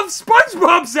of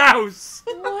SpongeBob's house!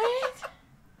 What?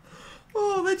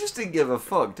 Oh, they just didn't give a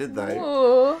fuck, did they?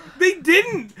 Ooh. They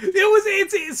didn't.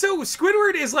 So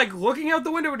Squidward is like looking out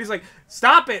the window and he's like,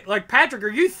 "Stop it! Like, Patrick, are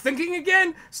you thinking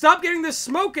again? Stop getting this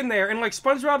smoke in there." And like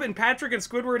SpongeBob and Patrick and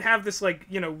Squidward have this like,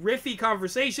 you know, riffy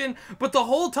conversation, but the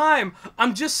whole time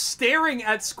I'm just staring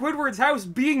at Squidward's house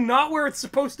being not where it's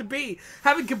supposed to be,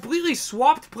 having completely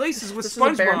swapped places with This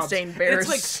SpongeBob. is a Berenstain Bears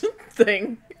It's like,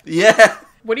 thing. Yeah.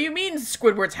 What do you mean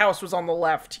Squidward's house was on the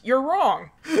left? You're wrong.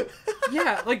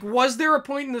 yeah, like, was there a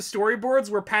point in the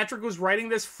storyboards where Patrick was writing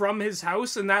this from his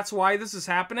house and that's why this is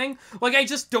happening? Like,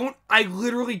 I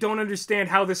literally don't understand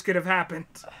how this could have happened.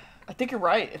 I think you're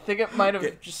right. I think it might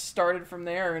have just started from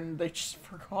there and they just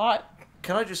forgot.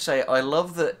 Can I just say, I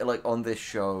love that, like, on this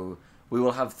show, we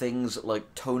will have things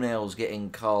like toenails getting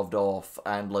carved off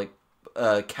and, like,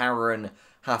 Karen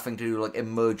having to do, like,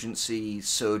 emergency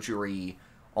surgery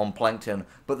on Plankton,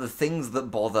 but the things that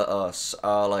bother us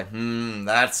are like,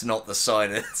 that's not the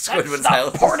side of Squidward's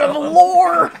house. Part of the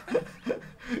lore!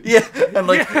 Yeah, and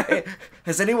like,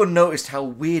 has anyone noticed how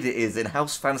weird it is in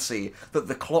House Fantasy that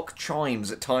the clock chimes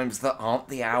at times that aren't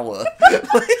the hour?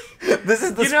 Like, this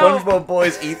is the SpongeBob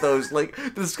boys' ethos, like,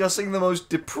 discussing the most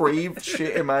depraved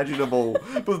shit imaginable,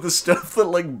 but the stuff that,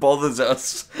 like, bothers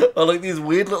us are, like, these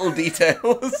weird little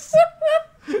details.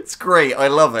 It's great. I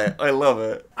love it. I love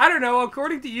it. I don't know.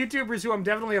 According to YouTubers who I'm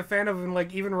definitely a fan of and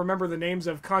like even remember the names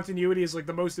of, continuity is like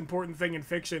the most important thing in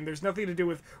fiction. There's nothing to do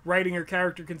with writing or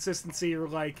character consistency or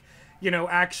like, you know,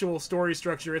 actual story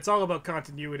structure. It's all about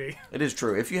continuity. It is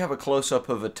true. If you have a close-up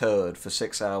of a turd for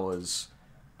 6 hours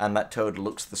and that turd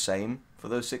looks the same for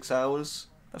those 6 hours,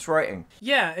 that's writing.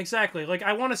 Yeah, exactly. Like,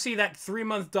 I want to see that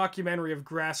 3-month documentary of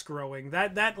grass growing.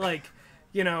 That like...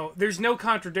 You know, there's no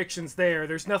contradictions there.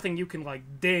 There's nothing you can,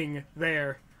 like, ding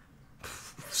there.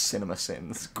 Cinema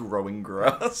sins. Growing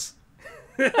grass.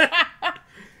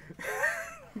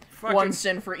 One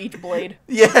sin for each blade.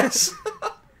 Yes!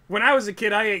 When I was a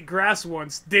kid, I ate grass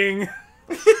once. Ding.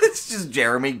 It's just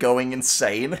Jeremy going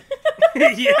insane.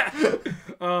 Yeah.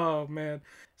 Oh, man.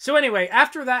 So anyway,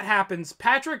 after that happens,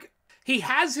 Patrick... He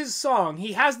has his song,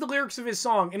 he has the lyrics of his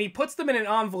song, and he puts them in an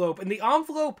envelope, and the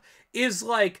envelope is,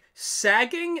 like,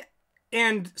 sagging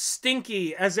and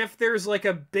stinky, as if there's, like,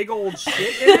 a big old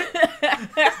shit in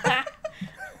it.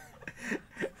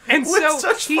 And with so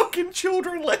such fucking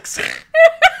children, Lexi.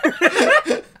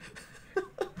 I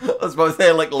was both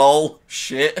there like, lol,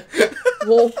 shit.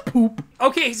 Lol, poop.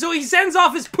 Okay, so he sends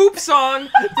off his poop song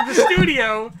to the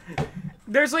studio.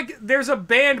 There's a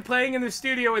band playing in the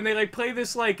studio and they like play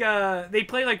this like they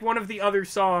play like one of the other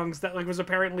songs that like was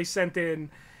apparently sent in,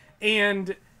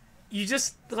 and you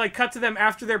just like cut to them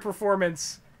after their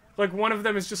performance. Like one of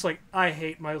them is just like, "I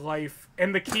hate my life,"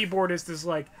 and the keyboardist is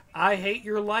like, "I hate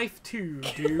your life too,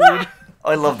 dude."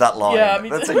 I love that line. Yeah, me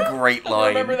That's too. a great line.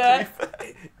 Remember that?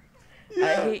 Yeah.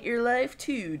 I hate your life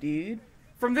too, dude.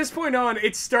 From this point on,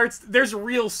 it starts. There's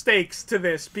real stakes to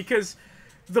this because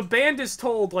the band is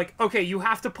told, like, okay, you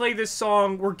have to play this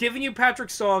song. We're giving you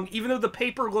Patrick's song, even though the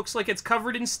paper looks like it's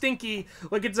covered in stinky,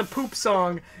 like it's a poop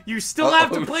song. You still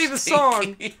have to play the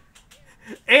song.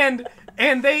 And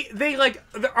they like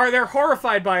they're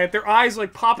horrified by it. Their eyes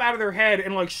like pop out of their head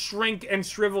and like shrink and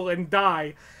shrivel and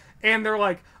die. And they're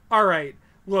like, all right,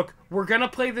 look, we're gonna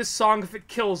play this song if it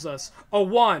kills us. A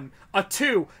 1, a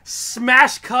 2,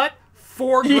 smash cut,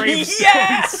 4 gravestones.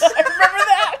 Yeah, I remember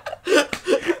that.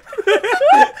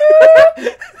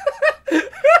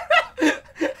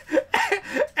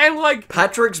 And like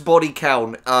Patrick's body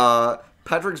count are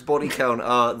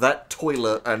that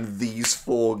toilet and these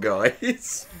 4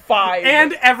 guys. 5.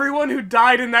 and everyone who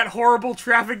died in that horrible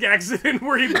traffic accident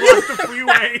where he blocked the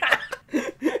freeway.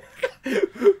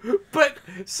 But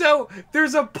so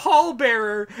there's a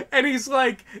pallbearer and he's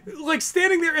like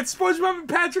standing there and SpongeBob and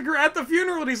Patrick are at the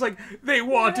funeral and he's like, "They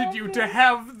wanted you to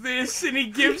have this," and he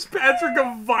gives Patrick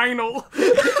a vinyl.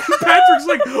 Patrick's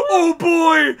like, "Oh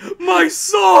boy, my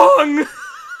song."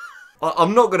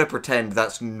 I'm not gonna pretend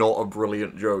that's not a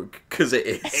brilliant joke, because it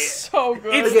is. So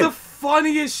good. It's the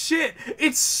funniest shit.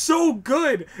 It's so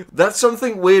good. That's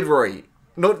something weird, right?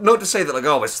 Not to say that, like,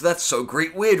 oh, that's so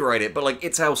great weird, right? It, but, like,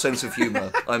 it's our sense of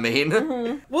humor, I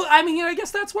mean. Well, I mean, I guess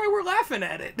that's why we're laughing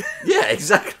at it. Yeah,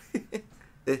 exactly.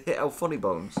 It hit our funny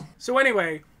bones. So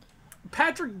anyway,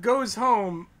 Patrick goes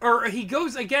home, or he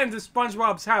goes again to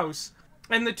SpongeBob's house,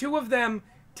 and the two of them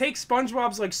take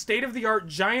SpongeBob's like state-of-the-art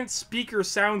giant speaker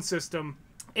sound system,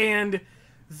 and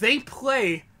they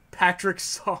play Patrick's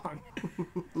song.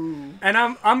 And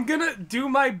I'm gonna do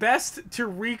my best to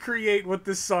recreate what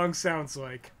this song sounds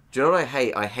like. Do you know what I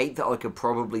hate? I hate that I could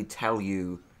probably tell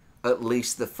you at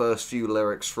least the first few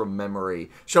lyrics from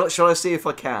memory. Shall I see if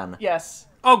I can? Yes.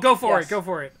 Oh, go for Yes. it, go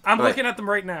for it. I'm Right. looking at them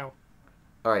right now.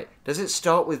 Alright, does it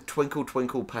start with Twinkle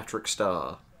Twinkle Patrick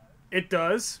Star? It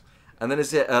does. And then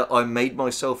is it, I made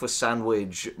myself a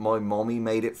sandwich, my mommy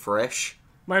made it fresh?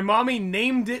 My mommy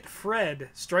named it Fred.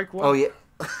 Strike one. Oh, yeah.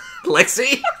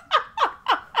 Lexi?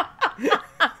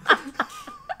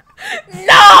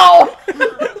 No!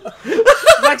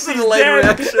 Lexi's Delayed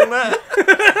dead. reaction there.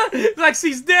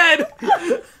 Lexi's dead.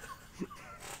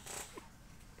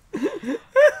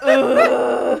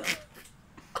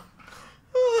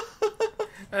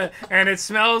 And it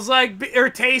smells like, or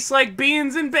tastes like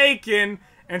beans and bacon,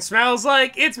 and smells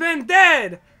like it's been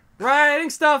dead. Writing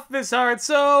stuff is hard,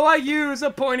 so I use a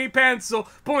pointy pencil.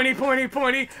 Pointy, pointy,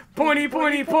 pointy, pointy,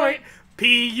 pointy, point.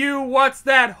 P.U. What's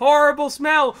that horrible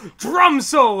smell? Drum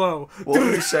solo. What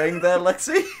were you saying there,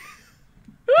 Lexi?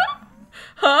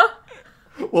 Huh?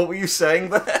 What were you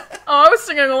saying there? Oh, I was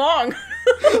singing along.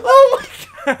 Oh my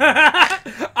god.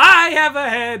 I have a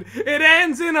head. It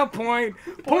ends in a point.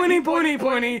 Pointy, pointy,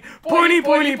 pointy, pointy,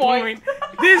 pointy, point.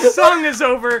 This song is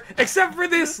over, except for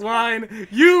this line.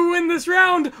 You win this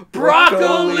round,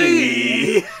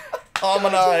 broccoli.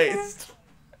 Harmonized.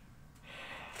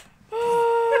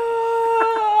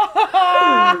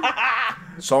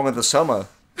 Song of the summer.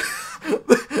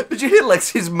 Did you hear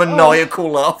Lexi's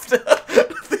maniacal laughter?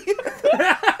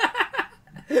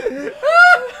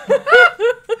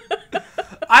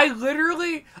 I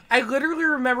literally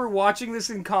remember watching this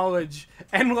in college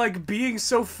and like being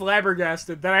so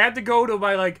flabbergasted that I had to go to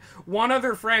my like one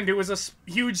other friend who was a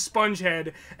huge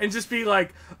spongehead and just be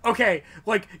like, okay,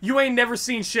 like you ain't never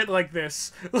seen shit like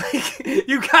this. Like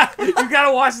you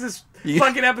gotta watch this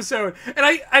fucking episode. And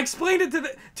I explained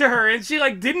it to her and she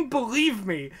like didn't believe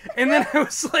me. And then I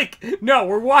was like, no,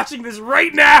 we're watching this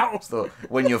right now. So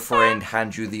when your friend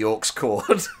hands you the aux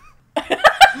cord.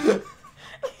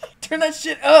 Turn that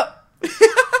shit up.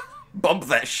 Bump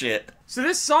that shit. So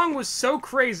this song was so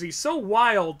crazy, so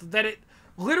wild, that it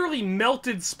literally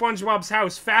melted SpongeBob's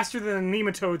house faster than the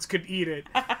nematodes could eat it.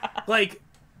 Like,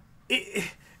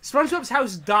 SpongeBob's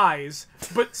house dies,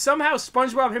 but somehow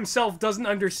SpongeBob himself doesn't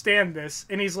understand this,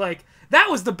 and he's like, that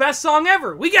was the best song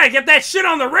ever! We gotta get that shit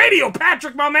on the radio,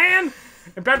 Patrick, my man!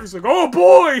 And Patrick's like, oh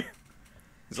boy!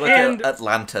 It's like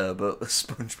Atlanta, but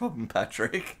SpongeBob and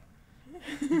Patrick.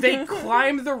 They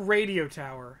climb the radio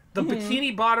tower, the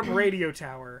Bikini Bottom radio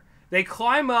tower. They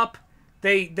climb up,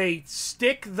 they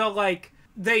stick like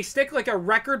a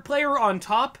record player on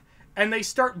top, and they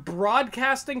start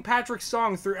broadcasting Patrick's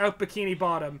song throughout Bikini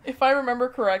Bottom. If I remember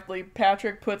correctly,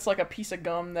 Patrick puts like a piece of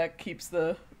gum that keeps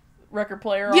the record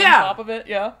player on top of it,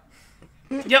 yeah?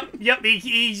 Yep.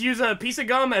 He used a piece of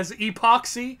gum as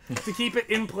epoxy to keep it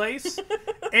in place,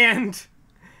 and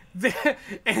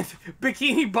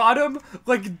Bikini Bottom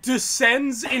like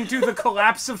descends into the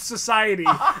collapse of society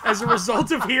as a result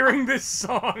of hearing this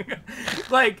song.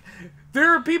 Like,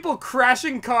 there are people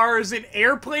crashing cars, an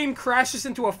airplane crashes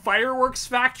into a fireworks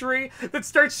factory that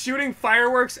starts shooting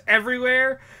fireworks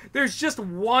everywhere. There's just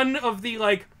one of the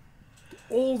like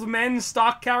old men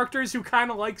stock characters who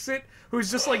kind of likes it, who's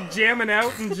just like jamming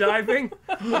out and jiving.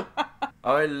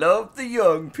 I love the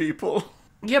young people.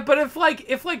 Yeah, but if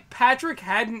Patrick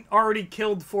hadn't already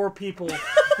killed 4 people,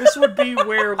 this would be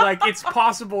where like it's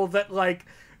possible that like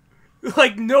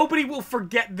nobody will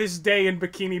forget this day in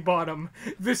Bikini Bottom.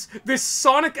 This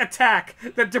sonic attack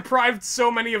that deprived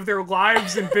so many of their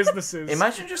lives and businesses.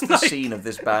 Imagine just the scene of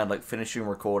this band like finishing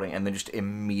recording and then just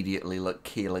immediately like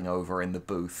keeling over in the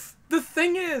booth. The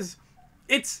thing is,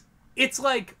 it's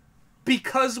like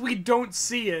because we don't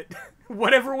see it,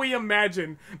 whatever we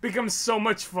imagine becomes so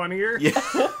much funnier. Yeah.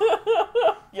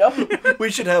 Yep.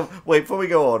 We should have... Wait, before we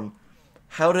go on,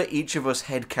 how do each of us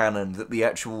headcanon that the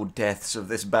actual deaths of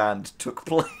this band took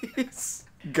place?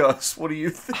 Gus, what do you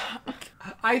think?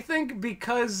 I think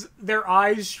because their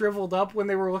eyes shriveled up when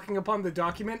they were looking upon the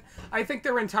document, I think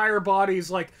their entire bodies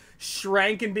like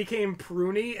shrank and became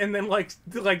pruny and then like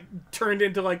turned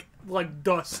into like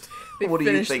dust. They What do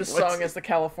you finished think, the song Lexi? as the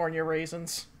California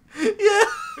Raisins. Yeah.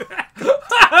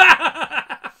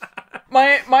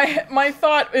 My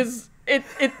thought is it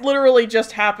literally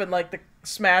just happened like the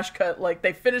smash cut. Like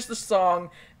they finished the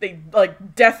song, they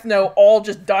like Death Note all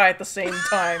just die at the same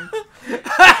time.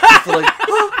 Like,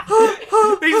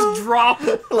 They just drop.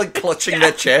 like clutching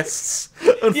their chests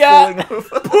and Yeah.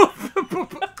 falling over.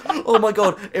 Oh my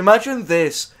god! Imagine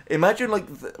this. Imagine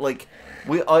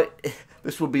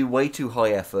this would be way too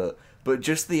high effort. But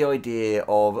just the idea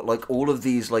of like all of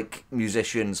these like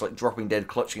musicians like dropping dead,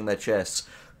 clutching their chests,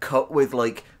 cut with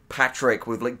like Patrick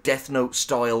with like Death Note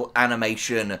style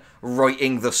animation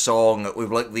writing the song with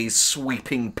like these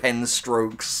sweeping pen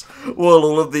strokes while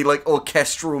all of the like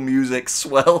orchestral music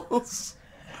swells.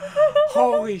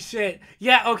 Holy shit.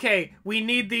 Yeah, okay. We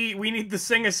need the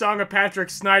sing a song of Patrick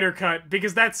Snyder cut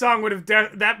because that song would have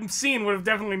that scene would have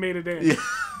definitely made it in. Yeah.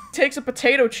 Takes a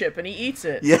potato chip and he eats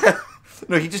it. Yeah.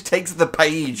 No, he just takes the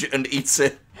page and eats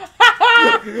it.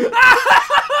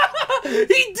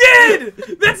 He did!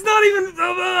 That's not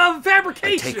even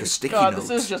fabrication. Take a sticky God, note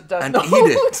this is just Death and Note. eat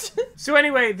it. So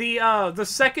anyway, the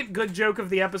second good joke of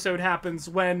the episode happens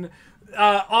when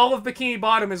all of Bikini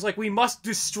Bottom is like, we must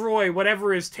destroy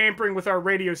whatever is tampering with our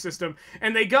radio system.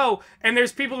 And they go, and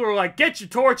there's people who are like, get your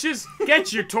torches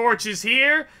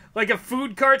here. Like a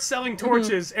food cart selling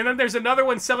torches. And then there's another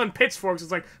one selling pitchforks.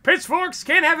 It's like, pitchforks?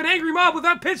 Can't have an angry mob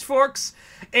without pitchforks.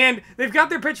 And they've got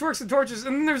their pitchforks and torches.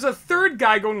 And then there's a third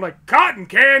guy going like, cotton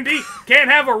candy? Can't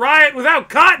have a riot without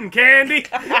cotton candy.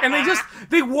 And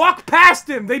they walk past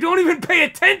him. They don't even pay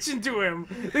attention to him.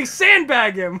 They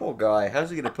sandbag him. Poor guy. How's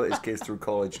he going to put his kids through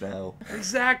college now?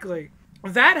 Exactly.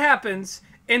 That happens.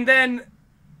 And then,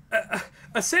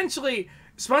 essentially,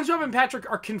 SpongeBob and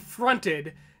Patrick are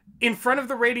confronted in front of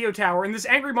the radio tower, and this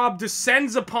angry mob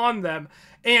descends upon them,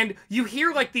 and you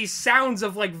hear, like, these sounds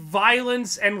of, like,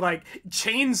 violence and, like,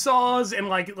 chainsaws, and,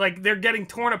 like they're getting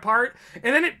torn apart,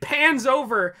 and then it pans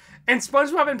over, and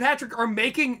SpongeBob and Patrick are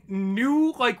making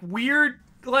new, like, weird,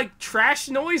 like, trash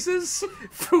noises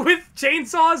with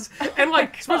chainsaws, and,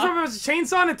 like, SpongeBob has a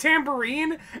chainsaw and a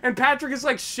tambourine, and Patrick is,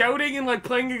 like, shouting and, like,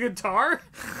 playing a guitar.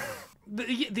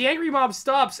 The angry mob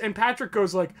stops, and Patrick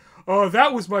goes, like, oh,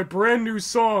 that was my brand new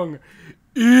song.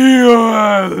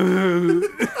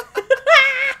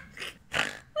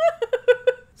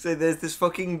 So there's this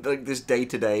fucking, like, this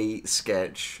day-to-day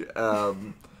sketch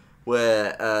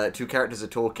where two characters are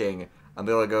talking, and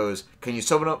the other goes, can you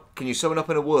sum it up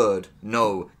in a word?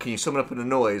 No. Can you sum it up in a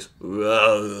noise?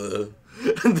 And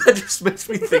that just makes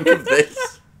me think of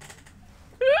this.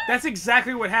 That's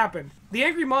exactly what happened. The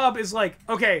angry mob is like,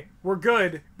 okay, we're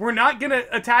good. We're not gonna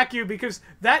attack you because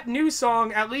that new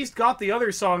song at least got the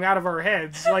other song out of our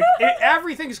heads. Like,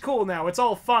 everything's cool now. It's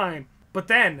all fine. But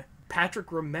then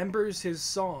Patrick remembers his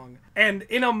song, and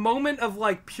in a moment of,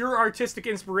 like, pure artistic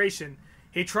inspiration,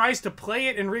 he tries to play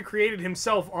it and recreate it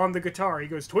himself on the guitar. He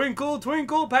goes, twinkle,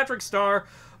 twinkle, Patrick Star.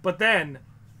 But then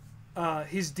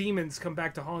his demons come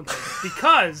back to haunt him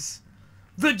because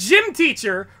the gym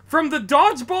teacher from the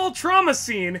dodgeball trauma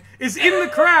scene is in the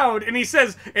crowd, and he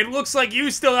says, it looks like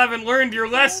you still haven't learned your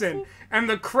lesson. And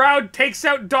the crowd takes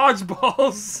out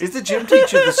dodgeballs. Is the gym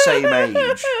teacher the same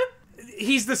age?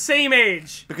 He's the same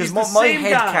age. Because He's my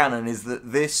headcanon is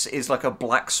that this is like a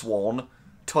Black Swan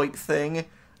type thing,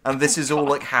 and this is all,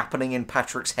 like, happening in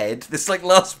Patrick's head. This, like,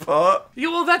 last part. Yeah,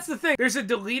 well, that's the thing. There's a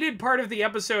deleted part of the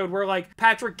episode where, like,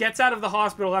 Patrick gets out of the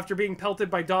hospital after being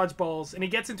pelted by dodgeballs, and he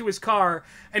gets into his car,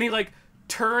 and he, like,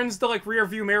 turns the, like, rear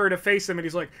view mirror to face him, and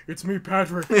he's like, it's me,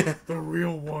 Patrick, the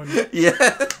real one.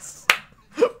 Yes.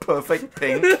 Perfect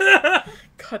pink.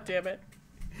 God damn it.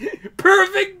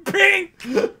 Perfect pink!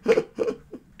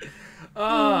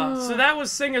 So that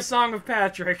was Sing a Song of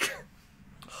Patrick.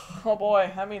 Oh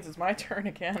boy, that means it's my turn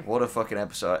again. What a fucking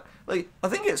episode. Like, I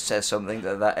think it says something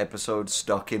that episode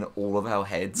stuck in all of our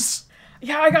heads.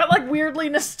 Yeah, I got, like, weirdly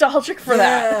nostalgic for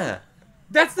that. Yeah.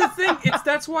 That's the thing.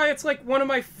 That's why it's, like, one of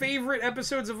my favorite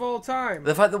episodes of all time.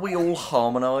 The fact that we all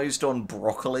harmonized on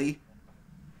broccoli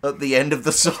at the end of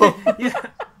the song. Yeah.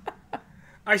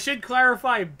 I should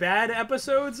clarify bad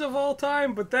episodes of all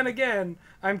time, but then again,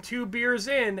 I'm 2 beers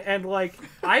in, and, like,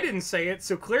 I didn't say it,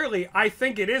 so clearly I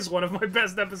think it is one of my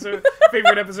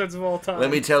favorite episodes of all time. Let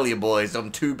me tell you, boys,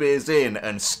 I'm 2 beers in,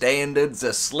 and standards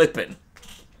are slipping.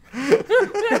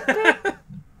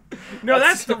 No,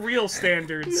 that's the real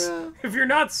standards. Yeah. If you're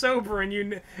not sober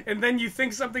and then you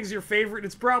think something's your favorite,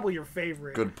 it's probably your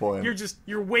favorite. Good point.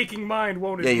 Your waking mind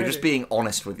won't admit Yeah, it. you're just being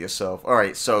honest with yourself.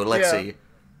 Alright, so let's see.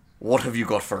 What have you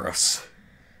got for us?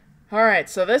 Alright,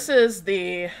 so this is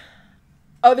the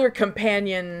other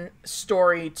companion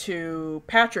story to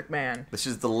Patrick Man. This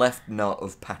is the left nut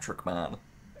of Patrick Man.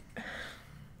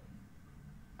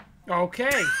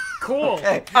 Okay, cool.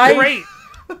 Okay. Great.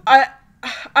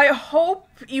 I hope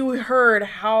you heard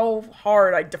how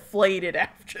hard I deflated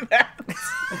after that.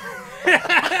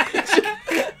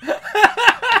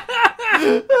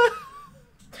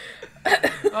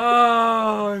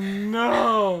 Oh,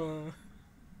 no.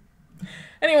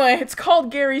 Anyway, it's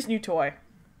called Gary's New Toy.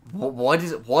 Why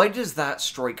does that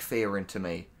strike fear into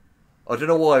me? I don't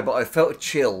know why, but I felt a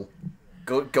chill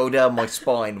go down my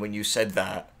spine when you said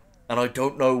that, and I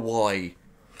don't know why.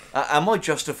 Am I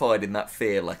justified in that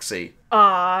fear, Lexi?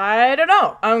 I don't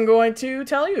know. I'm going to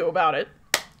tell you about it.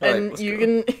 All right, And let's you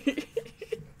go. can...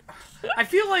 I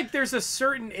feel like there's a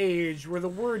certain age where the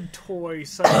word toy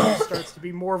suddenly starts to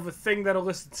be more of a thing that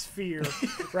elicits fear,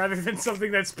 rather than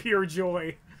something that's pure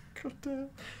joy.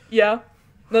 Yeah,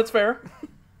 that's fair.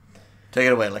 Take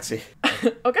it away, Lexi.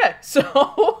 Okay,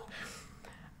 so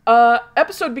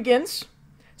episode begins.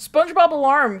 SpongeBob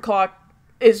alarm clock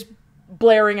is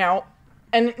blaring out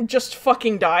and just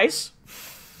fucking dies.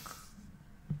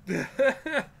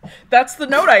 That's the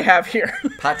note I have here.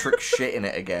 Patrick's shitting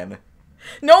it again.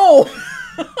 No!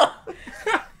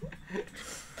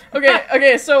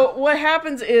 Okay, so what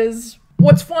happens is...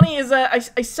 What's funny is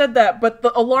that I said that, but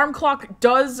the alarm clock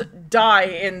does die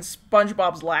in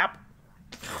SpongeBob's lap.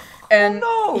 And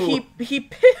he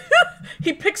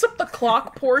picks up the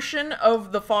clock portion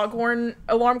of the foghorn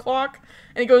alarm clock,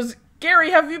 and he goes,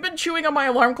 Gary, have you been chewing on my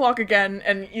alarm clock again?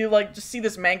 And you, like, just see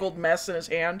this mangled mess in his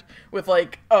hand with,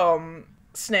 like,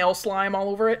 snail slime all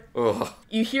over it. Ugh.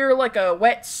 You hear, like, a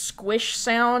wet squish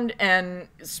sound, and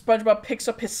SpongeBob picks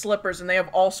up his slippers, and they have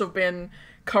also been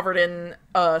covered in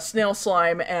snail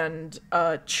slime and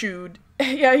chewed.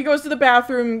 Yeah, he goes to the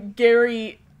bathroom.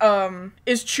 Gary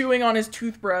is chewing on his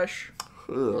toothbrush.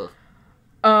 Ugh.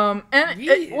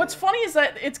 What's funny is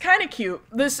that it's kind of cute.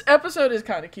 This episode is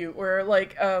kind of cute, where,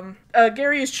 like,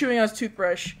 Gary is chewing on his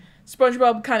toothbrush.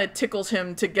 SpongeBob kind of tickles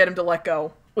him to get him to let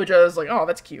go, which I was like, oh,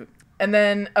 that's cute. And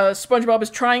then SpongeBob is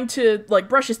trying to, like,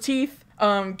 brush his teeth.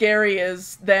 Gary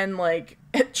is then, like,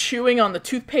 chewing on the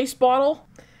toothpaste bottle.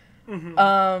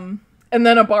 Mm-hmm. And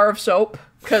then a bar of soap,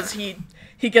 because he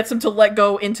gets him to let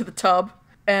go into the tub.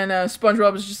 And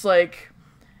SpongeBob is just like,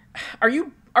 Are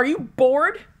you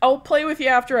bored? I'll play with you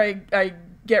after I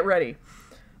get ready.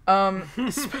 So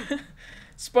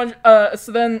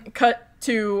then cut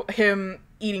to him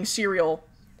eating cereal,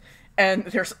 and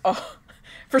there's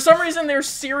for some reason there's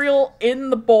cereal in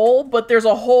the bowl, but there's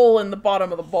a hole in the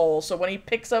bottom of the bowl. So when he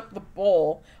picks up the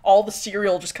bowl, all the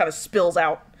cereal just kind of spills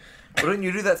out. Why don't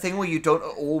you do that thing where you don't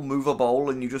all move a bowl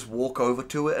and you just walk over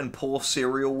to it and pour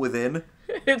cereal within?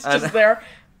 It's just there,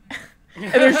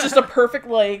 and there's just a perfect,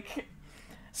 like,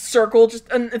 circle,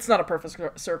 and it's not a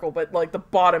perfect circle, but, like, the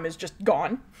bottom is just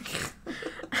gone.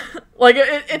 Like,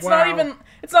 it's Wow.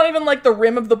 not even like the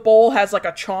rim of the bowl has, like,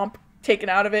 a chomp taken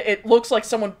out of it. It looks like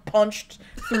someone punched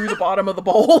through the bottom of the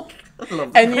bowl.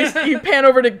 And you pan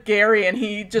over to Gary, and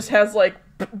he just has, like,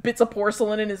 bits of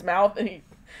porcelain in his mouth, and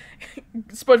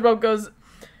SpongeBob goes,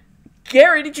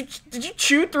 Gary, did you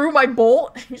chew through my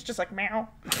bowl? He's just like, meow.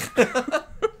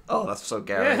 Oh, that's so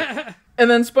Gary. And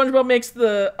then SpongeBob makes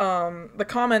the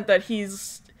comment that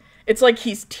it's like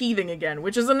he's teething again,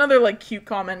 which is another, like, cute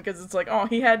comment, because it's like, oh,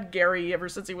 he had Gary ever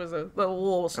since he was a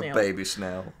little snail. A baby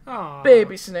snail. Aww.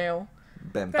 Baby snail.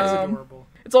 Bempy. That's adorable.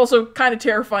 It's also kind of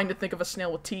terrifying to think of a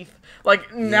snail with teeth.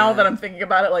 Like, now that I'm thinking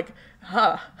about it, like,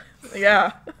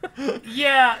 yeah.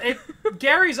 Yeah,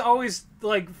 Gary's always,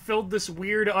 like, filled this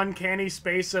weird, uncanny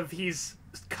space of he's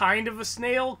kind of a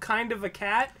snail, kind of a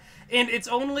cat, and it's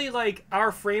only, like,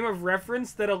 our frame of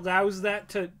reference that allows that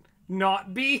to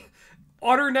not be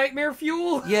utter nightmare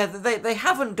fuel. Yeah, they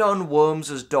haven't done worms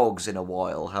as dogs in a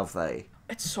while, have they?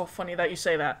 It's so funny that you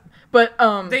say that. But,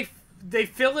 They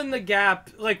fill in the gap,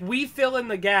 like, we fill in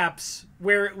the gaps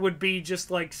where it would be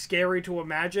just, like, scary to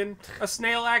imagine a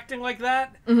snail acting like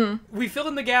that. Mm-hmm. We fill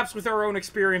in the gaps with our own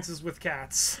experiences with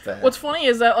cats. Fair. what's funny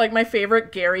is that, like, my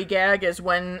favorite Gary gag is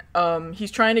when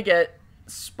he's trying to get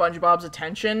SpongeBob's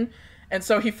attention, and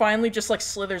so he finally just, like,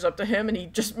 slithers up to him, and he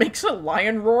just makes a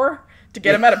lion roar to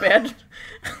get him out of bed.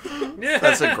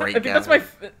 That's a great I think gag.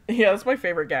 that's my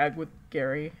favorite gag with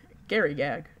Gary. Gary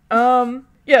gag.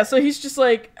 Yeah, so he's just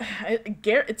like,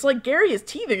 it's like Gary is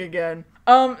teething again.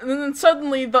 And then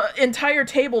suddenly the entire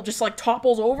table just, like,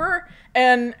 topples over,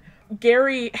 and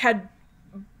Gary had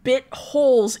bit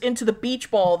holes into the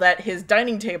beach ball that his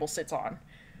dining table sits on.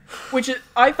 Which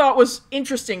I thought was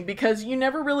interesting, because you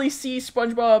never really see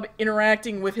SpongeBob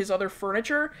interacting with his other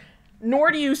furniture, nor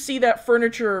do you see that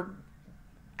furniture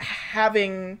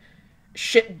having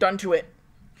shit done to it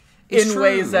in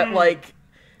ways that, like,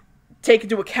 take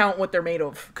into account what they're made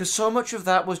of. Because so much of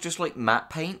that was just, like, matte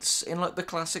paints in, like, the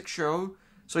classic show.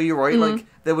 So you're right, like,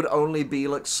 there would only be,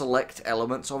 like, select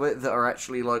elements of it that are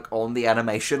actually, like, on the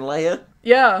animation layer.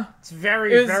 Yeah. It's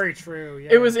very true, yeah.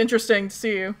 It was interesting to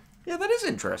see you. Yeah, that is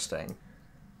interesting.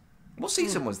 What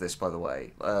season was this, by the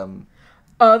way?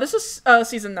 This is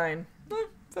season 9.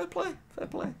 Fair play.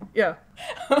 Yeah.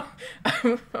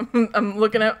 I'm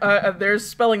looking at, there's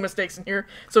spelling mistakes in here,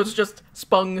 so it's just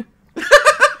Spung.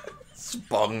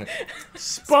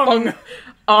 Spung.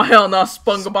 Oh, hell no,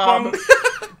 Spongebob.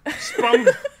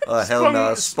 Spung. Oh, hell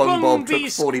no, SpongeBob took 40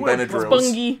 Squid.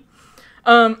 Benadryls.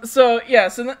 Spungy. So, yeah,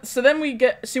 so then we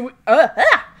get,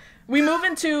 we move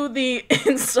into the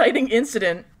inciting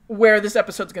incident where this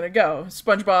episode's gonna go.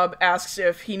 SpongeBob asks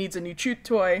if he needs a new chew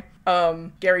toy.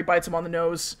 Gary bites him on the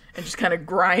nose and just kind of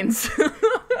grinds.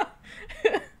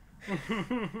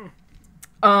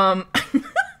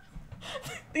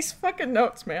 These fucking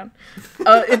notes, man.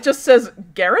 It just says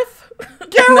Gareth.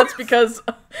 And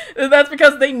that's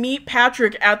because they meet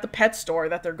Patrick at the pet store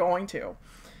that they're going to,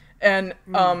 and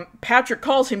Patrick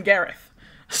calls him Gareth.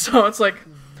 So it's like,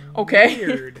 okay,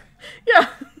 Weird. yeah.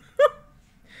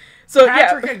 So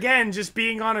Patrick again, just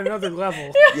being on another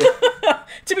level.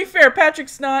 To be fair,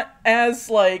 Patrick's not as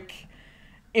like,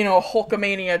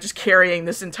 Hulkamania just carrying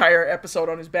this entire episode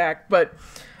on his back, but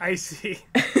I see.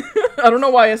 I don't know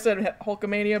why I said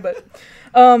Hulkamania, but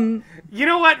You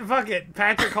know what? Fuck it.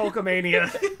 Patrick Hulkamania.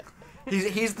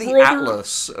 He's the Brother.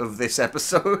 Atlas of this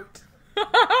episode.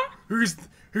 He's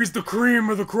the cream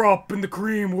of the crop, and the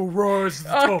cream will rise to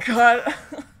the oh top. god.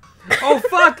 Oh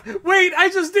fuck! Wait, I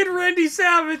just did Randy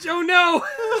Savage. Oh no!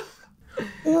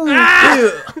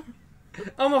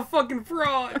 I'm a fucking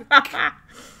fraud.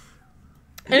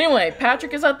 Anyway,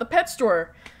 Patrick is at the pet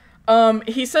store.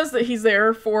 He says that he's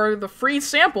there for the free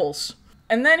samples,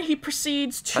 and then he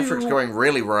proceeds to Patrick's going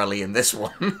really Riley in this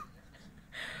one.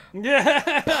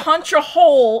 Yeah. punch a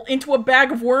hole into a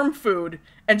bag of worm food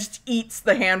and just eats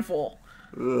the handful.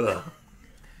 Ugh.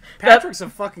 Patrick's a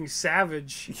fucking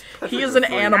savage. He is an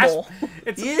animal,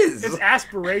 It's, He is. It's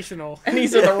aspirational. and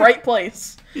he's in the right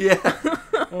place. Yeah.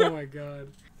 Oh my god.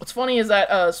 What's funny is that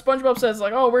SpongeBob says,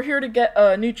 like, oh, we're here to get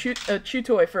a new chew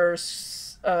toy for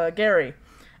Gary.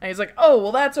 And he's like, oh,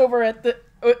 well, that's over at the...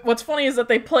 What's funny is that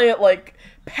they play it like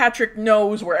Patrick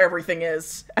knows where everything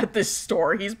is at this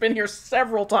store. He's been here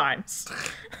several times.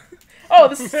 Oh,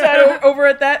 this is over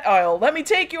at that aisle. Let me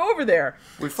take you over there.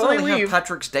 We So they finally have leave.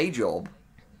 Patrick's day job.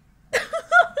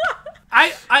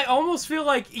 I almost feel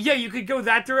like, yeah, you could go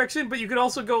that direction, but you could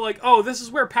also go like, oh, this is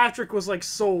where Patrick was, like,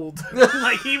 sold.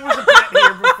 Like, he was a pet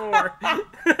here before.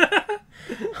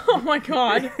 Oh my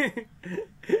god.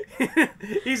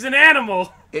 He's an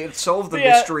animal. It solved the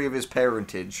Yeah. mystery of his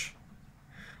parentage.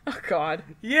 Oh god.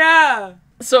 Yeah.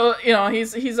 So,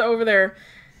 he's over there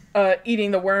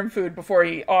eating the worm food before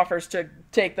he offers to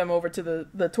take them over to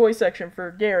the toy section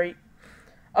for Gary.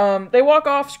 They walk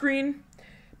off screen.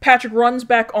 Patrick runs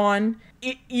back on.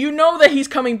 You know that he's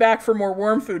coming back for more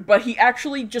worm food, but he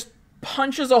actually just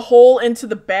punches a hole into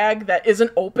the bag that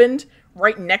isn't opened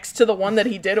right next to the one that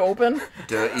he did open.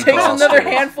 Dirty Takes bastard. another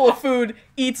handful of food,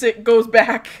 eats it, goes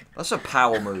back. That's a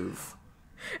power move.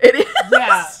 It is.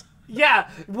 Yeah. Yeah.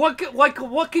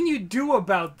 What can you do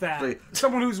about that? Like-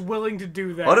 Someone who's willing to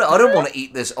do that. I don't want to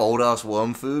eat this old ass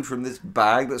worm food from this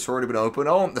bag that's already been opened.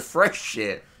 I want the fresh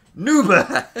shit. New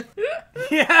bag.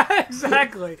 Yeah,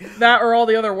 exactly. That or all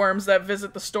the other worms that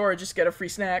visit the store just get a free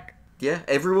snack. Yeah,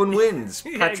 everyone wins.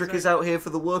 Yeah, Patrick is exactly. out here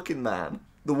for the working man.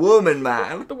 The worming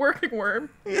man. The working worm.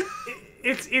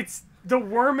 It's the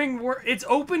worming it's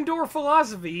open door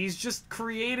philosophy. He's just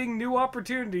creating new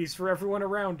opportunities for everyone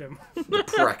around him. The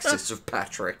praxis of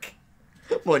Patrick.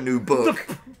 My new book.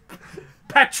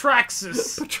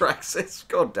 Patraxis. Praxis.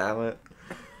 God damn it.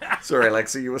 Sorry,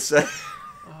 Alexi, you were saying.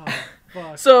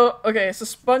 Fuck. So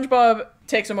SpongeBob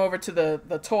takes him over to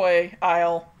the toy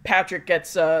aisle. Patrick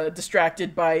gets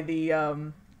distracted by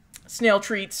the snail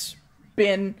treats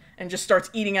bin and just starts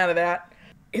eating out of that.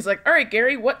 He's like, all right,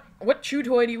 Gary, what chew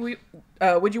toy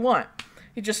would you want?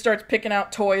 He just starts picking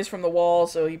out toys from the wall,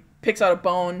 so he picks out a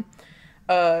bone.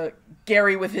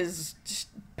 Gary, with his just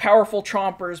powerful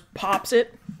chompers, pops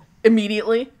it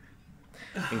immediately.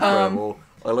 Incredible.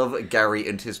 I love Gary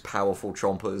and his powerful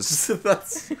chompers.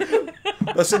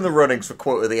 That's in the runnings for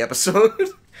quote of the episode.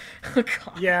 Oh,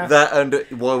 God. Yeah. That and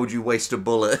why would you waste a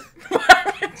bullet? God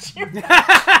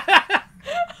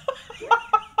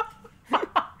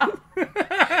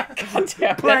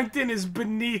damn it. Plankton is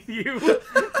beneath you.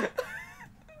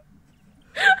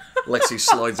 Lexi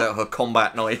slides out her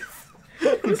combat knife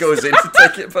and goes in to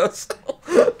take it personal.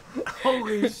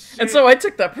 Holy shit. And so I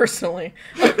took that personally.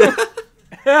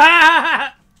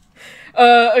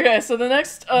 Okay, so the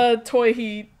next toy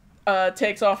he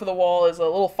takes off of the wall is a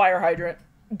little fire hydrant.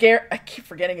 I keep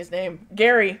forgetting his name.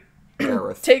 Gary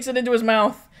Gareth. takes it into his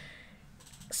mouth,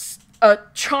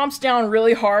 chomps down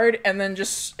really hard, and then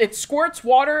it squirts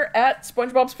water at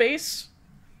SpongeBob's face.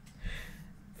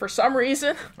 For some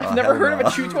reason, I've never hell heard of no.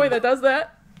 a chew toy that does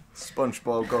that.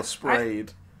 SpongeBob got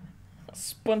sprayed.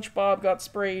 SpongeBob got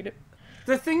sprayed.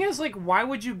 The thing is, like, why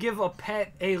would you give a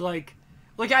pet a, like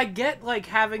I get, like,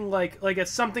 having, like a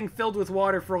something filled with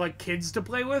water for, like, kids to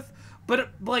play with, but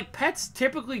like pets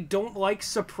typically don't like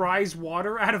surprise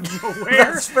water out of nowhere.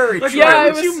 That's very like, true. Yeah,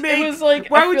 Why would you make? it was like,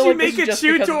 Why I would feel you like this make is a just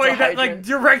chew because it's toy a that like hydrant.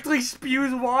 directly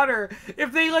spews water?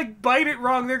 If they like bite it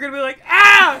wrong, they're gonna be like,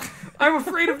 ah! I'm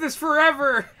afraid of this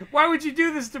forever. Why would you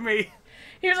do this to me?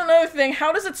 Here's another thing.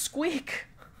 How does it squeak?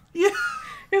 Yeah.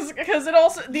 Because it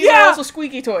also these are also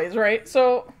squeaky toys, right?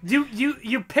 So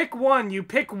You pick one. You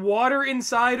pick water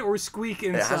inside or squeak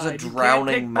inside. It has a You can't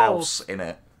drowning pick mouse both. in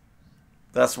it.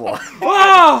 That's why.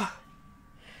 Oh!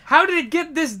 How did it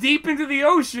get this deep into the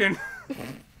ocean?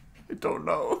 I don't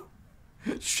know.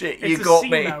 Shit, It's you a got sea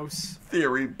me. mouse.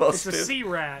 Theory It's busted. a sea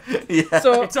rat. Yeah.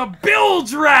 so It's a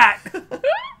bilge rat.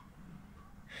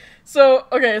 so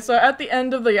okay. So at the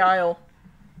end of the aisle,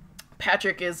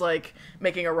 Patrick is like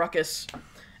making a ruckus,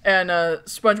 and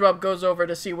SpongeBob goes over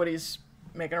to see what he's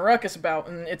making a ruckus about,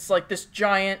 and it's like this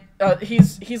giant.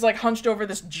 He's like hunched over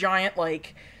this giant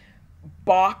like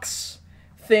box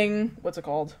thing. What's it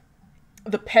called?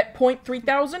 The Pet Point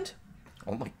 3000.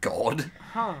 Oh my god.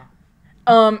 Huh.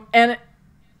 And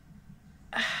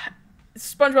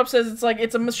SpongeBob says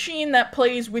it's a machine that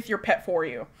plays with your pet for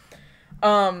you.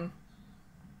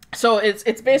 So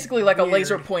it's basically like a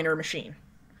laser Weird. pointer machine.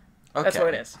 Okay. That's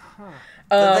what it is.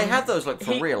 They have those like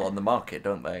for he- real on the market,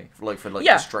 don't they? Like for like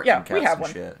Yeah, distracting yeah, cats we have and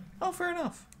one. shit. Oh, fair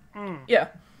enough. Yeah.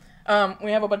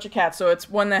 We have a bunch of cats, so it's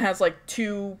one that has like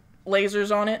 2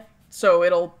 lasers on it, so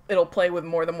it'll play with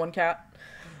more than one cat.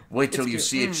 Wait till It's you cute.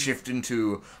 see it shift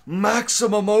into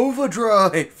maximum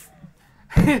overdrive.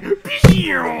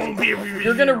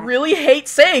 You're gonna really hate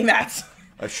saying that.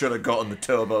 I should have gotten the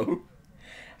turbo.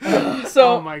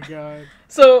 So Oh my god.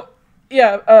 So,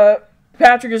 yeah,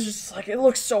 Patrick is just like, it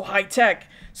looks so high tech.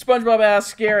 SpongeBob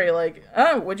asks Gary, like,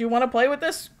 oh, would you want to play with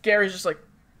this? Gary's just like,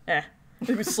 eh.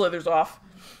 He slithers off.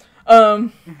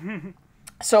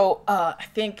 So, I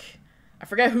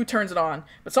forget who turns it on,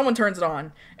 but someone turns it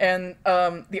on, and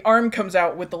the arm comes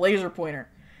out with the laser pointer.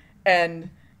 And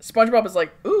SpongeBob is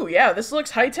like, ooh, yeah, this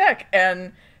looks high tech.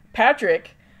 And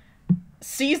Patrick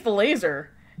sees the laser,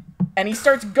 and he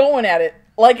starts going at it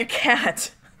like a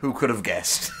cat. Who could have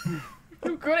guessed?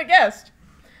 Who could have guessed?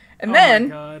 And Oh then, my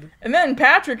god. and then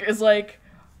Patrick is like,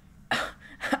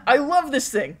 I love this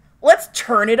thing. Let's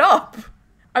turn it up.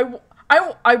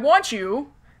 I want you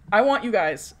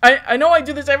guys. I know I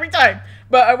do this every time,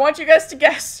 but I want you guys to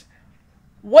guess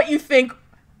what you think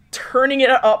turning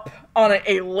it up on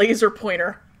a laser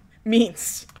pointer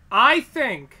means. I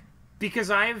think, because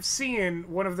I have seen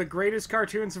one of the greatest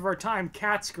cartoons of our time,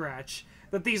 Cat Scratch,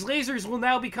 that these lasers will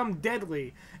now become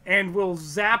deadly and will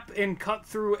zap and cut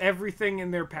through everything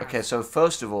in their path. Okay, so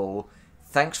first of all,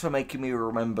 thanks for making me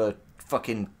remember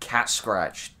fucking Cat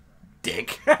Scratch,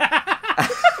 dick.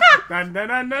 Na, na,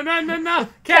 na, na, na, na, na.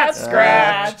 Cat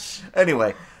Scratch.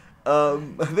 Anyway,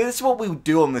 this is what we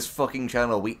do on this fucking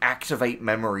channel. We activate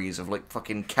memories of like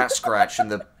fucking Cat Scratch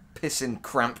and the pissin'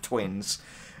 Cramp twins.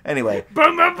 Anyway,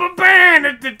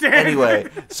 anyway,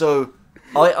 so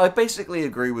I basically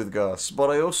agree with Gus, but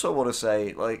I also want to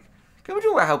say, like, can we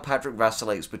talk about how Patrick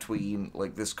vacillates between,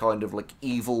 like, this kind of, like,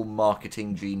 evil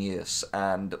marketing genius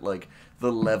and, like,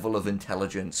 the level of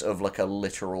intelligence of, like, a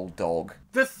literal dog?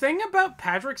 The thing about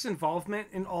Patrick's involvement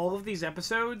in all of these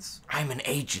episodes... I'm an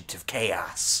agent of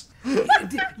chaos.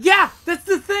 Yeah, that's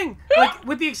the thing! Like,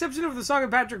 with the exception of the Song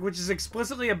of Patrick, which is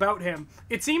explicitly about him,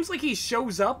 it seems like he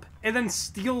shows up and then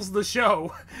steals the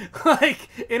show. Like,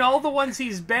 in all the ones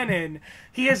he's been in,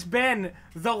 he has been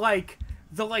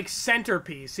the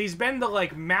centerpiece. He's been the,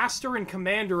 like, master and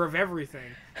commander of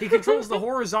everything. He controls the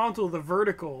horizontal, the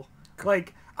vertical.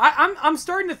 Like, I'm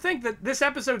starting to think that this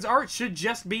episode's art should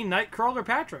just be Nightcrawler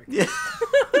Patrick. Yeah.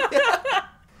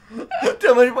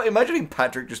 Imagining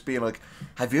Patrick just being like,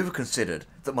 have you ever considered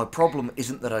that my problem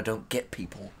isn't that I don't get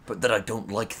people, but that I don't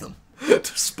like them? To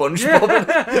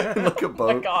SpongeBob in like a boat.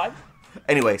 Oh my god.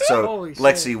 Anyway, so Holy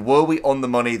Lexi, shit. were we on the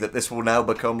money that this will now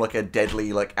become like a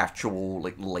deadly, like actual,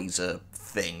 like laser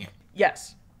thing?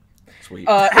 Yes. Sweet.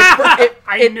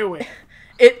 I knew it.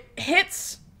 It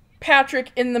hits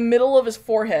Patrick in the middle of his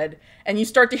forehead, and you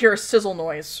start to hear a sizzle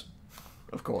noise.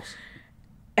 Of course.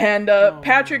 And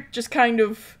Patrick just kind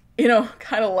of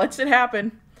lets it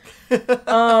happen. This is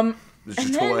And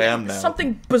just who I then am now.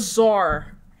 something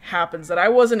bizarre happens that I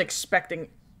wasn't expecting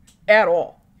at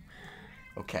all.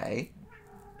 Okay.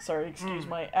 Sorry, excuse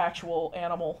my actual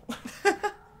animal.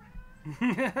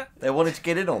 They wanted to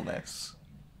get in on this.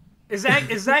 Is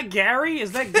that Gary?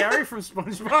 Is that Gary from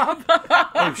SpongeBob?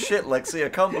 Oh shit, Lexi, I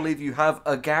can't believe you have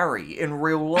a Gary in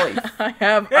real life. I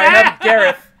have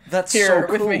Gareth. That's Here,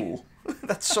 so with cool. me.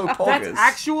 That's so poggers.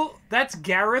 That's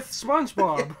Gareth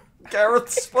SpongeBob.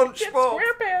 Gareth Get SpongeBob.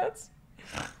 SquarePants.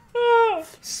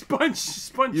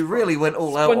 Sponge. You really went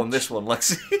all out on this one,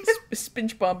 Lexi.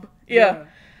 Spongebob. Yeah.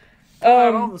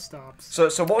 All the stops. So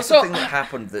what was the thing that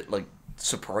happened that, like,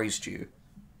 surprised you?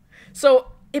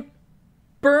 So it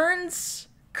burns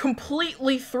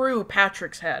completely through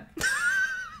Patrick's head.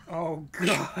 Oh,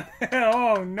 God.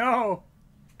 Oh, no.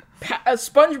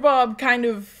 SpongeBob kind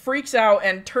of freaks out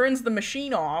and turns the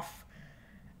machine off,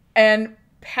 and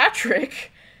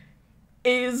Patrick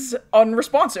is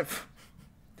unresponsive.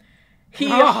 He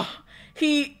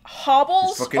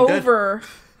hobbles over.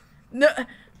 No,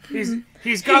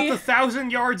 he's got the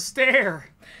 1,000-yard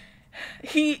stare.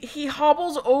 He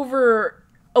hobbles over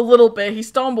a little bit. He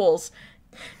stumbles.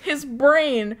 His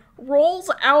brain rolls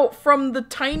out from the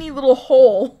tiny little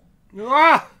hole.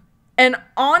 And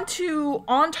on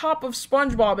top of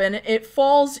SpongeBob, and it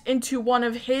falls into one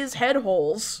of his head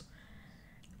holes.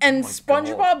 And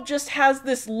SpongeBob just has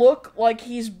this look like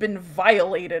he's been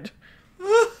violated.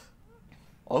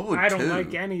 I don't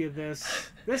like any of this.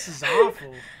 This is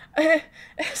awful.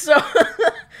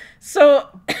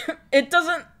 So it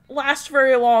doesn't last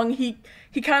very long. He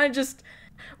kind of just,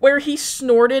 where he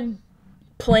snorted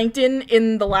plankton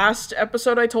in the last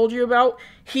episode I told you about,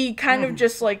 he kind of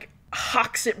just like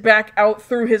hawks it back out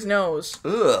through his nose.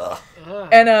 Ugh.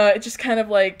 And it just kind of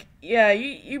like, yeah,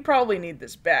 you probably need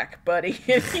this back, buddy.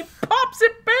 And he pops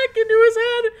it back into his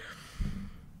head.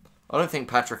 I don't think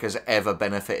Patrick has ever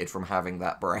benefited from having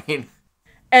that brain.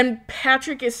 And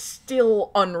Patrick is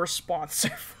still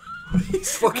unresponsive.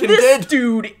 He's fucking this dead. This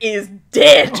dude is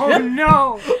dead. Oh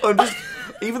no!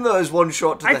 Even though there's one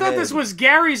shot to the head. I thought this was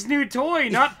Gary's new toy,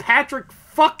 not Patrick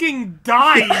fucking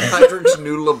died. Patrick's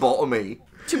new lobotomy.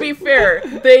 To be fair,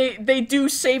 they do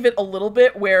save it a little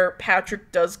bit where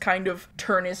Patrick does kind of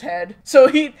turn his head. So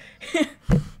he's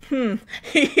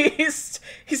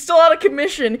still out of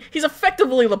commission. He's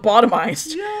effectively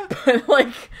lobotomized. Yeah. But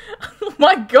like, oh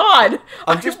my God.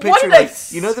 I'm just picturing like,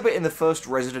 you know the bit in the first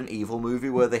Resident Evil movie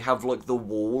where they have like the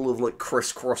wall of like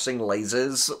crisscrossing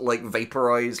lasers like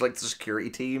vaporize like the security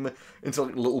team into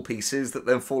like little pieces that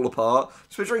then fall apart?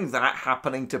 Just picturing that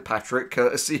happening to Patrick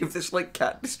courtesy of this like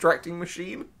cat distracting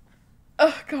machine.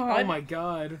 Oh God. Oh my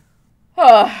God.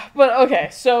 But okay,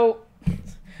 so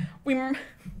we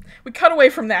cut away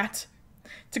from that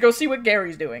to go see what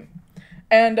Gary's doing.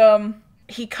 And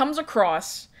he comes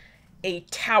across a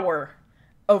tower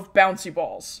of bouncy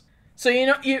balls. So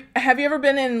have you ever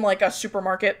been in like a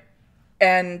supermarket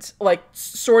and like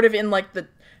sort of in like the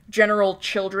general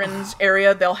children's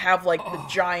area, they'll have like the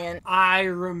giant... I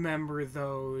remember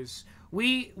those.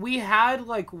 We had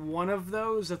like one of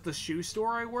those at the shoe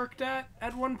store I worked at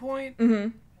one point.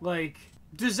 Mm-hmm. Like...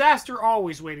 disaster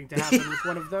always waiting to happen with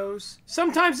one of those.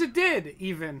 Sometimes it did,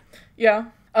 even. Yeah.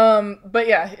 But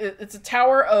yeah, it's a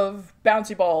tower of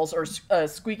bouncy balls or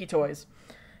squeaky toys.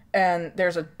 And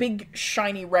there's a big,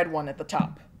 shiny red one at the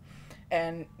top.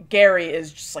 And Gary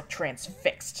is just, like,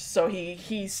 transfixed. So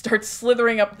he starts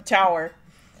slithering up the tower.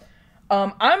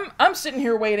 I'm sitting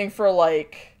here waiting for,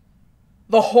 like,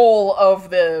 the whole of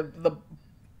the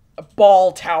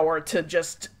ball tower to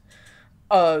just...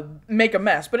 make a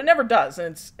mess, but it never does,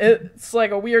 and it's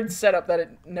like a weird setup that it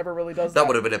never really does. That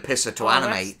would have been a pisser to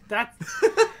animate.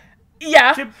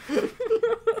 Yeah.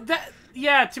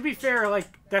 To be fair, like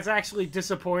that's actually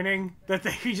disappointing that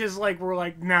they just like were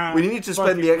like, nah. We need to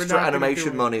spend the extra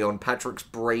animation money on Patrick's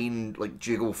brain like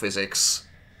jiggle physics.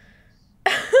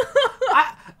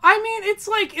 I mean, it's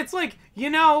like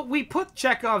we put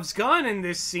Chekhov's gun in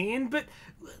this scene, but.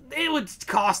 It would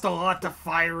cost a lot to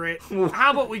fire it.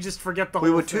 How about we just forget the whole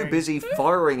thing? We were too busy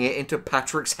firing it into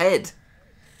Patrick's head.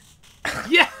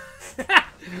 Yeah.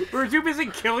 We were too busy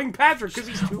killing Patrick because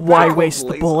he's too powerful. Why waste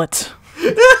the bullet?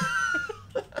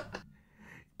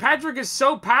 Patrick is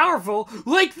so powerful.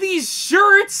 Like these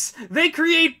shirts, they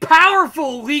create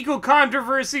powerful legal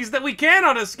controversies that we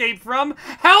cannot escape from.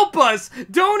 Help us!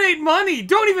 Donate money!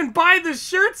 Don't even buy the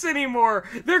shirts anymore!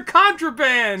 They're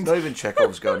contraband! It's not even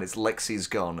Chekhov's gun, it's Lexi's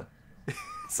gun.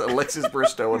 It's Alexis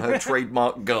Bristow and her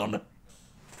trademark gun.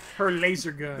 Her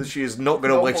laser gun. That she is not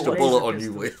going to waste a bullet on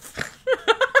you with.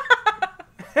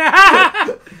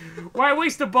 Why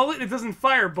waste a bullet? It doesn't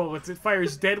fire bullets. It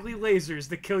fires deadly lasers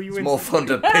that kill you instantly. It's more fun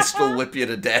to pistol whip you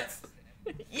to death.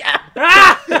 Yeah.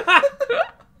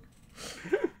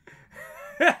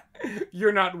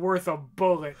 You're not worth a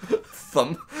bullet. That's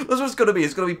what it's going to be.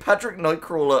 It's going to be Patrick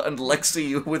Nightcrawler and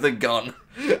Lexi with a gun.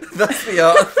 That's the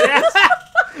art.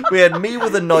 We had me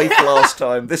with a knife last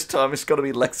time. This time it's going to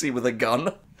be Lexi with a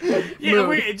gun. Yeah,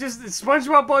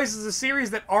 SpongeBob Boys is a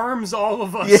series that arms all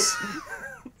of us. Yeah.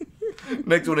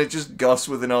 Next one is just Gus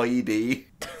with an IED.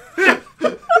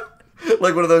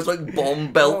 Like one of those like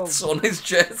bomb belts on his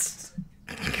chest.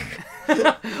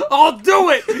 I'll do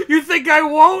it! You think I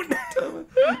won't?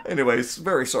 Anyways,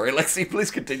 very sorry, Lexi,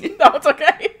 please continue. No, it's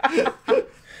okay.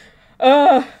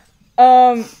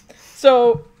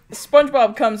 So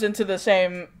SpongeBob comes into the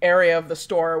same area of the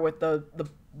store with the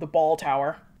ball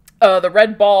tower. The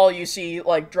red ball you see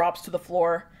like drops to the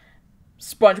floor.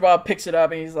 SpongeBob picks it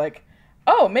up and he's like,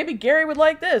 "Oh, maybe Gary would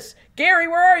like this. Gary,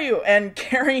 where are you?" And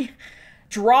Gary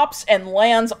drops and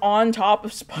lands on top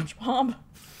of SpongeBob.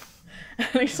 And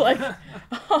he's like,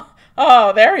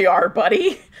 "Oh, there you are,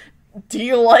 buddy. Do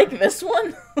you like this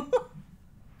one?"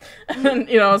 And,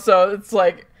 you know, so it's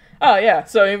like, oh, yeah.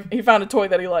 So he found a toy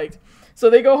that he liked. So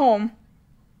they go home.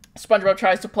 SpongeBob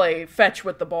tries to play fetch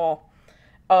with the ball.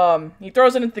 He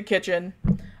throws it into the kitchen.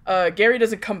 Gary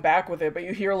doesn't come back with it, but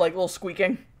you hear, like, little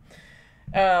squeaking.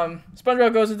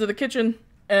 SpongeBob goes into the kitchen,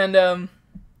 and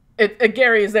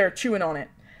Gary is there chewing on it.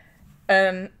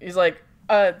 And he's like,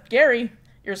 Gary,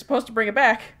 you're supposed to bring it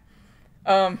back.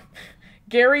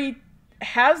 Gary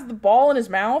has the ball in his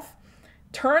mouth,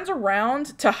 turns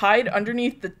around to hide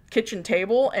underneath the kitchen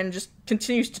table, and just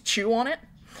continues to chew on it.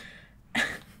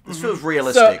 This feels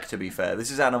realistic, to be fair.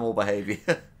 This is animal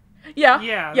behavior.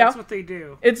 Yeah, that's what they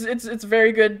do. It's a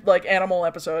very good, like, animal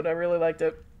episode. I really liked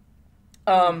it.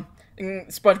 And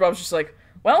SpongeBob's just like,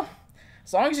 well,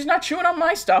 as long as he's not chewing on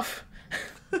my stuff,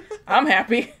 I'm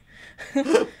happy.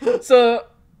 So,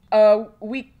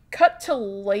 we cut to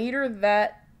later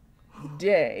that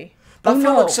day. That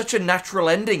felt like such a natural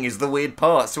ending is the weird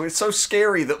part, so it's so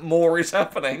scary that more is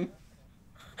happening.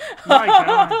 My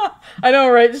God. I know,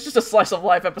 right? It's just a slice of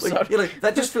life episode.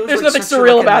 That just feels There's like nothing such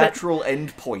surreal a about it. natural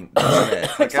end point, doesn't it?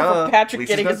 Like, Except for Patrick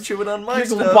getting his chewing on my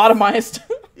stuff. lobotomized.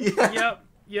 Yeah.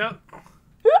 Yep.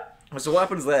 So what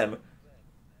happens then?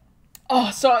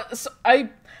 Oh, so I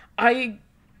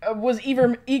was Eager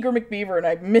McBeaver, and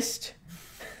I missed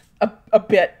a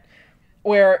bit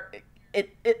where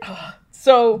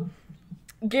so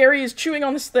Gary is chewing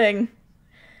on this thing.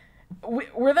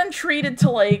 We're then treated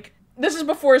to, like, this is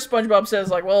before SpongeBob says,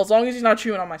 like, well, as long as he's not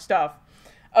chewing on my stuff.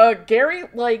 Gary,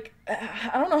 like,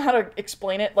 I don't know how to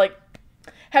explain it. Like,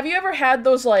 have you ever had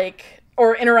those, like,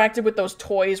 or interacted with those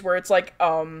toys where it's like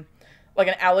an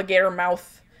alligator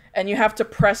mouth, and you have to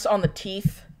press on the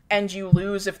teeth, and you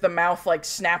lose if the mouth, like,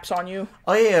 snaps on you?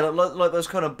 Oh yeah, like those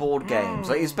kind of board games.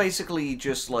 Like, it's basically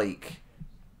just, like,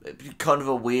 kind of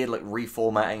a weird, like,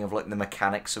 reformatting of, like, the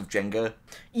mechanics of Jenga.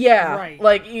 Yeah, Right.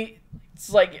 like, it's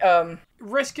like,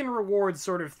 Risk and reward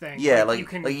sort of thing. Yeah,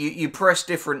 you press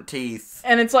different teeth.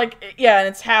 and it's like, yeah, and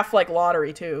it's half, like,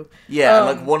 lottery, too. Yeah,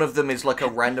 and, like, one of them is, like, a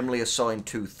randomly assigned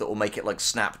tooth that will make it, like,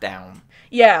 snap down.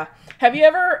 Yeah. Have you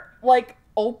ever, like,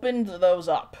 opened those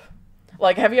up?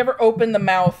 Like, have you ever opened the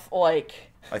mouth, like,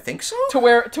 I think so. to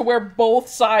where both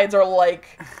sides are,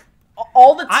 like,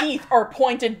 all the teeth are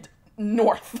pointed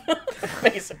north,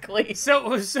 basically.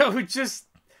 So just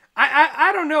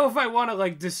I don't know if I want to,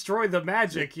 like, destroy the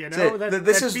magic, you know?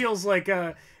 That feels like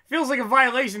a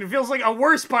violation. It feels like a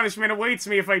worse punishment awaits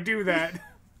me if I do that.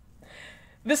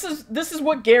 This is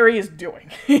what Gary is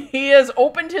doing. He has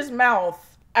opened his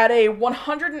mouth at a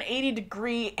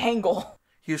 180-degree angle.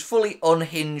 He has fully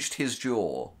unhinged his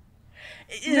jaw.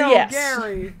 No, Yes.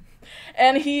 Gary.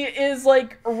 And he is,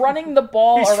 like, running the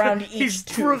ball around each He's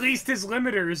tooth. released his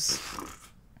limiters.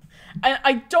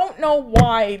 I don't know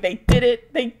why they did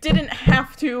it. They didn't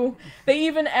have to. They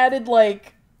even added,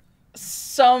 like,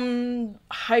 some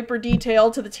hyper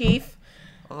detail to the teeth.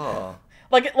 Oh.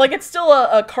 Like it's still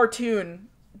a cartoon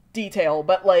detail,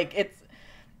 but, like, it's...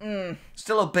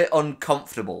 Still a bit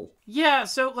uncomfortable. Yeah,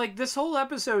 so, like, this whole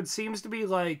episode seems to be,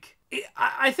 like...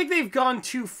 I think they've gone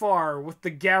too far with the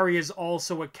Gary is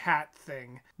also a cat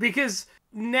thing. Because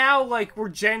now, like, we're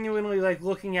genuinely, like,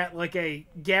 looking at, like, a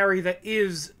Gary that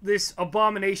is this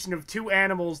abomination of two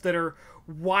animals that are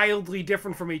wildly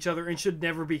different from each other and should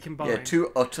never be combined. Yeah,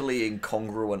 two utterly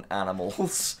incongruent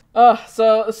animals.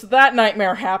 So that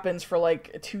nightmare happens for,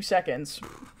 like, 2 seconds.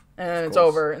 And it's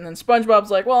over. And then SpongeBob's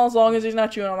like, well, as long as he's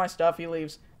not chewing on my stuff, he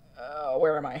leaves.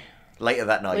 Where am I? Later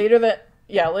that night. Later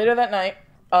that night.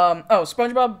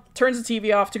 SpongeBob turns the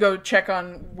TV off to go check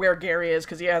on where Gary is,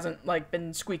 because he hasn't, like,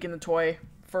 been squeaking the toy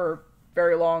for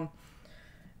very long.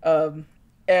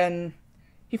 And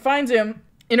he finds him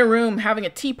in a room having a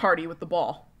tea party with the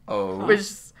ball. Oh. Which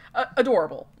is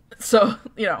adorable. So,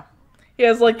 you know, he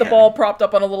has, like, the ball propped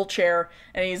up on a little chair,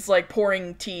 and he's, like,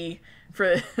 pouring tea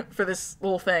for this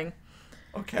little thing.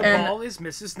 Okay. The ball is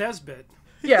Mrs. Nesbit.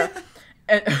 Yeah.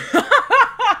 And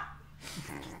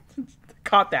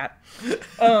caught that.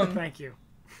 Thank you.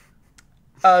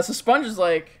 So Sponge is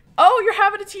like, oh, you're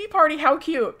having a tea party, how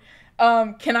cute.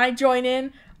 can I join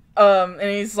in? And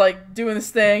he's like doing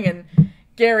this thing, and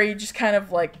Gary just kind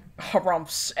of like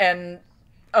harumphs and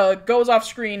goes off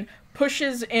screen,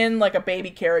 pushes in like a baby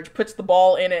carriage, puts the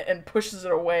ball in it, and pushes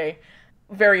it away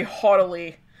very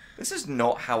haughtily. This is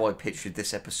not how I pictured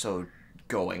this episode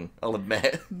going, I'll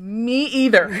admit. Me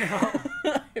either. No.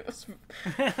 It was...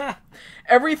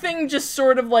 Everything just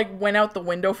sort of like went out the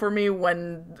window for me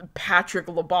when Patrick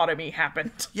lobotomy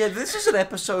happened. Yeah, this is an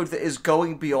episode that is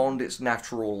going beyond its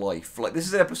natural life. Like, this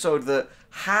is an episode that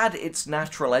had its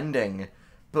natural ending,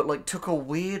 but like took a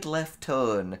weird left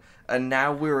turn, and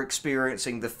now we're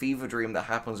experiencing the fever dream that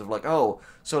happens of like, oh,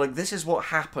 so like this is what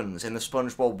happens in the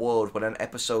SpongeBob world when an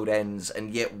episode ends,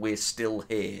 and yet we're still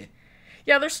here.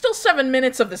 Yeah, there's still 7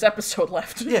 minutes of this episode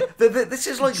left. Yeah, this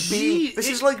is like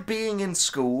is like being in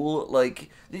school. Like,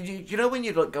 you know when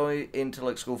you like go into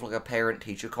like school for like a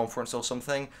parent-teacher conference or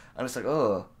something, and it's like,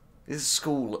 oh, this is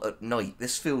school at night.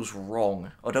 This feels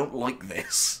wrong. I don't like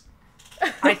this.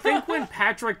 I think when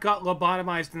Patrick got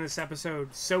lobotomized in this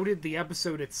episode, so did the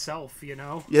episode itself, you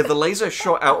know? Yeah, the laser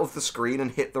shot out of the screen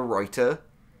and hit the writer.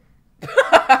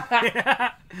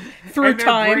 Yeah. Through and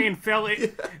time.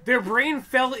 Their brain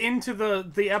fell into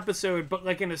the episode, but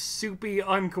like in a soupy,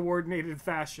 uncoordinated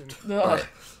fashion. Ugh.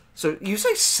 So, you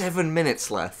say 7 minutes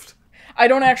left. I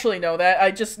don't actually know that. I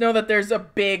just know that there's a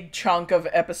big chunk of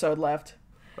episode left.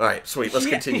 Alright, sweet, let's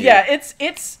continue. Yeah,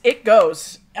 it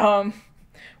goes.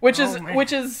 Which Oh,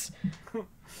 is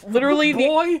literally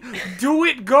Boy, do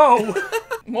it go!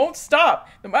 won't stop,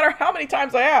 no matter how many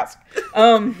times I ask.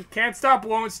 Can't stop,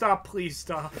 won't stop, please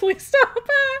stop. Please stop.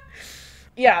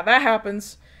 Yeah, that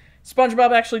happens.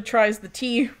 SpongeBob actually tries the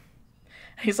tea.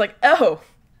 He's like, "Oh,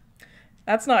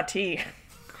 that's not tea."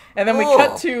 And then we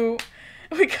cut to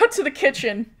the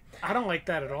kitchen. I don't like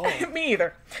that at all. Me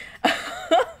either.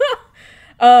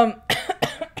 I'm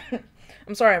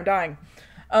sorry, I'm dying.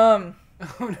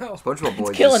 Oh no. SpongeBob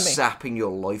Boy killing is me. sapping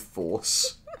your life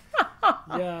force.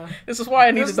 Yeah. This is why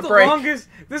I needed the break.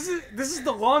 This is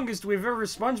the longest we've ever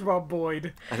SpongeBob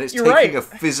Boyed. And it's You're taking right. a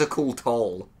physical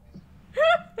toll.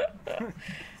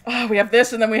 We have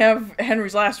this, and then we have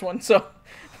Henry's last one, so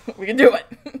we can do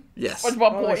it. Yes.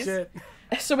 SpongeBob Holy boys. shit.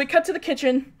 So we cut to the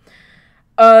kitchen.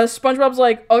 SpongeBob's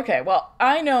like, okay, well,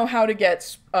 I know how to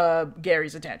get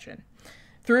Gary's attention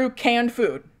through canned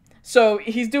food. So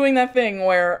he's doing that thing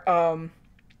where,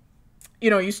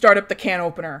 you start up the can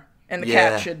opener and the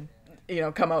cat should,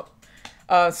 come out.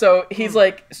 So he's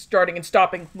like starting and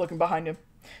stopping, looking behind him.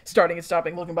 Starting and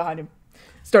stopping, looking behind him.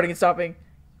 Starting and stopping.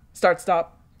 Start,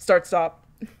 stop. Start, stop.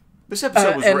 This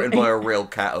episode was written by a real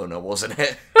cat owner, wasn't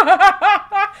it?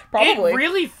 Probably. It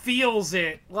really feels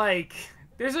it. Like,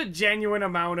 there's a genuine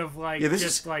amount of like, this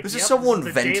just is like, this is yep, someone this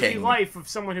is the daily venting. life of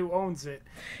someone who owns it.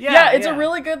 Yeah, it's a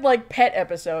really good like pet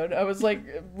episode. I was like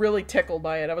really tickled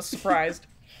by it. I was surprised.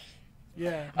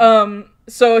 Yeah.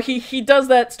 So he does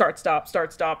that start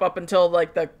stop up until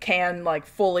like the can like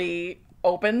fully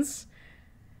opens,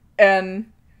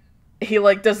 and he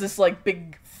like does this like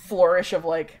big flourish of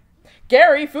like,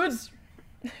 Gary's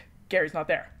not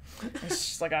there. It's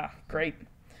just like, great.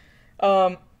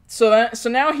 So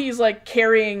now he's like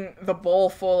carrying the bowl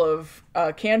full of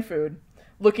canned food,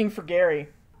 looking for Gary,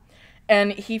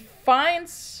 and he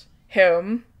finds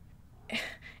him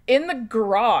in the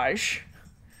garage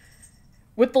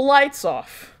with the lights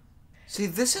off. See,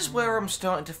 this is where I'm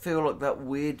starting to feel like that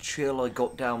weird chill I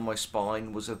got down my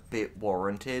spine was a bit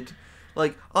warranted.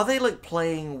 Like, are they like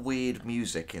playing weird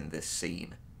music in this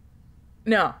scene?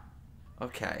 No.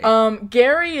 Okay.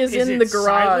 Gary is in the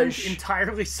silent, garage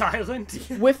entirely silent.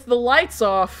 with the lights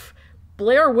off,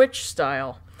 Blair Witch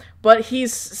style. But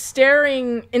he's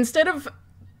staring, instead of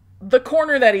the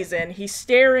corner that he's in, he's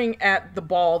staring at the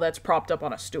ball that's propped up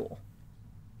on a stool.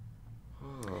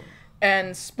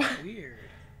 And Weird.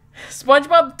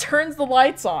 SpongeBob turns the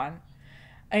lights on,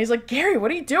 and he's like, Gary, what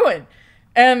are you doing?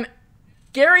 And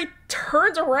Gary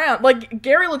turns around. Like,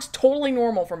 Gary looks totally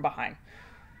normal from behind.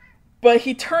 But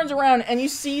he turns around, and you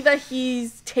see that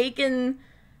he's taken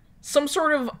some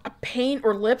sort of a paint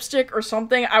or lipstick or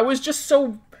something. I was just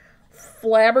so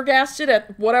flabbergasted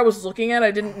at what I was looking at.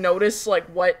 I didn't notice, like,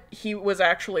 what he was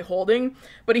actually holding.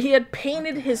 But he had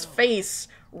painted his face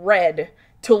red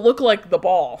to look like the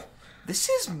ball. This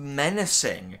is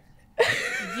menacing.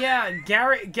 Yeah,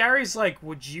 Gary's like,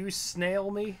 would you snail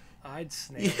me? I'd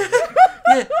snail you.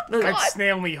 Yeah, no, I'd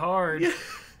snail me hard.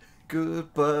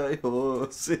 goodbye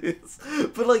horses.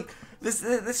 But like this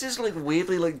is like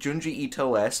weirdly like Junji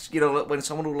Ito-esque, like when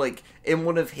someone will like in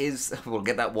one of his we'll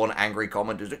get that one angry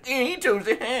comment who's like, Ito's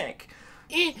a hack.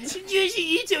 Junji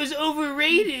Ito's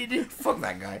overrated. Fuck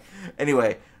that guy.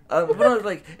 Anyway, But no,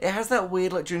 like, it has that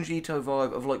weird, like, Junji Ito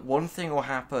vibe of, like, one thing will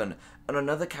happen, and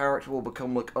another character will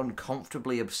become, like,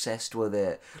 uncomfortably obsessed with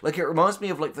it. Like, it reminds me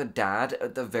of, like, the dad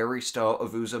at the very start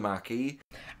of Uzumaki.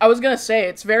 I was gonna say,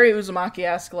 it's very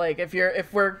Uzumaki-esque, like, if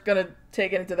we're gonna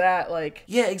take it into that, like...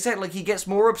 Yeah, exactly. Like, he gets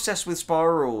more obsessed with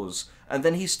spirals, and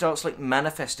then he starts, like,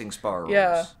 manifesting spirals.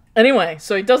 Yeah. Anyway,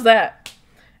 so he does that.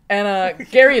 And,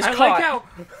 Gary is I caught. like how...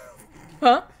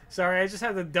 Huh? Sorry, I just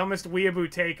had the dumbest weeaboo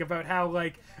take about how,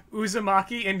 like,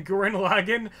 Uzumaki and Gurren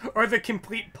Lagann are the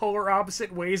complete polar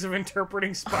opposite ways of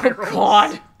interpreting spirals. Oh,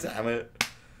 God. Damn it.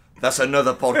 That's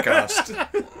another podcast.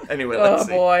 Anyway, let's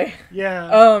see. Oh, boy.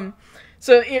 Yeah.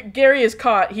 So Gary is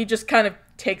caught. He just kind of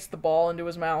takes the ball into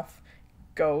his mouth,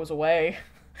 goes away.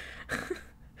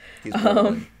 He's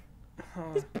boring.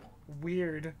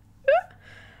 Weird.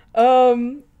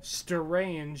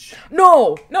 Strange.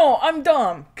 No, I'm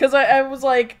dumb. Because I was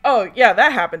like, oh, yeah,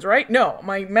 that happens, right? No,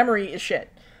 my memory is shit.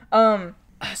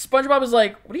 SpongeBob is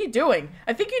like, what are you doing?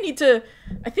 I think you need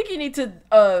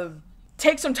to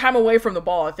take some time away from the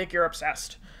ball. I think you're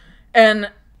obsessed.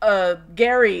 And,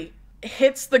 Gary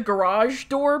hits the garage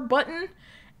door button,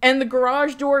 and the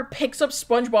garage door picks up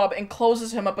SpongeBob and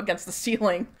closes him up against the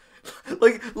ceiling.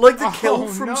 like the kill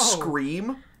from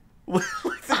Scream? Like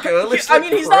the girl is, like,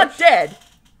 he's not dead.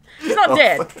 He's not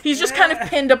dead. He's just kind of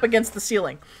pinned up against the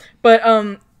ceiling. But,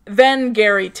 then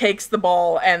Gary takes the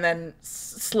ball and then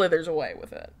slithers away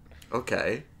with it.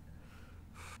 Okay.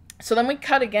 So then we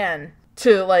cut again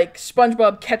to, like,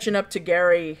 SpongeBob catching up to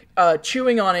Gary,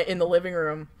 chewing on it in the living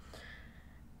room.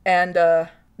 And,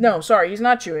 no, sorry, he's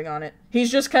not chewing on it.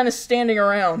 He's just kind of standing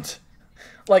around,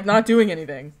 like, not doing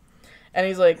anything. And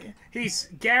he's like...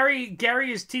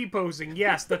 Gary is T-posing.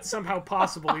 Yes, that's somehow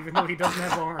possible, even though he doesn't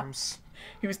have arms.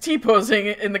 He was T-posing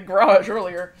in the garage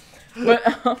earlier.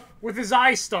 But, with his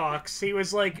eye stalks, he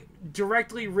was, like,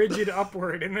 directly rigid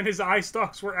upward, and then his eye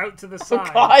stalks were out to the side.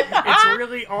 Oh, God. It's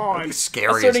really odd.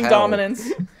 Scary asserting as hell. dominance.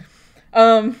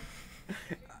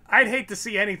 I'd hate to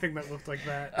see anything that looked like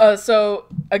that. So,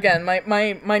 again,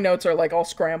 my notes are, like, all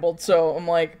scrambled, so I'm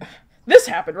like, this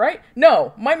happened, right?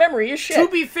 No, my memory is shit. To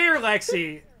be fair,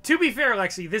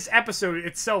 Lexi, this episode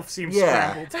itself seems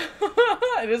scrambled.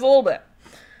 It is a little bit.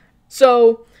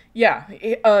 So, yeah,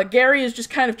 Gary is just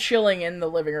kind of chilling in the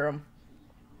living room.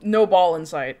 No ball in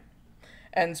sight.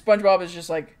 And SpongeBob is just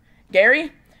like,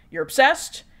 Gary, you're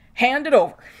obsessed. Hand it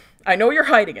over. I know you're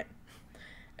hiding it.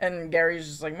 And Gary's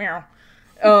just like, meow.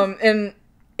 And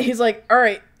he's like, all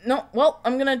right, no, well,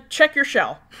 I'm going to check your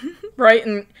shell. Right?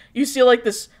 And you see, like,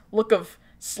 this look of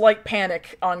slight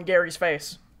panic on Gary's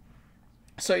face.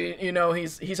 So, you know,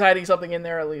 he's hiding something in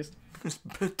there at least.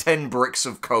 10 bricks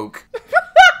of coke.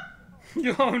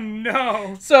 Oh,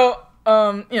 no. So,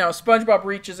 you know, SpongeBob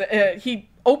reaches... he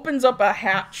opens up a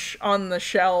hatch on the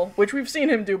shell, which we've seen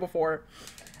him do before.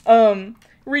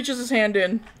 Reaches his hand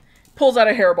in, pulls out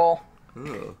a hairball.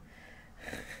 Ugh.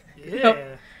 Yeah. Nope.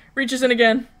 Reaches in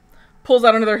again, pulls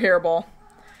out another hairball.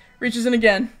 Reaches in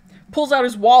again, pulls out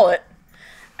his wallet.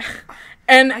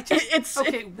 And it's...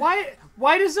 Okay,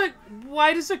 why does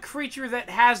a creature that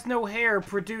has no hair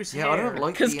produce hair? Yeah, I don't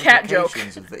like the cat joke.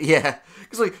 implications of that. Yeah,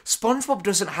 because, like, SpongeBob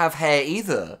doesn't have hair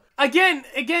either.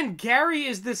 Again, Gary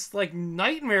is this, like,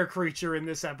 nightmare creature in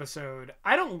this episode.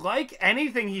 I don't like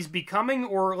anything he's becoming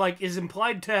or, like, is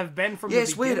implied to have been from the beginning. Yeah,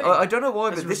 it's weird. I don't know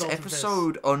why, but this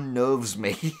episode unnerves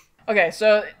me. Okay,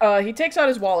 so he takes out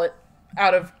his wallet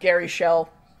out of Gary's shell.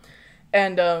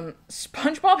 And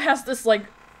SpongeBob has this, like,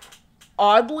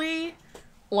 oddly...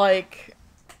 like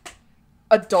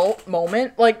adult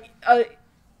moment, like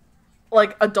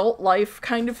adult life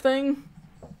kind of thing,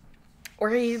 where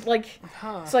he it's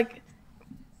like,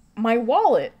 my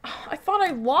wallet, I thought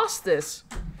I lost this,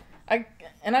 I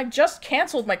just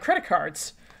canceled my credit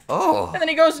cards. Oh. And then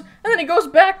he goes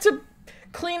back to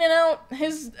cleaning out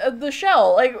his the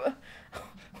shell, like.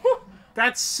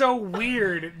 That's so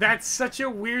weird. That's such a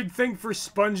weird thing for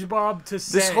SpongeBob to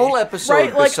say. This whole episode,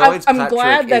 right, like, besides I'm Patrick,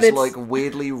 glad that is it's... like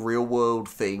weirdly real-world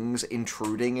things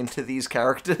intruding into these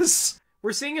characters.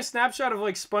 We're seeing a snapshot of,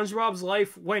 like, SpongeBob's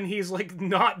life when he's, like,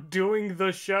 not doing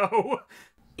the show.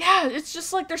 Yeah, it's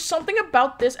just like there's something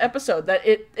about this episode that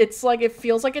it's like it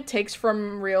feels like it takes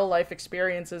from real life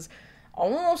experiences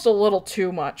almost a little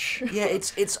too much. Yeah,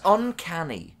 it's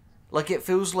uncanny. Like, it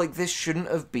feels like this shouldn't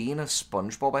have been a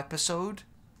SpongeBob episode.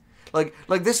 Like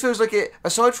this feels like it,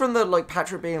 aside from the, like,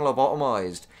 Patrick being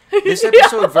lobotomized, this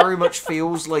episode very much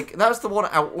feels like, that's the one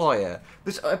outlier.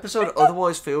 This episode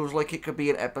otherwise feels like it could be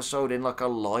an episode in, like, a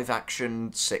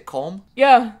live-action sitcom.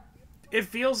 Yeah. It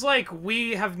feels like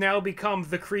we have now become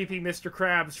the creepy Mr.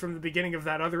 Krabs from the beginning of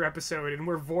that other episode, and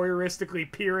we're voyeuristically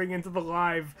peering into the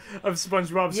live of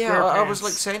SpongeBob SquarePants. Yeah, I was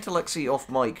like saying to Lexi off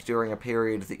mic during a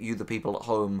period that you, the people at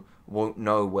home, won't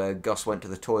know, where Gus went to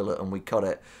the toilet and we cut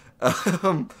it.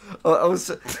 I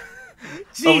was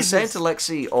saying to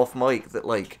Lexi off mic that,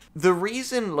 like, the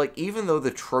reason, like, even though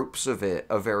the tropes of it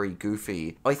are very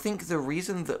goofy, I think the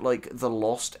reason that, like, the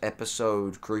Lost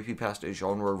episode creepypasta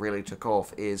genre really took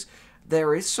off is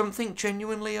there is something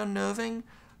genuinely unnerving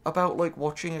about, like,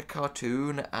 watching a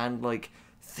cartoon and, like,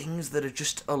 things that are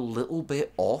just a little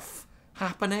bit off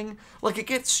happening. Like, it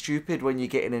gets stupid when you're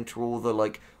getting into all the,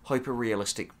 like,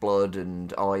 hyper-realistic blood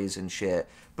and eyes and shit.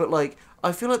 But, like,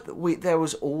 I feel like there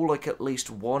was all, like, at least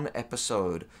one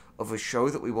episode of a show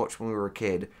that we watched when we were a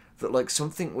kid that, like,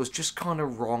 something was just kind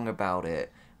of wrong about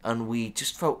it, and we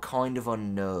just felt kind of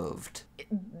unnerved.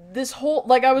 This whole,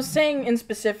 like, I was saying in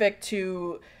specific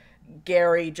to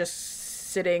Gary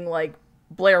just sitting, like,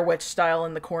 Blair Witch style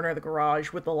in the corner of the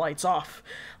garage with the lights off.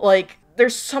 Like,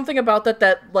 there's something about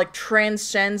that, like,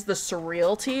 transcends the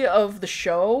surreality of the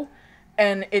show,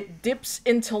 and it dips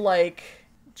into, like,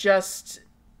 just,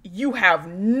 you have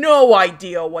no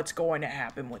idea what's going to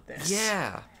happen with this.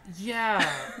 Yeah,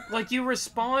 like, you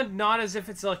respond not as if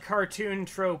it's a cartoon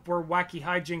trope where wacky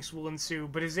hijinks will ensue,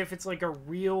 but as if it's, like, a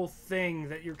real thing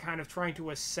that you're kind of trying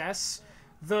to assess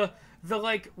the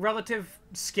like, relative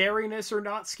scariness or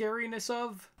not scariness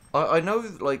of. I know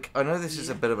this is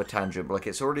a bit of a tangent, but, like,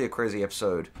 it's already a crazy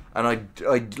episode, and I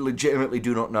legitimately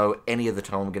do not know any of the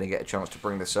time I'm going to get a chance to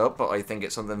bring this up, but I think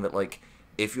it's something that, like,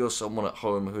 if you're someone at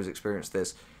home who's experienced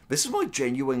this is my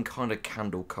genuine kind of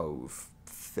Candle Cove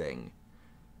thing.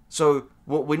 So,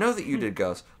 well, we know that you did,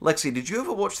 Gus. Lexi, did you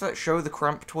ever watch that show, The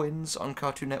Cramp Twins, on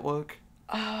Cartoon Network?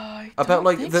 About,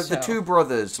 like, the two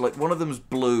brothers, like, one of them's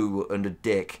blue and a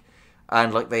dick,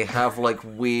 and, like, they have, like,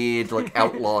 weird, like,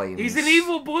 outlines. He's an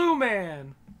evil blue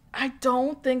man! I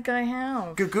don't think I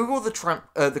have. Google the Tramp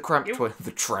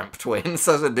Twins.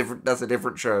 That's a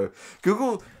different show.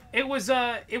 Google. It was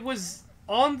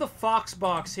on the Fox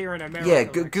box here in America. Yeah,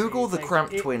 Google the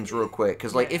Cramp Twins real quick,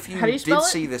 because, like, if you did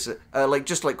see this, like,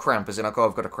 just like cramp, as in, like, oh,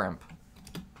 I've got a cramp.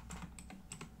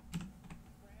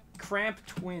 Cramp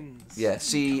Twins. Yeah,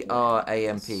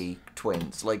 CRAMP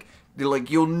Twins. Like,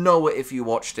 you'll know it if you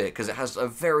watched it, because it has a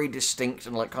very distinct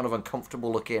and, like, kind of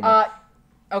uncomfortable looking.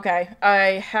 Okay,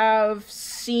 I have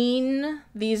seen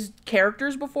these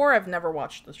characters before. I've never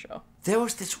watched the show. There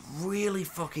was this really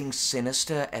fucking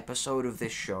sinister episode of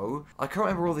this show. I can't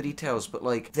remember all the details, but,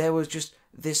 like, there was just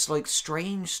this, like,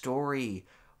 strange story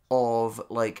of,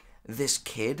 like, this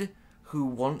kid who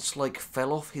once, like,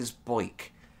 fell off his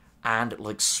bike and,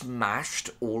 like, smashed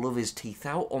all of his teeth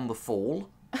out on the fall.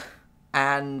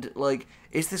 And, like,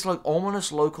 it's this, like,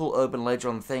 ominous local urban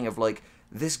legend thing of, like,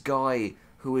 this guy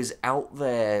who is out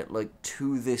there, like,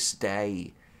 to this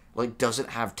day, like,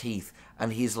 doesn't have teeth,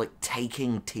 and he's, like,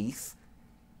 taking teeth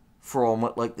from,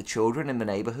 like, the children in the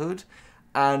neighborhood.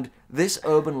 And this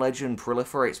urban legend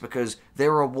proliferates because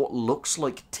there are what looks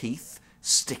like teeth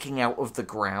sticking out of the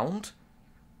ground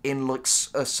in, like,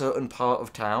 a certain part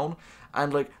of town.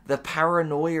 And, like, the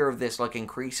paranoia of this, like,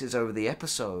 increases over the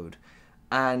episode.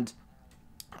 And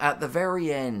at the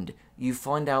very end, you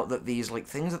find out that these, like,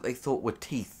 things that they thought were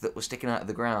teeth that were sticking out of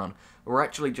the ground were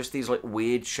actually just these, like,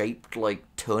 weird-shaped, like,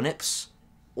 turnips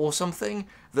or something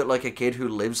that, like, a kid who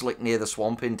lives, like, near the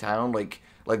swamp in town, like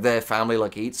their family,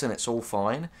 like, eats, and it's all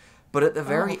fine. But at the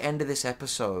very end of this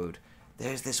episode,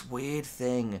 there's this weird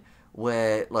thing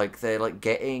where, like, they're, like,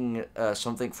 getting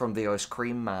something from the ice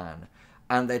cream man,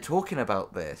 and they're talking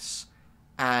about this,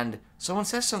 and someone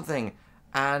says something,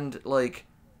 and, like,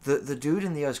 the dude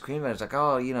in the ice cream man is like,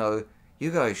 oh, you know,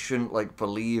 you guys shouldn't, like,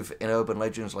 believe in urban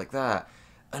legends like that.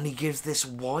 And he gives this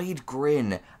wide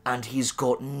grin, and he's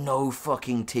got no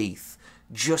fucking teeth.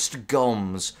 Just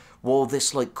gums. While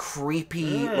this, like,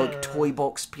 creepy, like, toy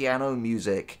box piano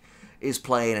music is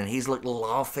playing, and he's, like,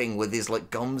 laughing with his,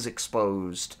 like, gums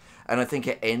exposed. And I think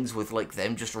it ends with, like,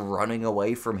 them just running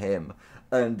away from him.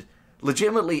 And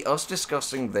legitimately, us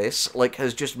discussing this, like,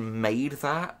 has just made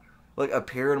that, like,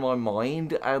 appear in my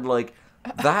mind, and, like,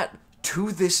 that,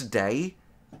 to this day,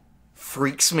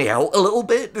 freaks me out a little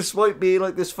bit, despite being,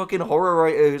 like, this fucking horror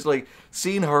writer who's, like,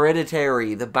 seen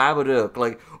Hereditary, The Babadook,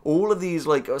 like, all of these,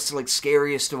 like,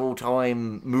 scariest of all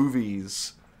time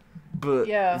movies. But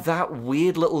that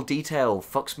weird little detail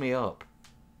fucks me up.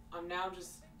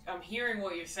 I'm hearing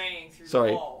what you're saying through Sorry,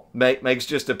 the wall. Meg's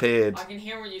just appeared. I can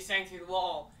hear what you're saying through the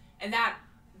wall. And that,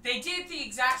 they did the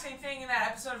exact same thing in that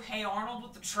episode of Hey Arnold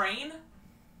with the train.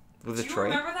 With the Do you train?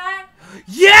 remember that?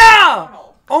 Yeah!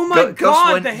 Arnold. Oh my Ghost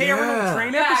god, went- the Hey Arnold yeah.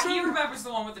 train Yeah, episode? he remembers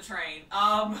the one with the train.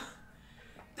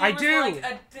 I do.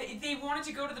 Like they wanted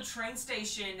to go to the train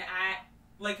station at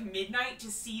like midnight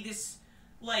to see this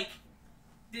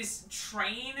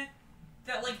train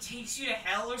that like takes you to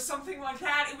hell or something like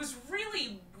that. It was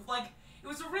really it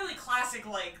was a really classic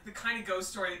the kind of ghost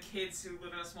story that kids who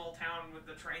live in a small town with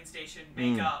the train station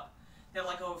make up. They're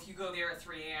like, oh, if you go there at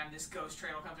 3 a.m., this ghost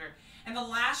train will come through. And the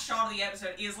last shot of the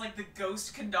episode is like the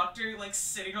ghost conductor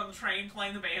sitting on the train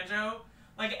playing the banjo.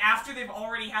 Like, after they've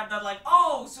already had that,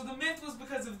 oh, so the myth was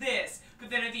because of this. But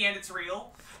then at the end, it's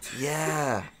real.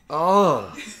 Yeah.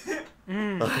 Oh.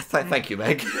 Thank you,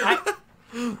 Meg.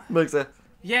 Meg's a...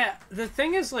 Yeah, the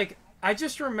thing is, I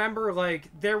just remember,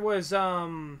 there was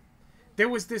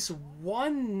this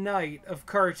one night of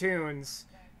cartoons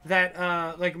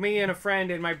that, me and a friend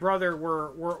and my brother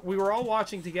we were all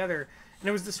watching together, and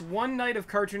it was this one night of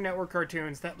Cartoon Network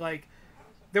cartoons that,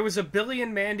 there was a Billy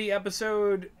and Mandy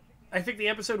episode. I think the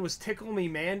episode was Tickle Me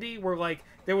Mandy, where,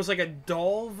 there was, a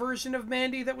doll version of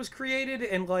Mandy that was created,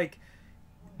 and,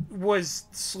 was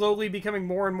slowly becoming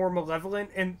more and more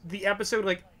malevolent, and the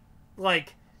episode,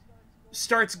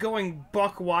 starts going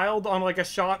buck wild on, a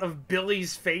shot of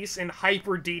Billy's face in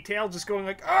hyper detail, just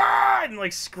going, ah!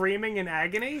 And, screaming in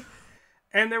agony.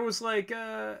 And there was,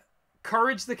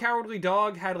 Courage the Cowardly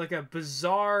Dog had, a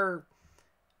bizarre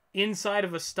inside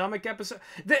of a stomach episode.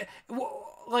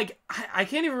 I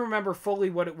can't even remember fully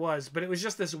what it was, but it was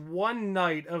just this one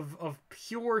night of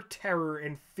pure terror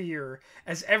and fear,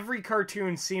 as every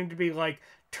cartoon seemed to be,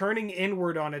 turning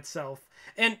inward on itself.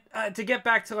 And to get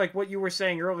back to, what you were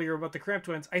saying earlier about the Cramp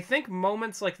Twins, I think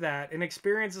moments like that and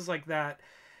experiences like that,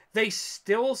 they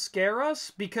still scare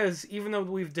us, because even though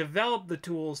we've developed the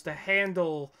tools to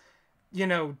handle,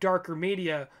 darker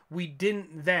media, we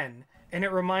didn't then. And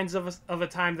it reminds us of a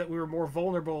time that we were more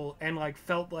vulnerable and,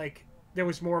 felt like there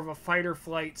was more of a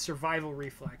fight-or-flight survival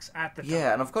reflex at the time.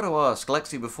 Yeah, and I've got to ask,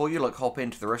 Lexi, before you, hop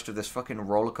into the rest of this fucking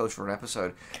roller coaster of an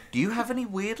episode, do you have any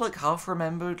weird,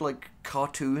 half-remembered,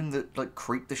 cartoon that,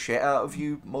 creeped the shit out of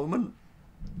you moment?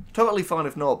 Totally fine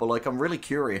if not, but, I'm really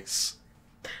curious.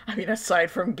 I mean,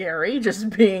 aside from Gary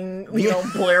just being, you know,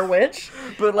 Blair Witch.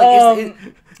 But,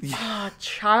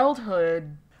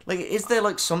 childhood. Is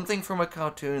there, something from a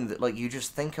cartoon that, you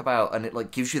just think about and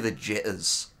it, gives you the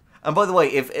jitters? And by the way,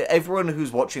 if everyone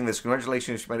who's watching this,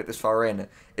 congratulations, you made it this far in.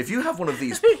 If you have one of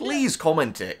these, please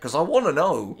comment it, because I want to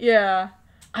know. Yeah.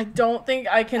 I don't think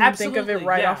I can think of it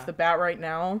right off the bat right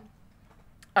now.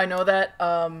 I know that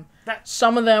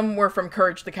some of them were from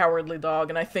Courage the Cowardly Dog,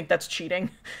 and I think that's cheating.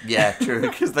 Yeah, true,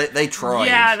 because they tried.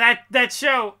 Yeah, that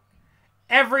show,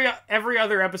 every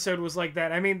other episode was like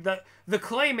that. I mean, the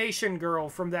claymation girl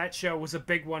from that show was a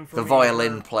big one for me. The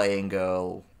violin-playing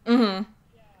girl. Mm-hmm.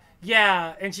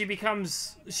 Yeah, and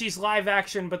she's live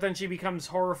action, but then she becomes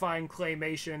horrifying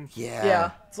claymation.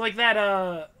 Yeah. It's like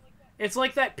that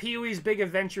Pee-wee's Big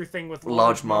Adventure thing with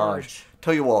Large Marge.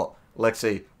 Tell you what,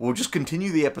 Lexi, we'll just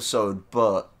continue the episode,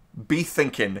 but be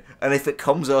thinking, and if it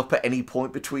comes up at any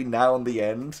point between now and the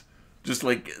end, just,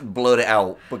 blurt it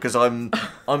out, because I'm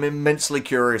immensely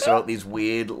curious about these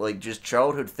weird, just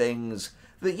childhood things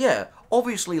that, yeah,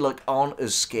 obviously, aren't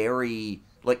as scary,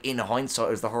 in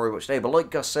hindsight as the horror we watch today, but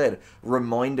like Gus said,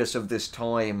 remind us of this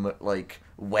time,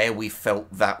 where we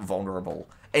felt that vulnerable.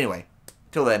 Anyway,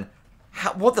 till then,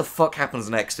 what the fuck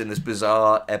happens next in this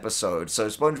bizarre episode? So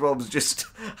SpongeBob's just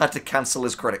had to cancel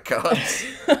his credit cards.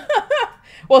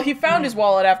 Well, he found his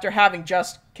wallet after having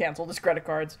just canceled his credit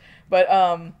cards. But,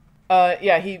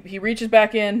 he reaches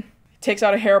back in, takes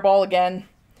out a hairball again,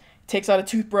 takes out a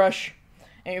toothbrush,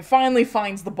 and he finally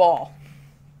finds the ball.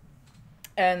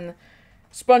 And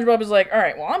SpongeBob is like,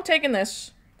 alright, well, I'm taking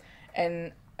this,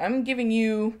 and I'm giving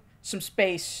you some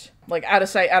space, out of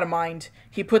sight, out of mind.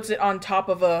 He puts it on top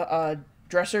of a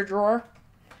dresser drawer,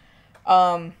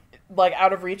 out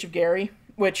of reach of Gary,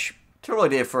 which... Terrible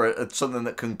idea for something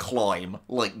that can climb,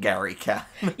 like Gary can.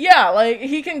 Yeah,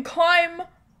 he can climb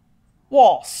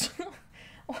walls.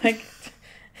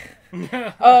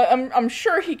 I'm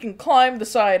sure he can climb the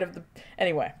side of the...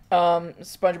 Anyway,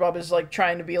 SpongeBob is,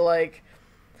 trying to be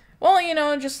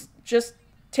well, just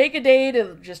take a day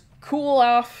to just cool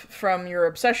off from your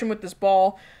obsession with this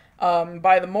ball.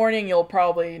 By the morning, you'll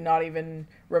probably not even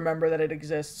remember that it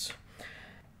exists.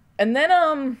 And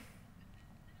then,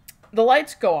 the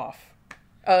lights go off.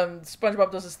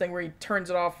 SpongeBob does this thing where he turns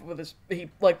it off with he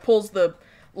pulls the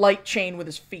light chain with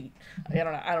his feet. I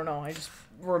don't know. I just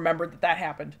remembered that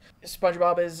happened.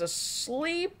 SpongeBob is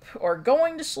asleep or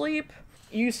going to sleep.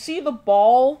 You see the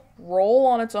ball roll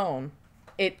on its own.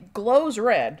 It glows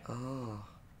red. Oh.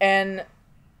 And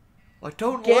I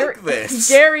don't like this.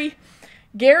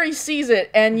 Gary sees it,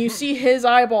 and you see his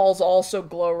eyeballs also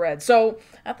glow red. So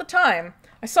at the time,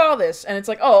 I saw this, and it's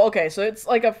like, oh, okay, so it's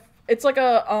like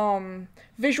a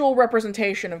visual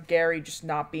representation of Gary just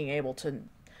not being able to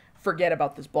forget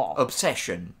about this ball.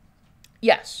 Obsession.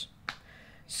 Yes.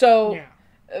 So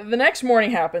the next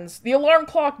morning happens. The alarm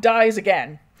clock dies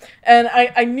again, and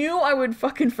I knew I would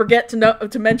fucking forget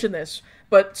to mention this,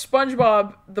 but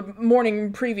SpongeBob the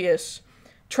morning previous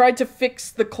tried to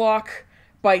fix the clock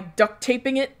by duct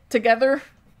taping it together.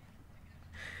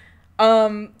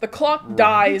 The clock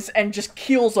dies and just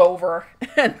keels over,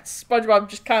 and SpongeBob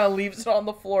just kind of leaves it on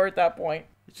the floor at that point.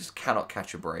 You just cannot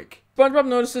catch a break. SpongeBob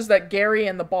notices that Gary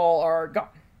and the ball are gone,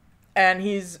 and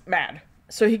he's mad.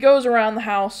 So he goes around the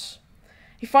house.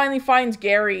 He finally finds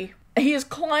Gary. He has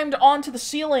climbed onto the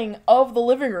ceiling of the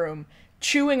living room,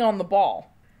 chewing on the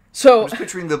ball. So I'm just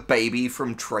picturing the baby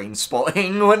from Train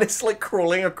Spotting when it's like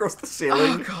crawling across the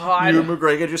ceiling. Oh, God. Ewan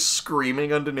McGregor just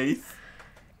screaming underneath.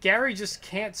 Gary just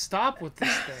can't stop with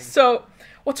this thing. So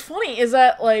what's funny is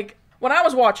that, like, when I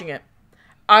was watching it,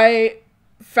 I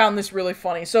found this really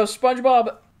funny. So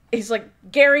SpongeBob, he's like,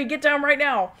 Gary, get down right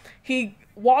now. He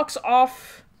walks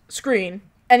off screen,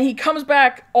 and he comes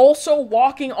back also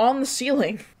walking on the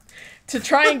ceiling to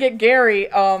try and get Gary.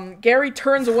 Gary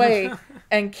turns away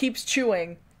and keeps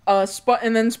chewing.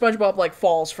 And then SpongeBob, like,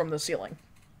 falls from the ceiling.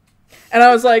 And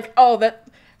I was like, oh, that...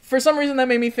 For some reason, that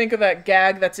made me think of that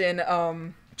gag that's in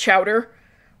Chowder,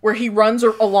 where he runs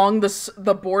along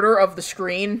the border of the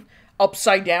screen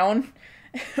upside down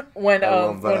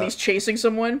when he's chasing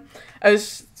someone.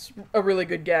 It's a really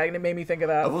good gag, and it made me think of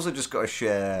that. I've also just got to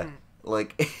share,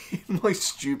 like, in my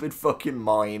stupid fucking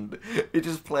mind, it's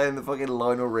just playing the fucking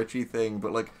Lionel Richie thing,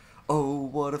 but like, oh,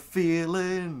 what a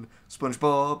feeling,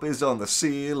 SpongeBob is on the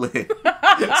ceiling.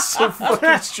 It's so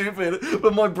fucking stupid,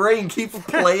 but my brain keeps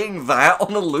playing that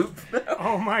on a loop now.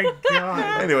 Oh my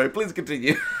god. Anyway, please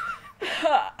continue.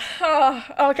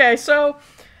 Okay, so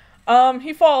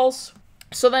he falls.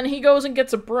 So then he goes and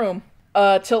gets a broom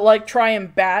to, like, try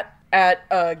and bat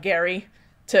at Gary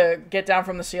to get down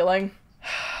from the ceiling.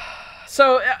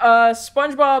 So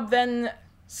SpongeBob then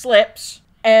slips,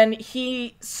 and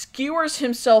he skewers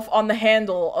himself on the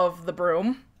handle of the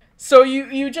broom. So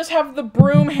you just have the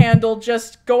broom handle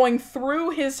just going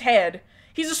through his head.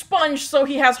 He's a sponge, so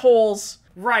he has holes.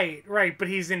 Right, but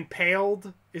he's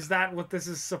impaled? Is that what this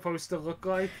is supposed to look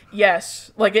like?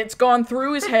 Yes, like it's gone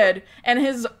through his head, and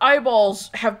his eyeballs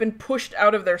have been pushed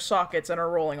out of their sockets and are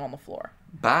rolling on the floor.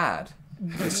 Bad.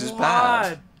 This is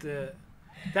bad.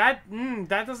 That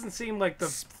doesn't seem like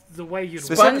the way you'd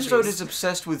This want episode it. is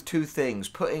obsessed with two things: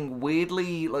 putting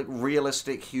weirdly, like,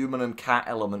 realistic human and cat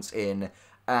elements in,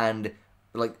 and,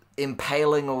 like,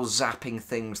 impaling or zapping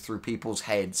things through people's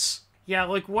heads. Yeah,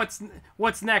 like, what's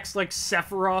next? Like,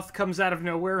 Sephiroth comes out of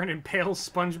nowhere and impales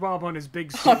SpongeBob on his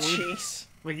big sword. Oh, jeez.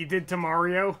 Like he did to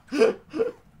Mario.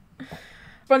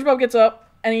 SpongeBob gets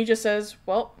up, and he just says,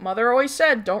 well, Mother always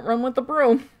said, don't run with the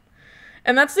broom.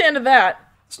 And that's the end of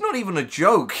that. It's not even a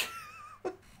joke.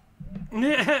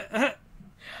 I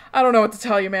don't know what to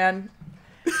tell you, man.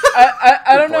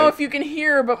 I don't know if you can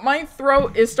hear, but my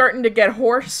throat is starting to get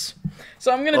hoarse.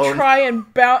 So I'm gonna try and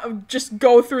just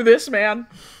go through this, man.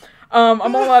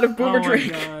 I'm all out of boomer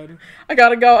drink. God. I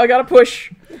gotta go. I gotta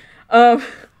push.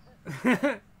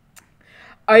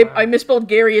 I misspelled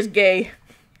Gary as gay.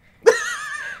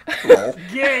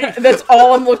 Yay! That's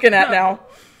all I'm looking at now.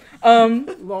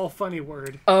 Lol, funny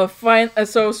word. Fine.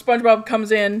 So SpongeBob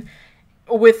comes in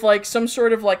with, like, some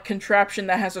sort of, like, contraption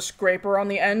that has a scraper on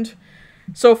the end.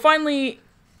 So finally,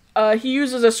 he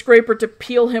uses a scraper to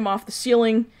peel him off the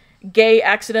ceiling. Gay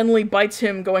accidentally bites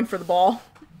him going for the ball.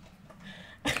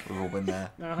 We've all been there.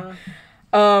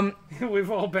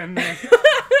 We've all been there.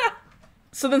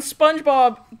 So then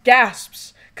SpongeBob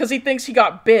gasps because he thinks he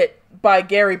got bit by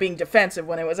Gary being defensive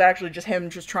when it was actually just him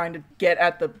just trying to get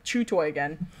at the chew toy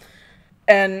again.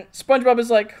 And SpongeBob is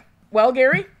like, well,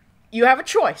 Gary, you have a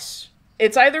choice.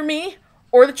 It's either me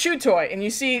or the chew toy. And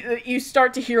you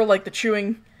start to hear, like, the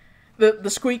chewing, the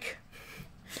squeak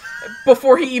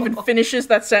before he even finishes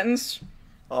that sentence.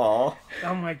 Aww.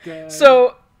 Oh my god.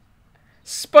 So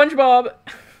SpongeBob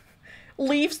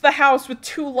leaves the house with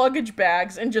 2 luggage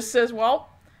bags and just says, well,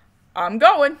 I'm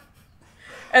going.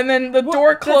 And then the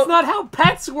door closes. That's not how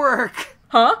pets work.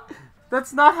 Huh?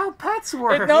 That's not how pets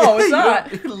work. No, it's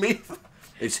not. You leave.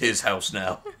 It's his house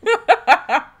now.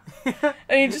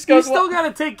 And he just You goes, still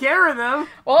gotta take care of them.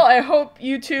 well, I hope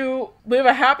you two live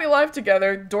a happy life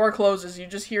together. Door closes. You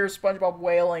just hear SpongeBob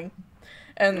wailing.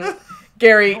 And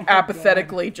Gary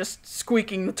apathetically just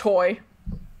squeaking the toy.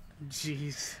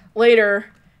 Jeez. Later,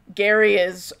 Gary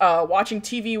is watching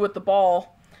TV with the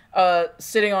ball,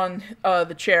 sitting on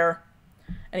the chair,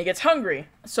 and he gets hungry.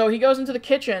 So he goes into the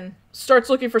kitchen, starts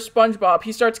looking for SpongeBob.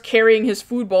 He starts carrying his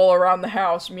food bowl around the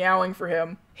house, meowing for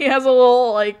him. He has a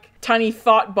little, like, tiny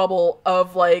thought bubble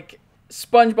of, like,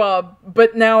 SpongeBob,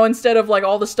 but now instead of, like,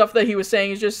 all the stuff that he was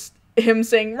saying, is just him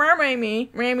saying,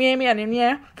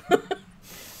 yeah.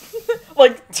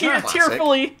 Like,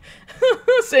 tearfully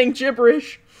saying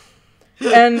gibberish.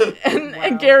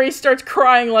 And Gary starts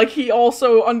crying like he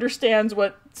also understands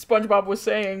what SpongeBob was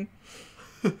saying.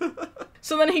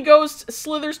 So then he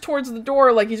slithers towards the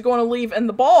door like he's going to leave, and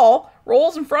the ball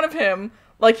rolls in front of him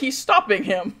like he's stopping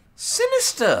him.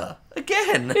 Sinister!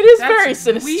 Again! It is very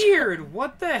sinister. Weird.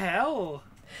 What the hell?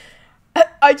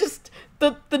 I just...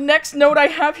 The next note I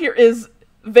have here is,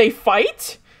 they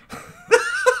fight?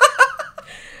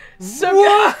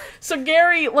 So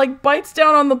Gary, like, bites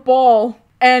down on the ball,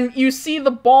 and you see the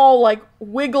ball, like,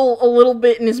 wiggle a little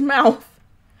bit in his mouth.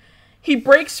 He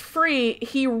breaks free,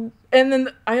 and then,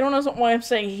 I don't know why I'm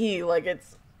saying he, like,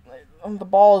 the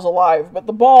ball is alive, but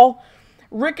the ball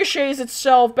ricochets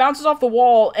itself, bounces off the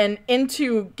wall, and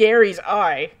into Gary's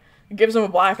eye. It gives him a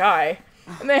black eye.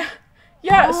 And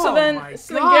so then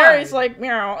Gary's like,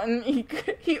 meow, and he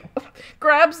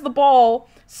grabs the ball,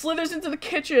 slithers into the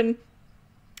kitchen,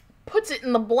 puts it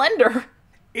in the blender.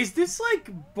 Is this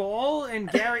like Ball and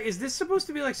Gary? Is this supposed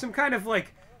to be like some kind of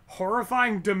like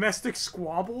horrifying domestic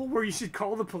squabble where you should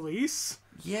call the police?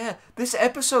 Yeah, this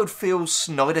episode feels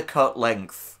Snyder Cut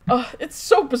length. It's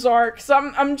so bizarre, because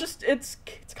I'm just, it's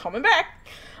coming back.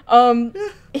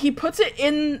 He puts it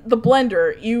in the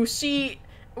blender. You see,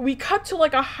 we cut to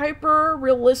like a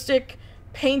hyper-realistic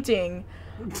painting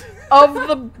of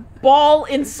the ball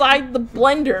inside the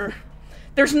blender.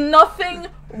 There's nothing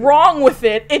wrong with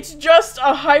it. It's just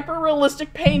a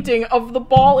hyper-realistic painting of the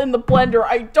ball in the blender.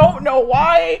 I don't know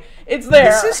why it's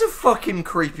there. This is a fucking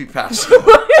creepypasta.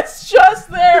 It's just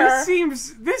there.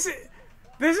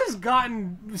 This has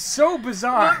gotten so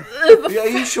bizarre. Are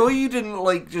you sure you didn't,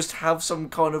 like, just have some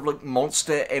kind of, like,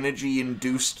 monster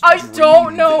energy-induced I dream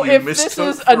don't know that you if this mistook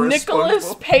is a for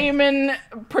Nicholas SpongeBob? Payman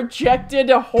projected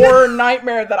horror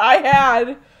nightmare that I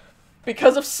had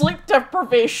because of sleep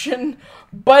deprivation,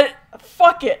 but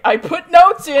fuck it. I put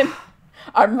notes in.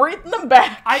 I'm reading them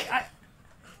back.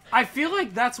 I feel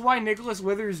like that's why Nicholas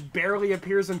Withers barely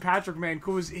appears in Patrick Man,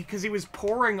 because he was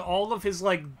pouring all of his,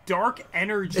 like, dark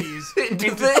energies into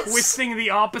twisting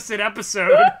the opposite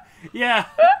episode. Yeah.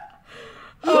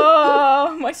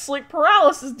 My sleep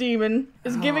paralysis demon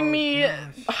is giving me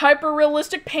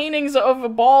hyper-realistic paintings of a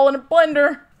ball in a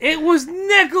blender. It was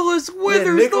Nicholas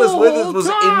Withers Nicholas the Withers whole was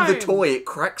time. in the toy. It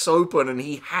cracks open and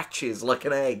he hatches like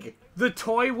an egg. The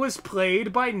toy was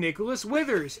played by Nicholas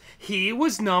Withers. He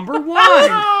was number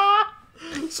one.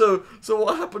 So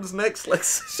what happens next,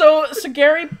 Lex? So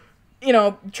Gary,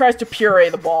 tries to puree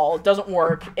the ball. It doesn't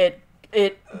work.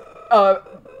 It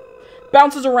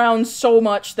bounces around so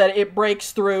much that it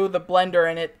breaks through the blender,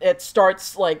 and it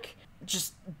starts, like,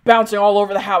 just bouncing all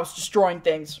over the house, destroying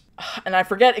things. And I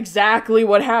forget exactly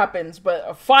what happens, but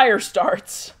a fire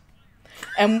starts.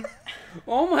 And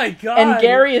Oh my god. and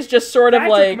Gary is just sort of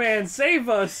Patrick like Man, save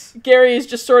us. Gary is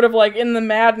just sort of like in the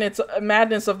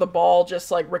madness of the ball,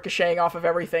 just like ricocheting off of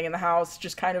everything in the house,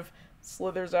 just kind of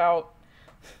slithers out.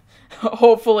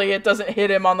 Hopefully it doesn't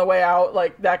hit him on the way out,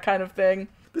 like that kind of thing.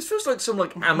 This feels like some,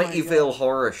 like, Amityville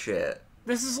horror shit.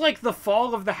 This is like the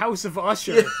fall of the House of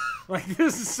Usher. Like,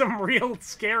 this is some real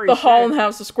scary The shit. Holland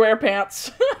House of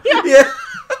SquarePants. Yeah.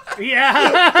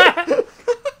 Yeah.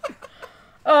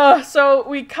 So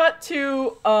we cut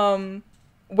to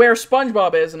where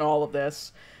SpongeBob is in all of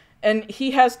this, and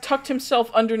he has tucked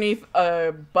himself underneath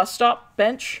a bus stop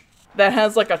bench that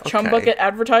has like a Chum Bucket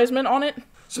advertisement on it.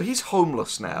 So he's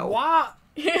homeless now. Why?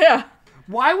 Yeah.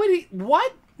 Why would he?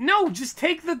 What? No, just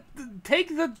take the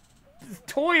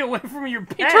toy away from your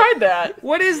pet. He tried that.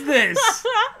 What is this?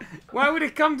 Why would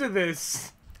it come to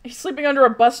this? He's sleeping under a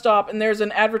bus stop, and there's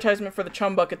an advertisement for the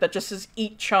Chum Bucket that just says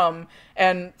 "Eat Chum,"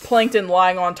 and Plankton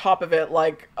lying on top of it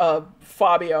like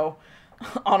Fabio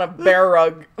on a bear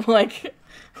rug. Like,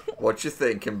 What you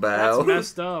thinking, That's Bao?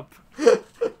 messed up.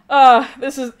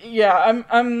 this is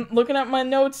I'm looking at my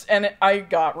notes, and I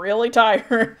got really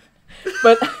tired,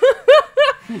 but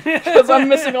because I'm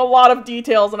missing a lot of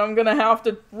details, and I'm gonna have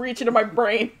to reach into my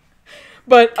brain.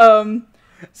 But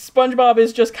SpongeBob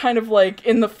is just kind of like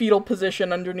in the fetal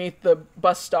position underneath the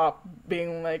bus stop,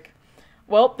 being like,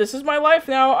 well, this is my life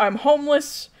now. I'm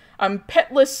homeless. I'm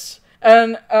petless.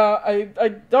 And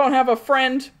I don't have a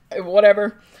friend.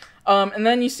 Whatever. And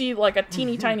then you see like a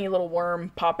teeny tiny little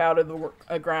worm pop out of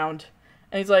the ground.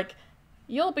 And he's like,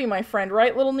 You'll be my friend,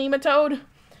 right, little nematode?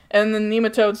 And then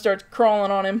nematode starts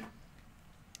crawling on him.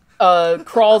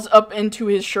 Crawls up into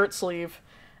his shirt sleeve.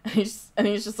 And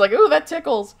he's just like, ooh, that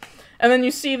tickles. And then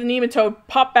you see the nematode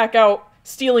pop back out,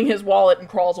 stealing his wallet, and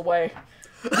crawls away.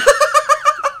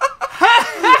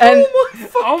 And,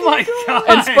 Oh my god!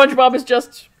 and SpongeBob is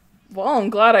just, well, I'm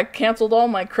glad I canceled all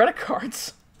my credit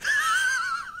cards.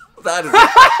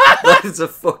 That is a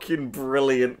fucking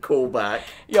brilliant callback.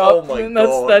 Yup, Oh my and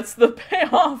god. that's the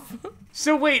payoff.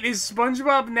 So wait, is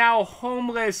SpongeBob now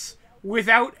homeless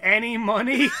without any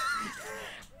money?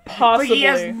 Possibly. Like he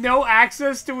has no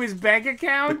access to his bank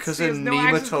account? Because He a has no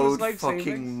access to his nematode life fucking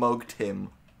savings? mugged him.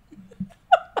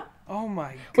 Oh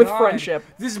my god. With friendship.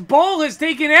 This ball has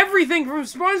taken everything from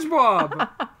SpongeBob!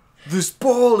 This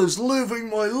ball is living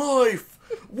my life.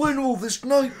 When will this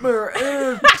nightmare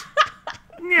end?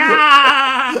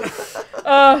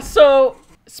 So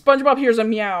SpongeBob hears a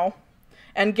meow,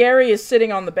 and Gary is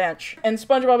sitting on the bench, and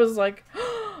SpongeBob is like,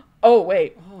 "Oh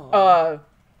wait, how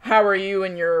are you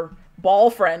and your ball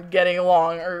friend getting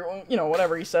along?" Or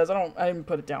whatever he says. I didn't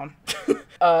put it down.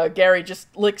 Gary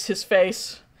just licks his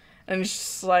face, and he's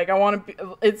just like, "I want to be."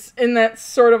 It's in that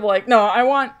sort of like, "No, I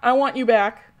want you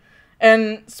back,"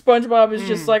 and SpongeBob is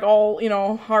just like all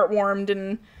heartwarmed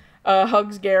and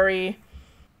hugs Gary.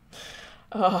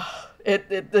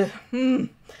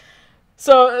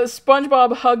 So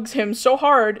SpongeBob hugs him so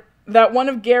hard that one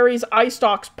of Gary's eye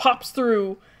stalks pops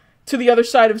through to the other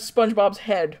side of SpongeBob's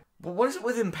head. But what is it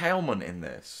with impalement in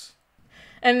this?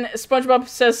 And SpongeBob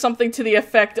says something to the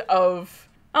effect of,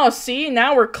 "Oh, see,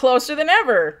 now we're closer than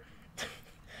ever."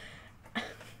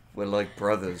 We're like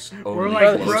brothers. We're Only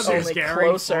like closer. brothers, Only Gary.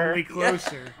 closer. Only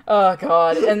closer. Oh,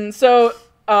 God. And so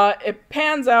it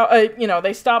pans out,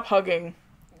 they stop hugging.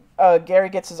 Gary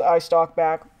gets his eye stalk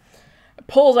back,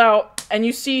 pulls out, and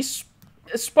you see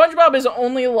SpongeBob is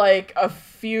only like a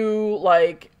few,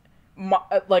 like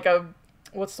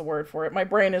what's the word for it? My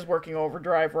brain is working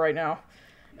overdrive right now.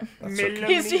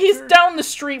 He's down the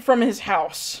street from his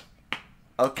house.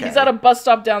 Okay. He's at a bus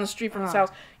stop down the street from his house.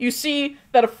 You see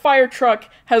that a fire truck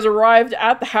has arrived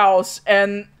at the house,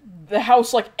 and the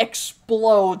house, like,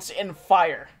 explodes in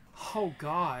fire. Oh,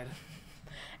 God.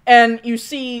 And you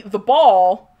see the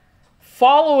ball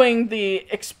following the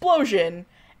explosion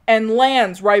and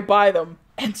lands right by them.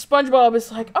 And SpongeBob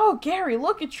is like, "Oh, Gary,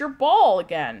 look, it's your ball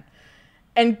again."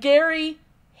 And Gary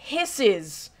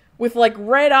hisses with, like,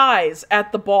 red eyes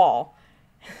at the ball.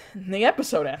 And the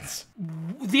episode ends.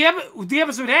 The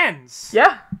episode ends?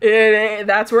 Yeah,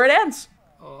 that's where it ends.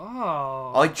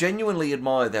 Oh. I genuinely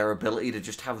admire their ability to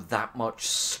just have that much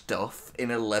stuff in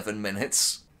 11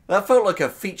 minutes. That felt like a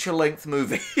feature-length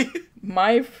movie.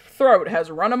 My throat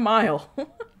has run a mile.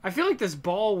 I feel like this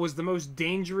ball was the most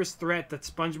dangerous threat that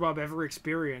SpongeBob ever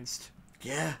experienced.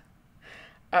 Yeah.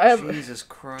 I've- Jesus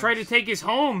Christ. Tried to take his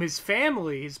home, his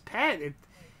family, his pet,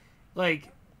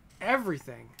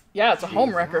 everything. Yeah, it's a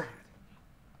home wrecker.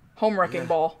 Home wrecking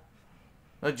ball.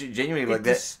 No, genuinely, like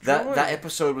destroyed that it.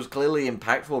 episode was clearly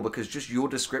impactful because just your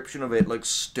description of it, like,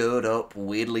 stirred up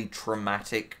weirdly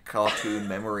traumatic cartoon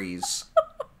memories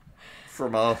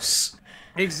from us.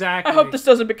 Exactly. I hope this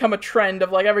doesn't become a trend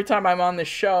of, like, every time I'm on this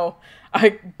show,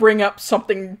 I bring up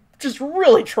something just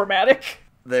really traumatic.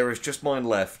 There is just mine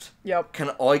left. Yep.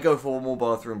 Can I go for one more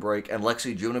bathroom break? And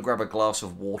Lexi, do you want to grab a glass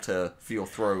of water for your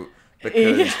throat?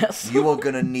 Because Yes. you are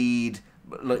going to need,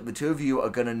 like, the two of you are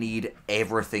going to need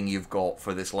everything you've got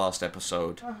for this last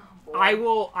episode. I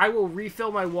will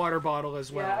refill my water bottle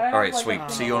as well. Yeah, Alright, sweet.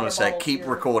 See you in a sec. Keep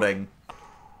recording.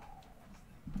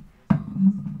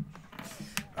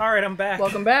 Alright, I'm back.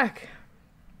 Welcome back.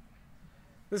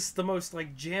 This is the most,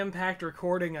 jam-packed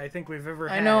recording I think we've ever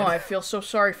had. I know, I feel so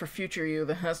sorry for future you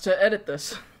that has to edit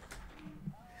this.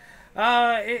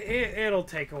 It'll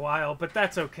take a while, but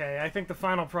that's okay. I think the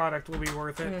final product will be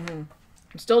worth it. I'm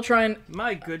still trying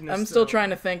My goodness. I'm still though. trying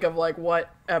to think of, like, what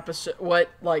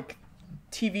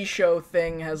TV show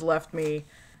thing has left me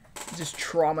just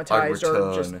traumatized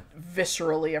or just return.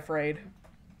 viscerally afraid.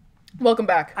 Welcome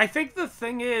back. I think the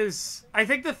thing is,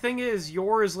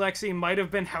 yours, Lexi, might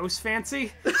have been House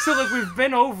Fancy. So, we've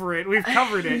been over it. We've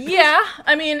covered it. Yeah,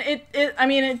 I mean, it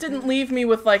didn't leave me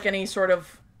with, like, any sort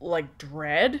of, like,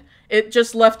 dread. It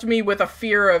just left me with a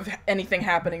fear of anything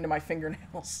happening to my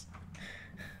fingernails.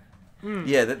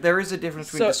 Yeah, there is a difference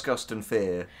between So- disgust and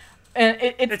fear. And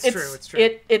It's true.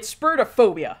 It spurred a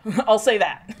phobia. I'll say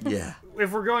that. Yeah.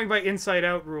 If we're going by Inside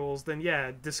Out rules, then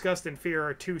yeah, disgust and fear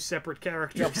are two separate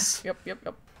characters.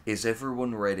 Yep. Is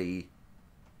everyone ready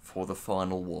for the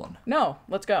final one? No,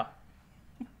 let's go.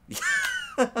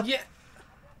 Yeah.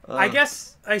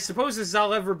 I suppose this is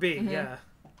I'll ever be, yeah.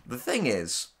 The thing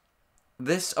is,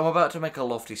 I'm about to make a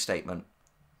lofty statement.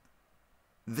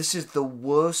 This is the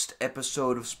worst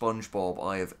episode of SpongeBob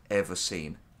I have ever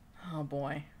seen. Oh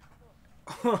boy.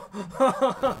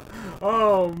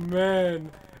 Oh,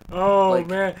 man. Oh, Like-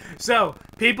 man. So,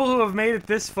 people who have made it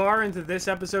this far into this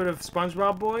episode of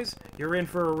SpongeBob Boys, you're in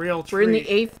for a real treat. We're in the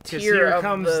 8th 'cause tier here of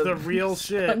comes the real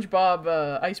shit.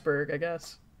 SpongeBob iceberg, I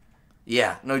guess.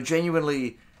 Yeah, no,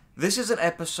 genuinely, this is an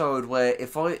episode where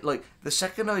if I, like, the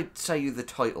second I say you the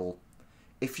title,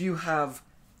 if you have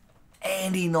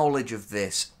any knowledge of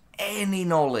this, any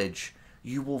knowledge,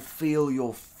 you will feel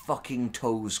your fucking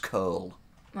toes curl.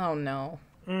 Oh no.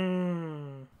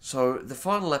 So, the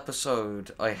final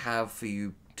episode I have for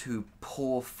you two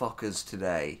poor fuckers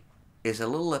today is a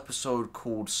little episode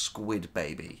called Squid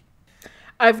Baby.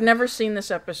 I've never seen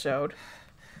this episode.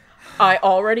 I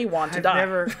already want to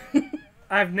die.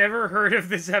 I've never heard of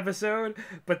this episode,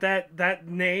 but that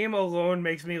name alone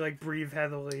makes me, like, breathe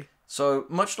heavily. So,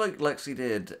 much like Lexi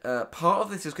did, part of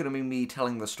this is going to be me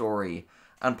telling the story,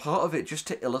 and part of it, just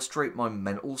to illustrate my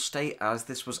mental state as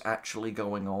this was actually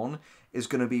going on, is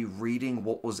going to be reading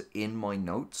what was in my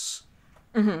notes.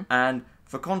 Mm-hmm. And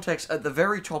for context, at the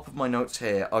very top of my notes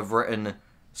here, I've written,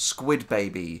 Squid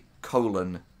Baby,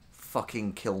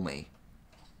 fucking kill me.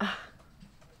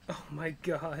 Oh my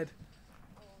god.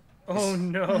 Oh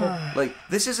no. Like,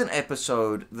 this is an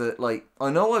episode that, like, I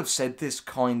know I've said this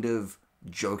kind of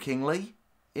jokingly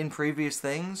in previous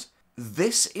things.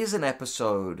 This is an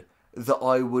episode that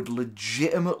I would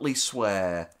legitimately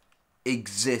swear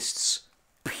exists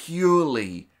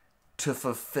purely to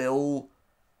fulfill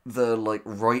the, like,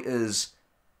 writer's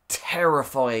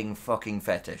terrifying fucking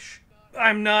fetish.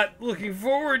 I'm not looking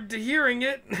forward to hearing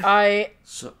it. I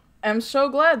So, am so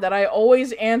glad that I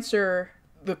always answer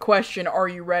the question, "Are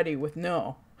you ready?" with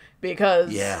no.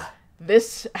 Because yeah.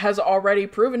 this has already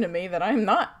proven to me that I'm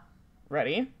not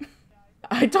ready.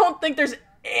 I don't think there's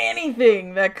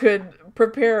anything that could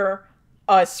prepare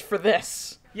us for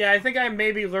this. Yeah, I think I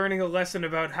may be learning a lesson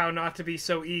about how not to be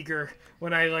so eager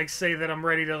when I, like, say that I'm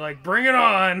ready to, like, bring it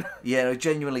on. Yeah, no,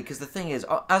 genuinely, because the thing is,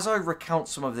 as I recount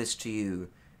some of this to you,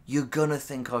 you're gonna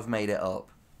think I've made it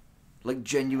up. Like,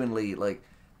 genuinely, like,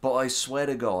 but I swear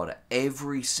to God,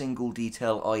 every single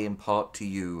detail I impart to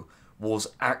you was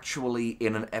actually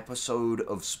in an episode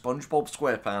of SpongeBob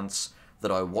SquarePants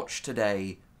that I watched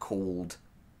today called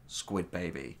Squid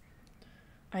Baby.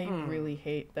 I really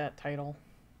hate that title.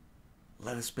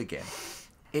 Let us begin.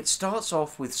 It starts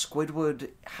off with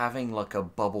Squidward having, like, a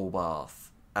bubble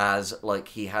bath, as, like,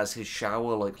 he has his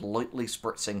shower, like, lightly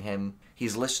spritzing him.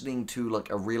 He's listening to, like,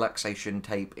 a relaxation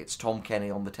tape. It's Tom Kenny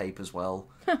on the tape as well.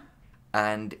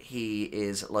 And he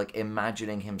is, like,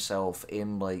 imagining himself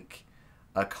in, like,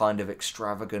 a kind of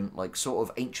extravagant, like, sort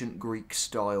of ancient Greek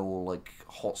style, like,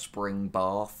 hot spring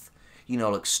bath. You know,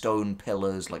 like, stone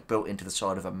pillars, like, built into the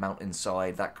side of a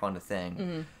mountainside, that kind of thing.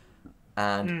 Mm-hmm.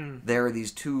 And there are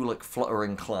these two, like,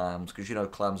 fluttering clams, because, you know,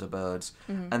 clams are birds.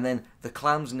 And then the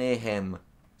clams near him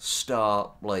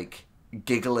start, like,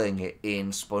 giggling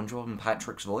in SpongeBob and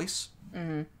Patrick's voice.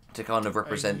 To kind of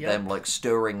represent Yep. them, like,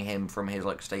 stirring him from his,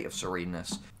 like, state of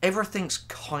sereneness. Everything's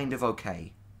kind of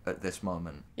okay at this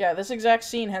moment. Yeah, this exact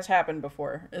scene has happened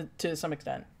before, to some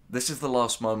extent. This is the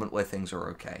last moment where things are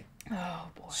okay. Oh,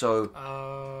 boy. So,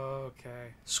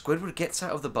 Okay. Squidward gets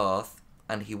out of the bath,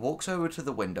 and he walks over to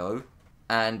the window,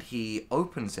 and he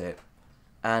opens it,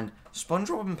 and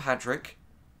SpongeBob and Patrick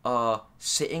are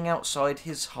sitting outside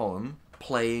his home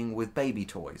playing with baby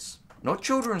toys. Not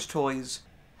children's toys,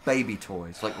 baby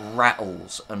toys, like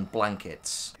rattles and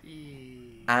blankets.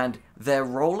 And they're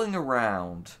rolling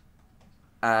around,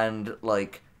 and,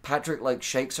 like, Patrick, like,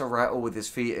 shakes a rattle with his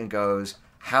feet and goes,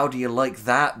 "How do you like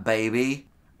that, baby?"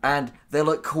 And they're,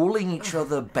 like, calling each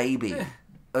other baby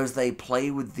as they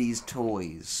play with these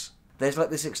toys. There's,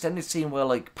 like, this extended scene where,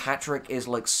 like, Patrick is,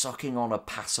 like, sucking on a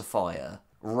pacifier,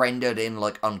 rendered in,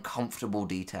 like, uncomfortable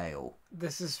detail.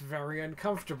 This is very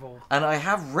uncomfortable. And I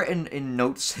have written in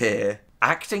notes here,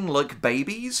 acting like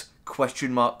babies,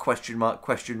 question mark, question mark,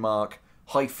 question mark,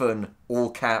 hyphen,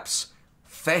 all caps,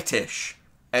 fetish,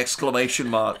 exclamation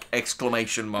mark,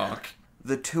 exclamation mark.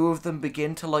 The two of them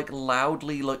begin to, like,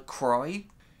 loudly, like, cry.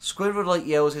 Squidward, like,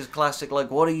 yells his classic, like,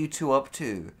 "What are you two up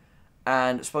to?"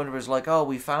 And SpongeBob's like, "Oh,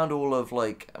 we found all of,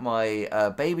 like,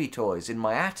 my baby toys in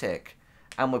my attic,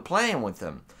 and we're playing with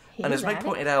them." And as Meg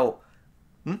pointed out,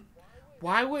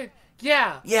 Why would...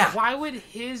 Yeah. Why would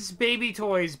his baby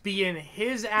toys be in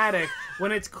his attic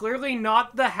when it's clearly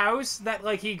not the house that,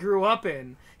 like, he grew up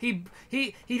in? He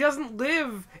doesn't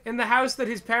live in the house that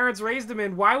his parents raised him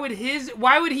in. Why would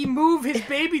he move his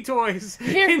baby toys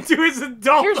into his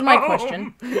adult Here's my home?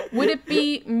 question. Would it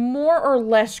be more or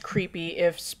less creepy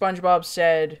if SpongeBob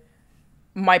said,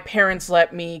 "My parents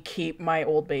let me keep my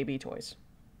old baby toys"?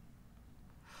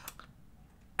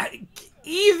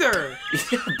 Either.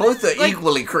 Both are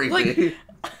equally creepy.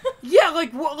 Yeah,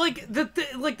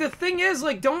 the thing is,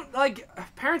 like, don't, like,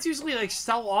 parents usually, like,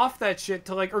 sell off that shit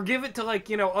to, like, or give it to, like,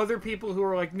 you know, other people who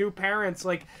are, like, new parents.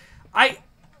 Like, I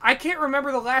can't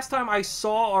remember the last time I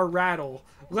saw a rattle,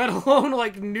 let alone,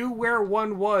 like, knew where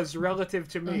one was relative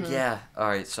to me. Yeah. All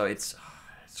right. So it's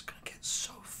gonna get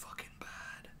so fucking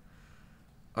bad.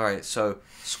 All right. So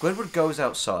Squidward goes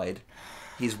outside.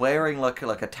 He's wearing like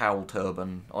a towel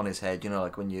turban on his head. You know,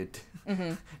 like when you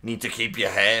need to keep your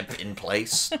hair in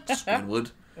place, Squidward.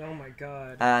 Oh my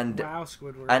god. And wow,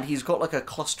 Squidward. And he's got like a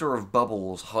cluster of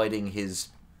bubbles hiding his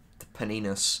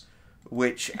penis,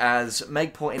 which, as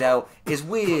Meg pointed out, is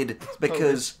weird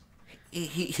because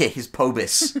his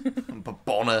pobis,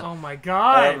 Bonner. Oh my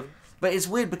god. But it's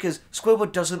weird because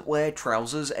Squidward doesn't wear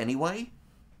trousers anyway.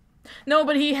 No,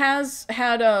 but he has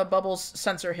had Bubbles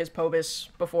censor his pubis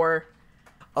before.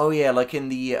 Oh yeah, like in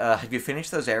the have you finished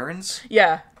those errands?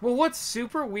 Yeah. Well, what's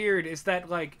super weird is that,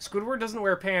 like, Squidward doesn't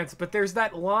wear pants, but there's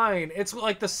that line. It's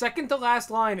like the second to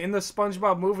last line in the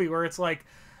SpongeBob movie where it's like,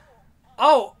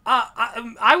 "Oh,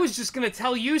 I was just gonna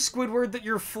tell you, Squidward, that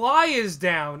your fly is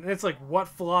down," and it's like, "What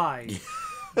fly?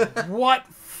 What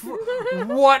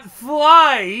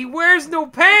fly? He wears no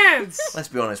pants." Let's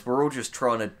be honest, we're all just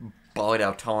trying to bide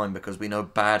our time because we know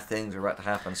bad things are about to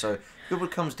happen. So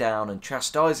Squidward comes down and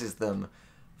chastises them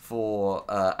for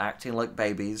acting like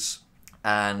babies,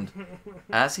 and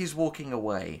as he's walking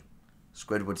away,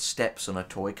 Squidward steps on a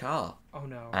toy car. Oh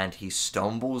no. And he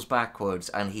stumbles backwards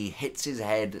and he hits his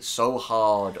head so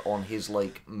hard on his,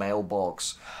 like,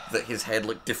 mailbox that his head,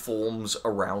 like, deforms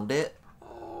around it.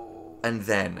 And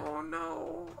then Oh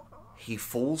no. he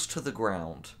falls to the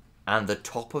ground and the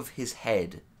top of his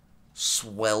head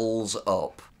swells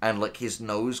up and, like, his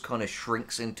nose kind of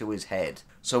shrinks into his head.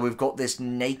 So we've got this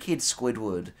naked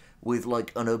Squidward with,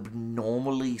 like, an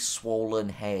abnormally swollen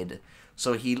head.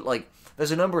 So he, like, there's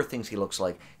a number of things he looks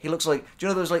like. He looks like, do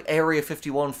you know those, like, Area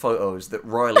 51 photos that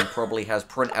Riley probably has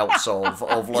printouts of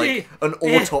like, an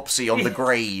autopsy on the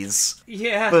Greys?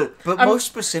 Yeah. But most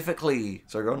specifically...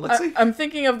 Sorry, go on, let's see. I'm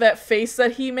thinking of that face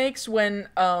that he makes when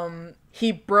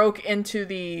he broke into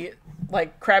the,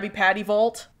 like, Krabby Patty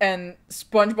vault and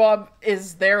SpongeBob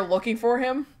is there looking for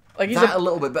him. Like, he's a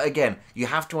little bit, but again, you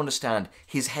have to understand,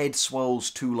 his head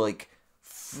swells to, like,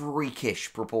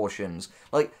 freakish proportions.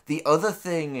 Like, the other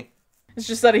thing... It's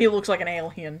just that he looks like an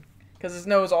alien, because his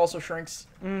nose also shrinks.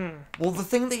 Well, the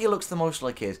thing that he looks the most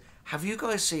like is, have you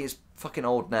guys seen, it's fucking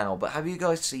old now, but have you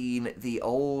guys seen the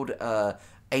old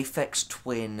Aphex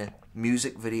Twin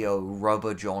music video,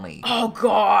 Rubber Johnny? Oh,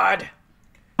 God!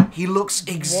 He looks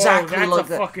exactly Whoa, that's like a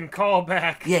that. fucking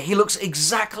callback. Yeah, he looks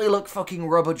exactly like fucking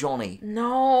Rubber Johnny.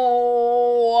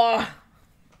 No!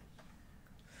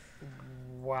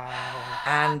 Wow.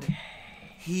 And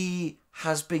he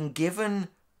has been given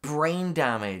brain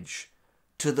damage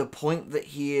to the point that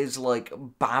he is, like,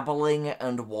 babbling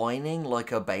and whining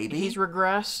like a baby. He's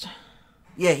regressed.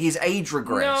 Yeah, he's age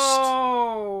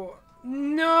regressed.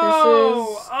 No!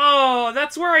 This is... Oh,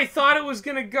 that's where I thought it was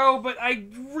gonna go, but I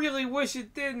really wish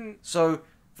it didn't. So,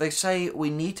 they say we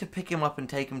need to pick him up and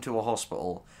take him to a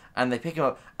hospital. And they pick him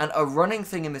up. And a running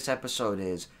thing in this episode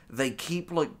is they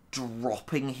keep, like,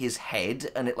 dropping his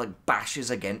head and it, like,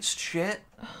 bashes against shit.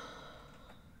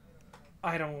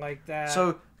 I don't like that.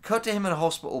 So, cut to him in a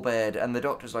hospital bed, and the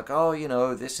doctor's like, oh, you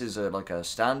know, this is like a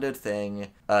standard thing.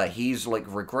 He's, like,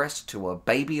 regressed to a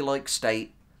baby-like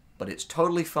state, but it's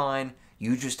totally fine.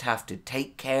 You just have to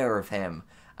take care of him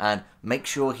and make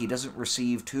sure he doesn't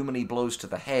receive too many blows to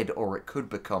the head, or it could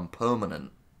become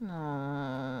permanent.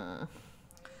 No,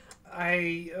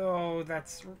 I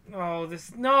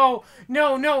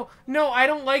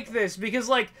don't like this, because,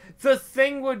 like, the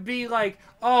thing would be like,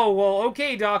 oh, well,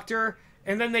 okay, doctor,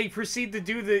 and then they proceed to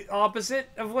do the opposite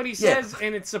of what he says,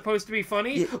 and it's supposed to be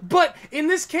funny, but in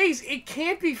this case, it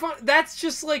can't be fun. That's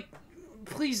just like,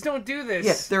 please don't do this.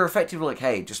 Yeah, they're effectively like,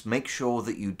 hey, just make sure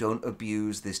that you don't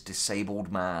abuse this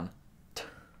disabled man.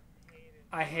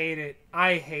 I hate it.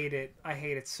 I hate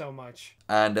it so much.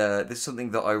 And this is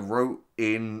something that I wrote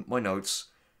in my notes.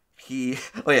 I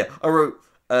wrote,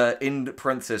 in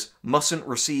parenthesis, mustn't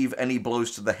receive any blows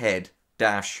to the head,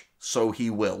 so he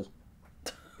will.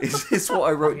 Is this what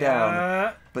I wrote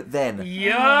down? But then,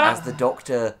 Yeah. as the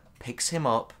doctor picks him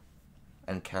up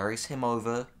and carries him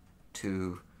over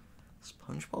to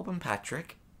SpongeBob and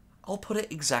Patrick, I'll put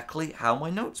it exactly how my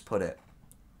notes put it.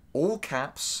 All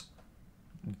caps,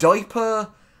 diaper,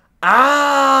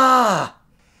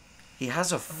 he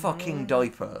has a fucking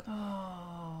diaper.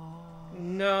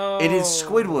 No. It is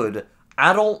Squidward,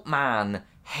 adult man,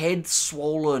 head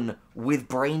swollen with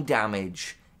brain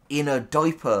damage, in a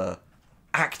diaper,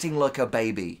 acting like a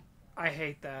baby. I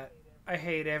hate that. I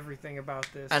hate everything about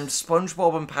this. And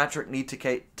SpongeBob and Patrick need to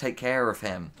take care of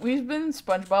him. We've been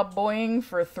SpongeBob boying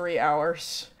for 3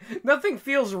 hours. Nothing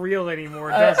feels real anymore,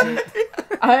 does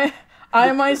it?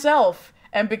 I myself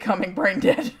am becoming brain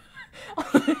dead.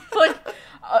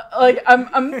 like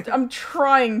I'm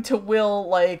trying to will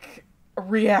like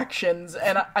reactions,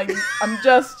 and I'm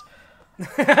just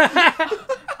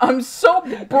I'm so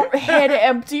head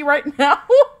empty right now.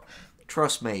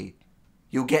 Trust me,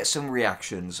 you'll get some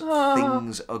reactions.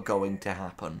 Things are going to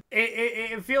happen.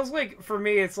 It feels like, for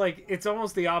me, it's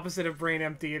almost the opposite of brain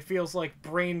empty. It feels like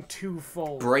brain too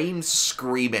full. Brain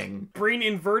screaming. Brain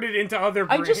inverted into other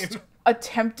brain. I just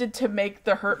attempted to make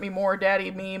the "Hurt Me More,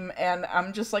 Daddy" meme, and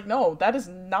I'm just like, no, that is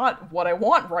not what I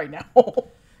want right now.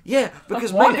 Yeah,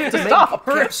 because want Meg it to stop.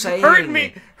 kept saying...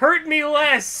 Hurt me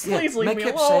less! Yeah, Please leave Meg me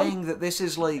kept alone. saying that this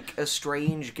is like a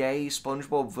strange gay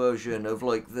SpongeBob version of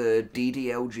like the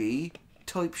DDLG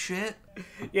type shit.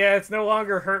 Yeah, it's no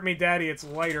longer hurt me daddy, it's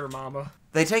lighter mama.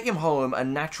 They take him home,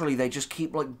 and naturally they just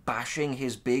keep like bashing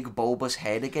his big bulbous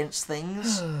head against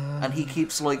things, and he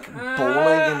keeps like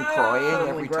bawling and crying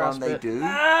every time they do.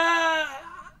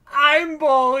 I'm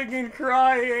bawling and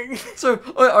crying. So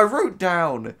I wrote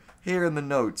down here in the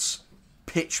notes,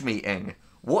 pitch meeting.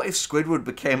 What if Squidward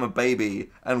became a baby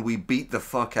and we beat the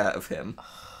fuck out of him?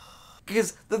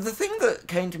 Because the thing that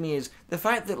came to me is the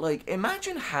fact that, like,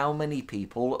 imagine how many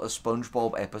people a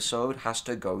SpongeBob episode has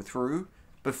to go through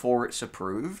before it's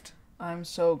approved. I'm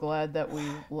so glad that we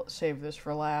saved this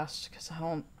for last, because I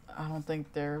don't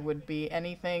think there would be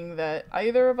anything that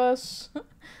either of us.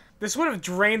 This would have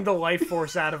drained the life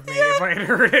force out of me if I had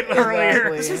heard it earlier.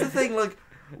 Exactly. This is the thing, like,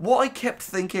 what I kept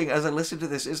thinking as I listened to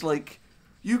this is, like,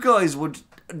 you guys would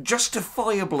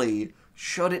justifiably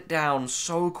shut it down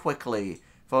so quickly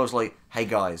if I was like, hey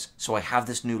guys, so I have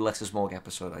this new Less is More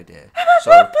episode idea.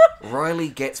 So Riley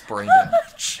gets brain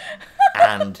damage,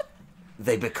 and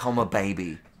they become a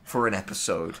baby for an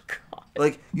episode.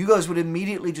 Like, you guys would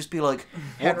immediately just be like,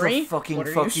 what Henry, the fucking what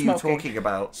are fuck you are you smoking? talking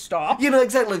about? Stop. You know,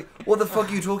 exactly. Like, what the fuck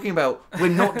are you talking about? We're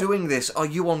not doing this. Are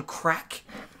you on crack?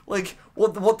 Like,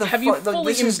 what the Have you fuck? Like,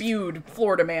 fully this is, imbued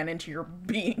Florida Man into your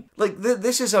being? like,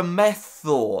 this is a meth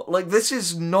thought. Like, this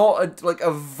is not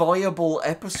a viable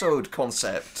episode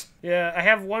concept. Yeah, I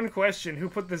have one question. Who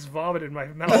put this vomit in my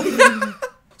mouth?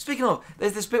 Speaking of,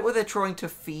 there's this bit where they're trying to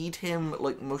feed him,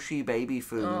 like, mushy baby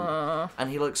food, and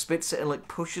he, like, spits it and, like,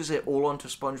 pushes it all onto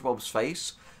SpongeBob's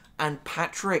face, and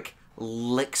Patrick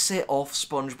licks it off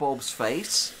SpongeBob's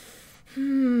face.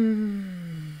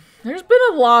 There's been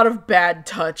a lot of bad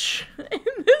touch in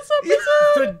this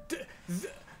episode.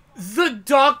 The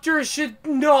doctor should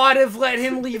not have let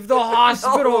him leave the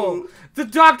hospital. No. The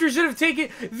doctor should have taken...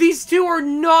 These two are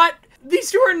not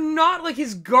like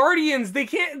his guardians.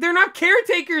 They're not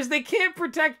caretakers. They can't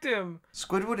protect him.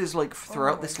 Squidward is, like,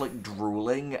 throughout this, like,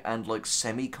 drooling and, like,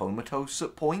 semi-comatose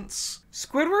at points.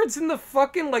 Squidward's in the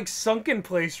fucking, like, sunken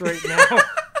place right now.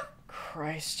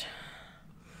 Christ.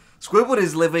 Squidward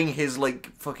is living his,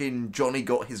 like, fucking Johnny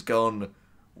got his gun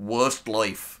worst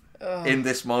life in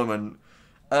this moment.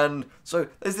 And so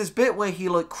there's this bit where he,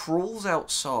 like, crawls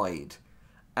outside,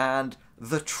 and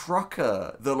the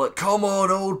trucker, the, like, come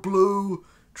on, old blue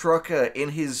trucker in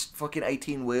his fucking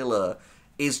 18-wheeler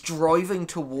is driving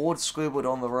towards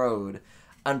Squidward on the road,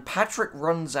 and Patrick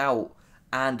runs out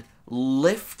and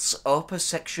lifts up a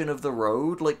section of the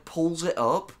road, like, pulls it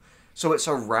up, so it's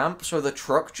a ramp, so the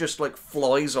truck just, like,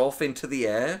 flies off into the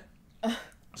air,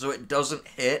 so it doesn't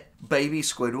hit baby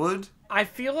Squidward. I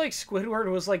feel like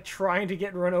Squidward was, like, trying to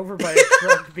get run over by a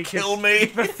truck because Kill me.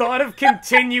 the thought of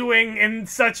continuing in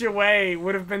such a way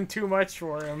would have been too much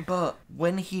for him. But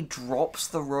when he drops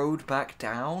the road back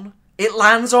down, it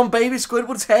lands on baby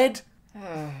Squidward's head.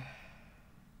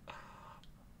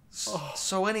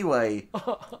 So anyway,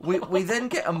 we then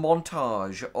get a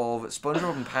montage of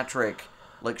SpongeBob and Patrick,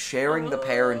 like, sharing the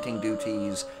parenting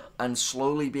duties and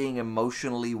slowly being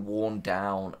emotionally worn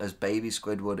down as baby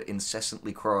Squidward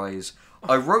incessantly cries.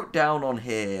 I wrote down on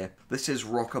here, this is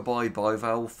rockabye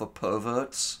bivalve for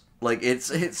perverts. Like,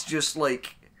 it's just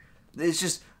like, it's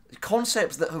just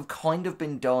concepts that have kind of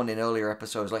been done in earlier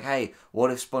episodes. Like, hey,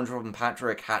 what if SpongeBob and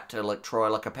Patrick had to, like, try,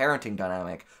 like, a parenting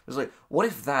dynamic? It was like, what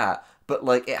if that, but,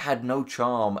 like, it had no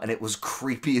charm and it was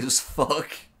creepy as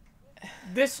fuck?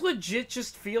 This legit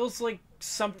just feels like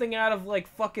something out of, like,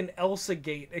 fucking Elsa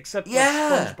Gate, except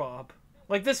Yeah. like SpongeBob.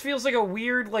 Like, this feels like a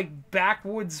weird, like,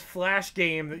 backwoods flash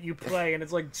game that you play, and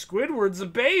it's like, Squidward's a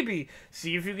baby.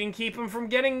 See if you can keep him from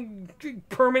getting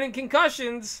permanent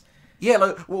concussions. Yeah,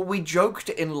 like, well, we joked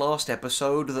in last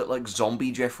episode that, like,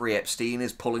 zombie Jeffrey Epstein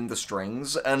is pulling the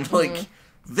strings, and, like,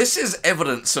 this is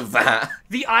evidence of that.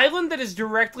 The island that is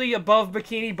directly above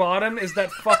Bikini Bottom is that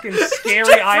fucking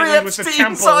scary island with the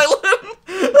Epstein's temple.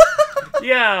 Island!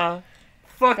 Yeah.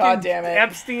 Fucking God damn it.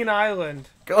 Epstein Island.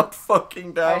 God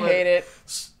fucking damn I hate it.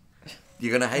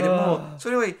 You're gonna hate him more.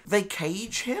 So anyway, they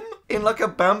cage him in, like, a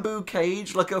bamboo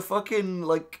cage, like a fucking,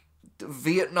 like,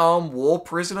 Vietnam War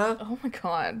prisoner. Oh my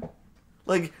god.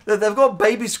 Like, they've got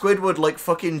baby Squidward like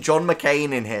fucking John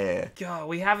McCain in here. God,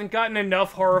 we haven't gotten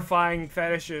enough horrifying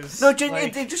fetishes. No,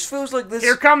 Like, it just feels like this...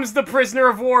 here comes the prisoner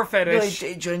of war No, fetish.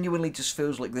 it genuinely just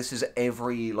feels like this is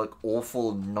every, like,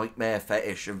 awful nightmare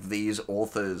fetish of these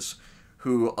authors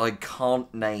who I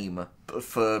can't name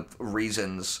for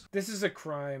reasons. This is a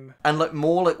crime. And, like,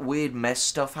 more, like, weird mess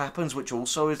stuff happens, which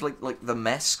also is, like the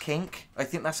mess kink. I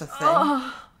think that's a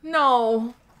thing.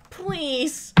 No.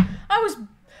 Please. I was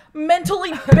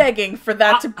mentally begging for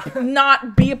that to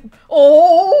not be...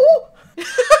 Oh!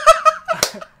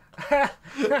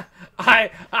 I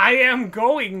am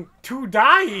going to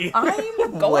die.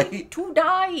 I'm going Wait. to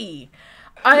die.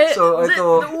 So I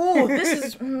thought- Ooh, this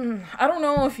is... I don't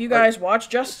know if you guys watch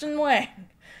Justin Wang,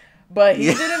 but he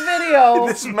did a video.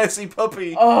 This messy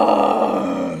puppy.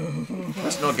 Oh.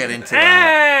 Let's not get into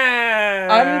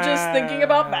that. I'm just thinking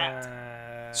about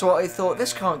that. So I thought,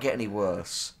 this can't get any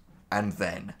worse. And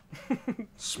then,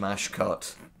 smash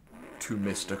cut to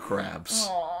Mr. Krabs.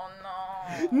 Oh,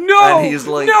 no. No! And he's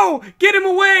like- no! Get him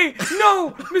away!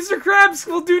 No! Mr. Krabs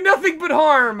will do nothing but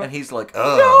harm! And he's like,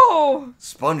 No!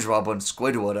 SpongeBob and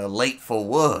Squidward are late for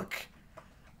work.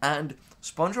 And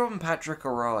SpongeBob and Patrick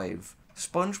arrive.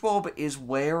 SpongeBob is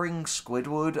wearing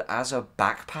Squidward as a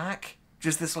backpack.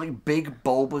 Just this, like, big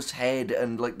bulbous head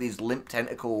and, like, these limp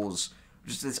tentacles.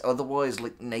 Just this otherwise,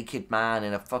 like, naked man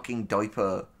in a fucking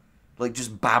diaper. Like,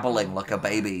 just babbling like a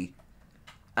baby.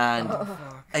 And,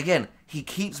 again, he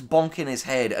keeps bonking his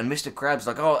head, and Mr. Krabs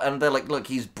like, oh, and they're like, look,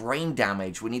 he's brain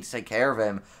damaged, we need to take care of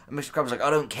him. And Mr. Krabs like,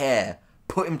 I don't care.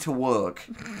 Put him to work.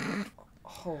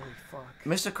 Holy fuck.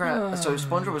 Mr. Krabs, so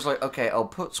SpongeBob was like, okay, I'll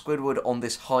put Squidward on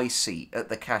this high seat at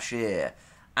the cashier,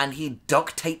 and he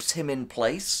duct tapes him in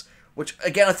place, which,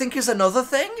 again, I think is another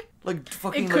thing. Like,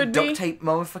 fucking, It could like, duct be. tape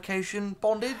mummification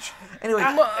bondage. Anyway,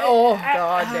 Oh,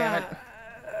 god damn it.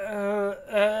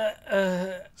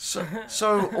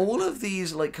 so all of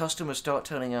these, like, customers start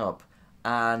turning up,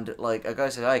 and, like, a guy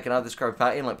says, hey, can I have this Krabby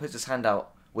Patty? And, like, puts his hand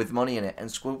out with money in it, and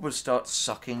Squidward starts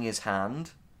sucking his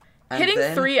hand. And Hitting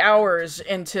then, 3 hours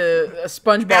into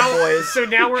SpongeBob Boys So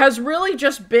now we're... has really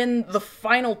just been the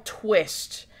final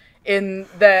twist in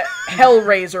the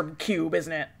Hellraiser cube,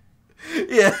 isn't it?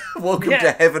 Yeah, welcome Yeah,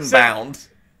 to Heaven so- Bound.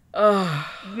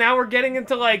 Now we're getting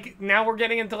into, like,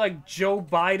 Joe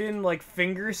Biden, like,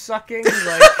 finger sucking,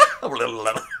 like...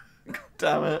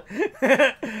 Damn it.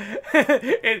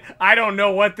 I don't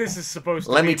know what this is supposed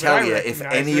to Let be. me but tell I you, if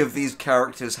recognize any it. of these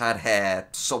characters had hair,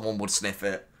 someone would sniff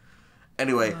it.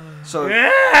 Anyway, so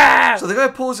Ah! the guy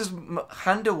pulls his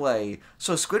hand away,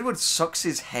 so Squidward sucks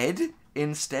his head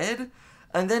instead,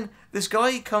 and then this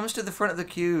guy comes to the front of the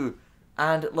queue,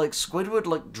 and, like, Squidward,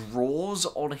 like, draws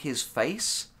on his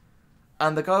face,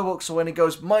 and the guy walks away and he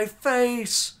goes, my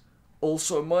face!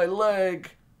 Also my leg!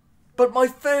 But my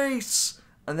face!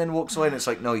 And then walks away and it's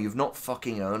like, no, you've not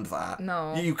fucking earned that.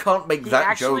 No. You can't make He that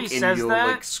actually joke in says your, that?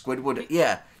 like, Squidward...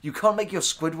 Yeah, you can't make your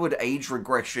Squidward age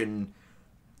regression...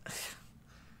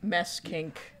 Mess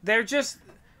kink. They're just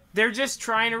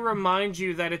trying to remind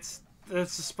you that it's a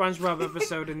SpongeBob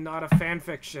episode and not a fan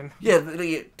fiction. Yeah,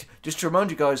 just to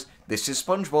remind you guys, this is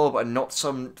SpongeBob and not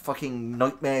some fucking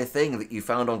nightmare thing that you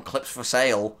found on Clips for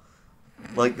Sale.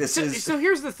 Like, this is... So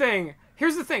here's the thing.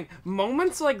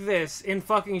 Moments like this in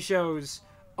fucking shows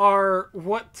are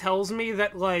what tells me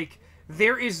that, like,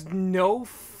 there is no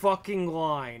fucking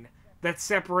line that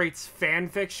separates fan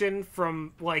fiction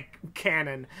from, like,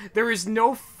 canon. There is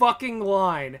no fucking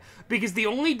line. Because the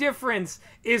only difference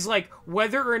is, like,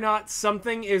 whether or not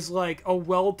something is, like, a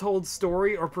well-told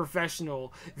story or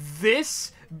professional.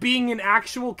 This being an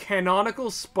actual canonical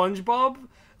SpongeBob,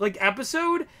 like,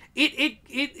 episode,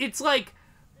 it's like,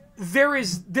 there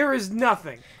is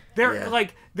nothing. Yeah.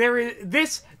 There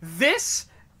is, this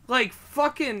Like,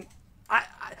 fucking...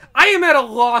 I am at a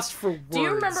loss for words. Do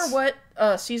you remember what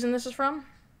season this is from?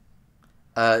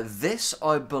 This,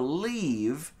 I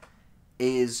believe,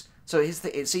 is... So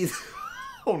it's either...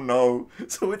 Oh no.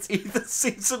 So it's either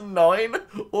season 9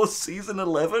 or season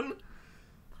 11?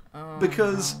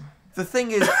 Because the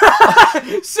thing is...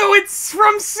 So it's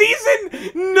from season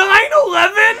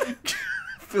 9/11?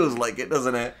 Feels like it,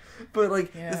 doesn't it? But,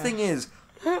 like, the thing is,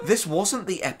 this wasn't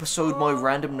the episode my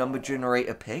random number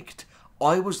generator picked.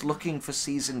 I was looking for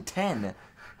season 10.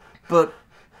 But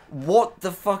what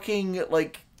the fucking,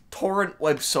 like, torrent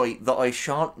website that I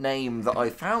shan't name that I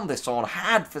found this on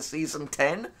had for season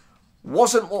 10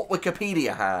 wasn't what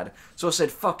Wikipedia had. So I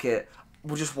said, fuck it.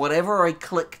 Well, just whatever I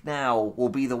click now will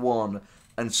be the one.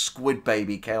 And Squid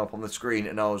Baby came up on the screen,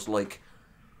 and I was like,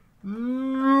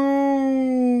 no.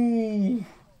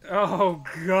 Oh,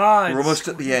 God. We're almost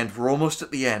at the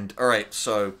end. Alright,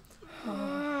 so...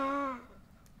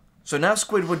 So now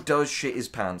Squidward does shit his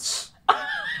pants.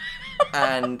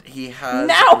 And he has...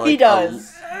 Now like, he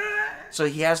does! So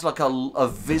he has, like, a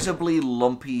visibly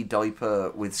lumpy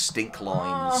diaper with stink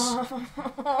lines.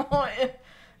 Oh, it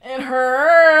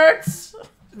hurts!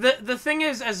 The thing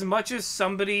is, as much as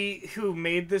somebody who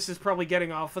made this is probably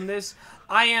getting off on this,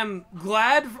 I am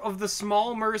glad of the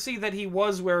small mercy that he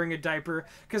was wearing a diaper,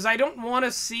 because I don't want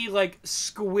to see, like,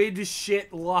 squid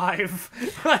shit live,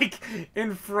 like,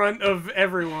 in front of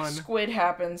everyone. Squid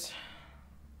happens.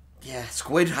 Yeah,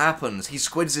 squid happens. He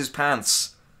squids his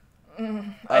pants.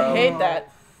 I hate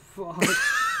that. Fuck.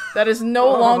 That is no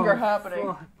longer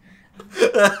happening.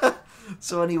 Fuck.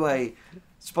 So anyway...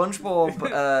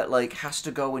 SpongeBob, like, has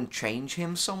to go and change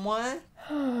him somewhere.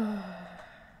 And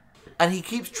he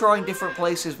keeps trying different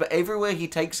places, but everywhere he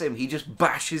takes him, he just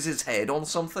bashes his head on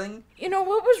something. You know,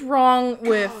 what was wrong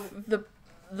with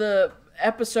the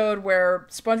episode where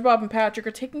SpongeBob and Patrick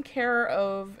are taking care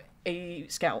of a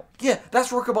scalp? Yeah,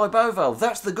 that's Rockabye Bivalve.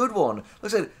 That's the good one. Like I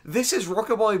said, this is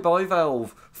Rockabye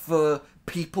Bivalve for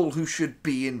people who should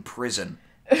be in prison.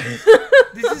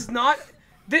 This is not...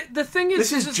 The thing is...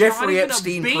 This is not Jeffrey even a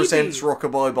Epstein baby. presents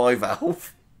Rockabye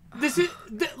Bivalve. This is...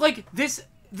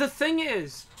 The thing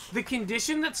is, the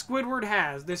condition that Squidward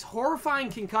has, this horrifying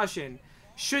concussion,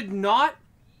 should not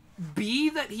be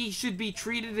that he should be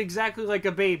treated exactly like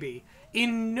a baby.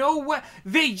 In no way.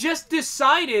 They just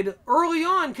decided early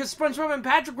on, because SpongeBob and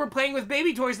Patrick were playing with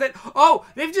baby toys, that, oh,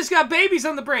 they've just got babies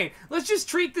on the brain. Let's just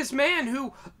treat this man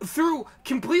who, through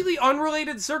completely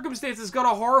unrelated circumstances, got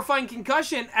a horrifying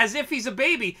concussion as if he's a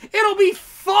baby. It'll be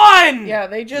fun! Yeah,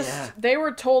 they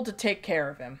were told to take care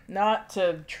of him, not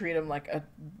to treat him like a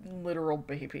literal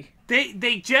baby.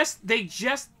 They just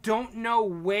don't know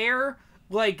where,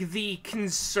 like, the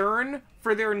concern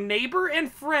for their neighbor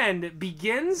and friend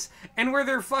begins and where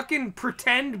their fucking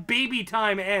pretend baby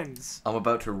time ends. I'm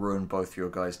about to ruin both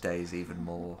your guys' days even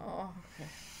more. Oh, okay.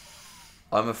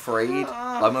 I'm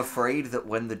afraid that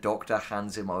when the doctor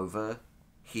hands him over,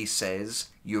 he says,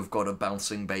 "You've got a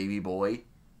bouncing baby boy."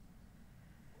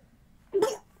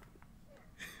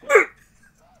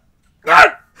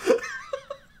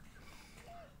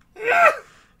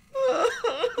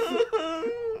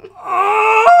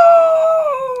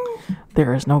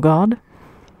 There is no God.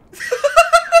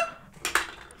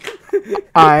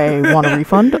 I want a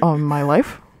refund on my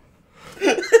life.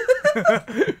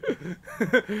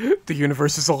 The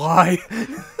universe is a lie.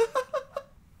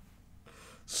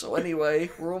 So anyway,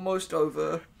 we're almost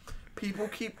over. People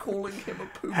keep calling him a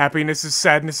poopy. Happiness is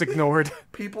sadness ignored.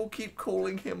 People keep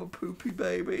calling him a poopy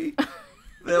baby.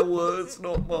 Their words,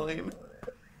 not mine.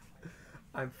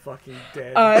 I'm fucking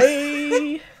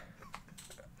dead.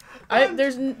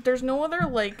 There's no other,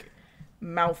 like,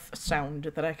 mouth sound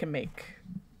that I can make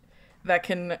that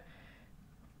can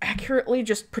accurately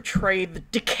just portray the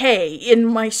decay in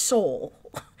my soul.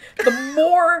 The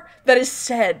more that is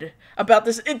said about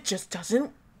this, it just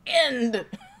doesn't end.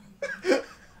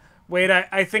 Wait,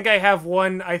 I think I have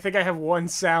one. I think I have one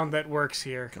sound that works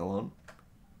here. Go on.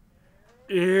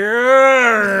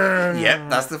 Yeah. Yep,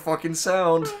 that's the fucking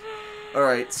sound.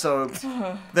 Alright, so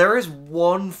there is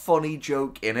one funny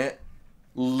joke in it.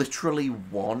 Literally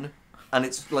one. And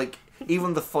it's like,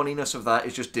 even the funniness of that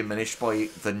is just diminished by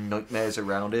the nightmares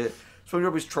around it.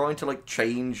 SpongeBob is trying to, like,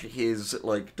 change his,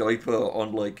 like, diaper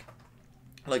on, like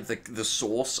the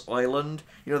sauce island.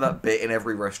 You know that bit in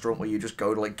every restaurant where you just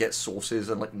go to, like, get sauces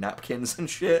and, like, napkins and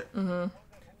shit? Mm-hmm.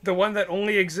 The one that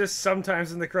only exists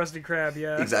sometimes in the Krusty Krab,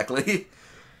 yeah. Exactly.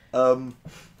 And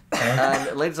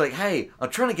the lady's like, "Hey, I'm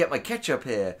trying to get my ketchup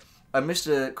here." And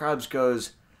Mr. Krabs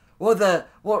goes, what the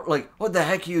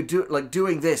heck are you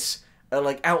doing this,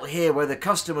 like, out here where the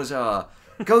customers are?"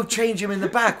 Go change him in the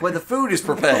back where the food is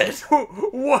prepared.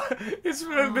 What?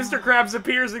 Mr. Krabs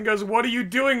appears and goes, "What are you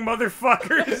doing,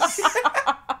 motherfuckers?"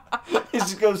 He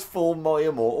just goes full My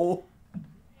Immortal.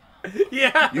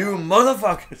 Yeah. You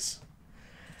motherfuckers.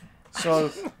 So,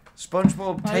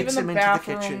 SpongeBob Not takes even him the into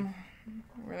bathroom, the kitchen.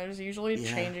 where there's usually a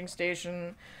Yeah. changing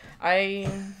station. I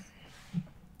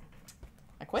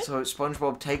quit. So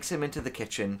SpongeBob takes him into the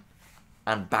kitchen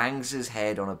and bangs his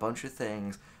head on a bunch of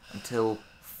things until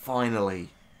finally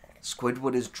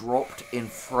Squidward is dropped in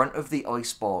front of the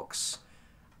icebox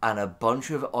and a bunch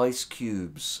of ice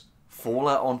cubes fall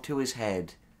out onto his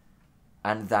head,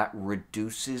 and that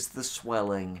reduces the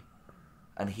swelling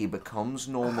and he becomes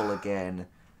normal again,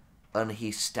 and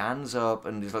he stands up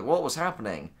and he's like, what was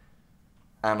happening?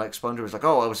 And like SpongeBob is like,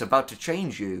 oh, I was about to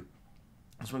change you.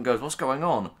 And someone goes, what's going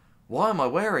on? Why am I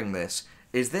wearing this?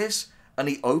 Is this... And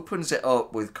he opens it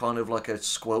up with kind of like a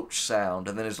squelch sound,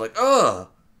 and then it's like, ugh!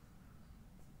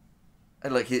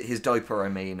 And like his diaper, I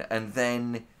mean. And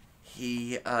then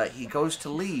he goes to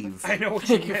leave. I know what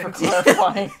you Thank you for meant.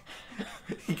 clarifying.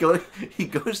 He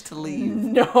goes to leave.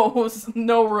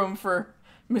 No room for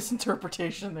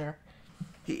misinterpretation there.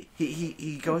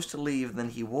 He goes to leave, and then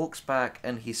he walks back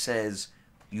and he says,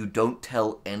 you don't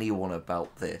tell anyone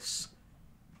about this.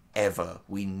 Ever.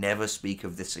 We never speak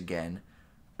of this again.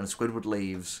 And Squidward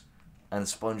leaves, and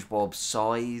SpongeBob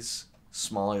sighs,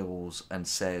 smiles, and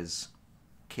says,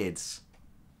 kids,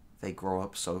 they grow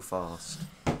up so fast.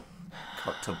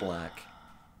 Cut to black.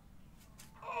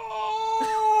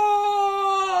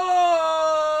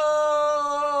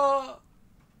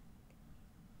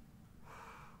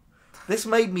 This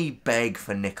made me beg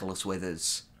for Nicholas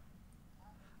Withers.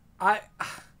 I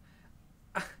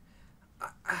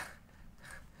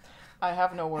I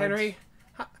have no words. Henry,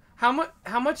 how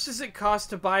much does it cost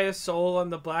to buy a soul on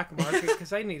the black market?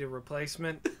 Because I need a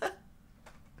replacement.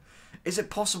 Is it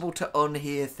possible to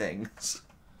unhear things?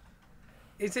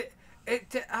 Is it?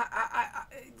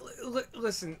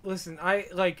 Listen.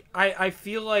 I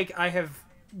feel like I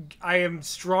am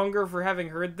stronger for having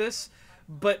heard this,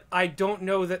 but I don't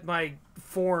know that my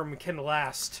form can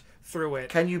last through it.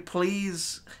 Can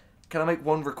I make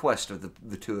one request of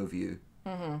the two of you?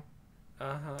 Mm-hmm.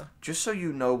 Just so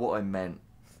you know what I meant.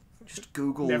 Just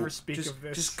Google... Never speak of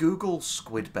this. Just Google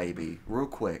Squid Baby, real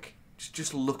quick.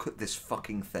 Just look at this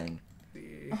fucking thing.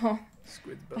 Spongebob.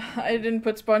 I didn't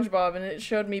put SpongeBob, and it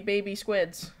showed me baby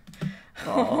squids.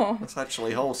 Oh, that's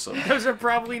actually wholesome. Those are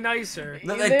probably nicer.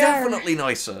 They're They are. definitely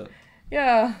nicer.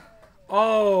 Yeah.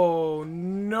 Oh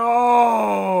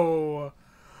no!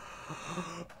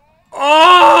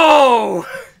 Oh!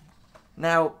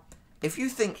 Now, if you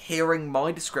think hearing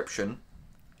my description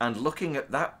and looking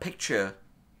at that picture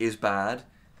is bad,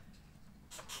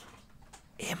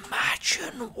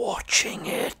 imagine watching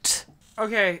it.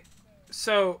 Okay,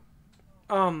 so,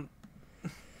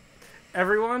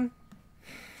 everyone,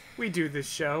 we do this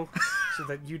show so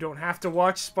that you don't have to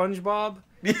watch SpongeBob.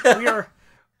 Yeah.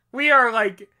 We are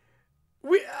like,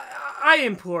 I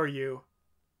implore you.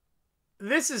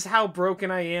 This is how broken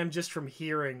I am just from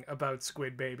hearing about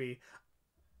Squid Baby.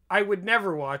 I would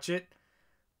never watch it.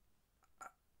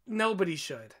 Nobody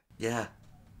should. Yeah.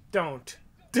 Don't.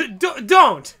 Don't! Don't.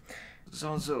 Don't!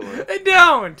 So,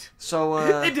 Don't!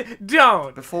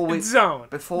 before we Don't!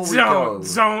 go,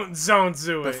 Don't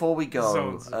do it. before we go,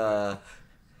 Don't do it.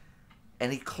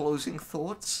 any closing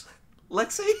thoughts,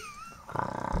 Lexi?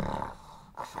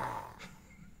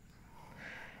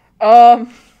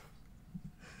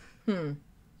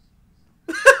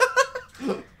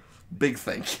 Big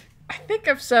thing. I think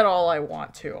I've said all I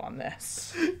want to on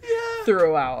this. Yeah.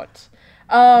 Throughout.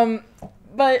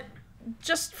 But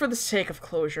just for the sake of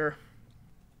closure.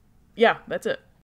 Yeah, that's it.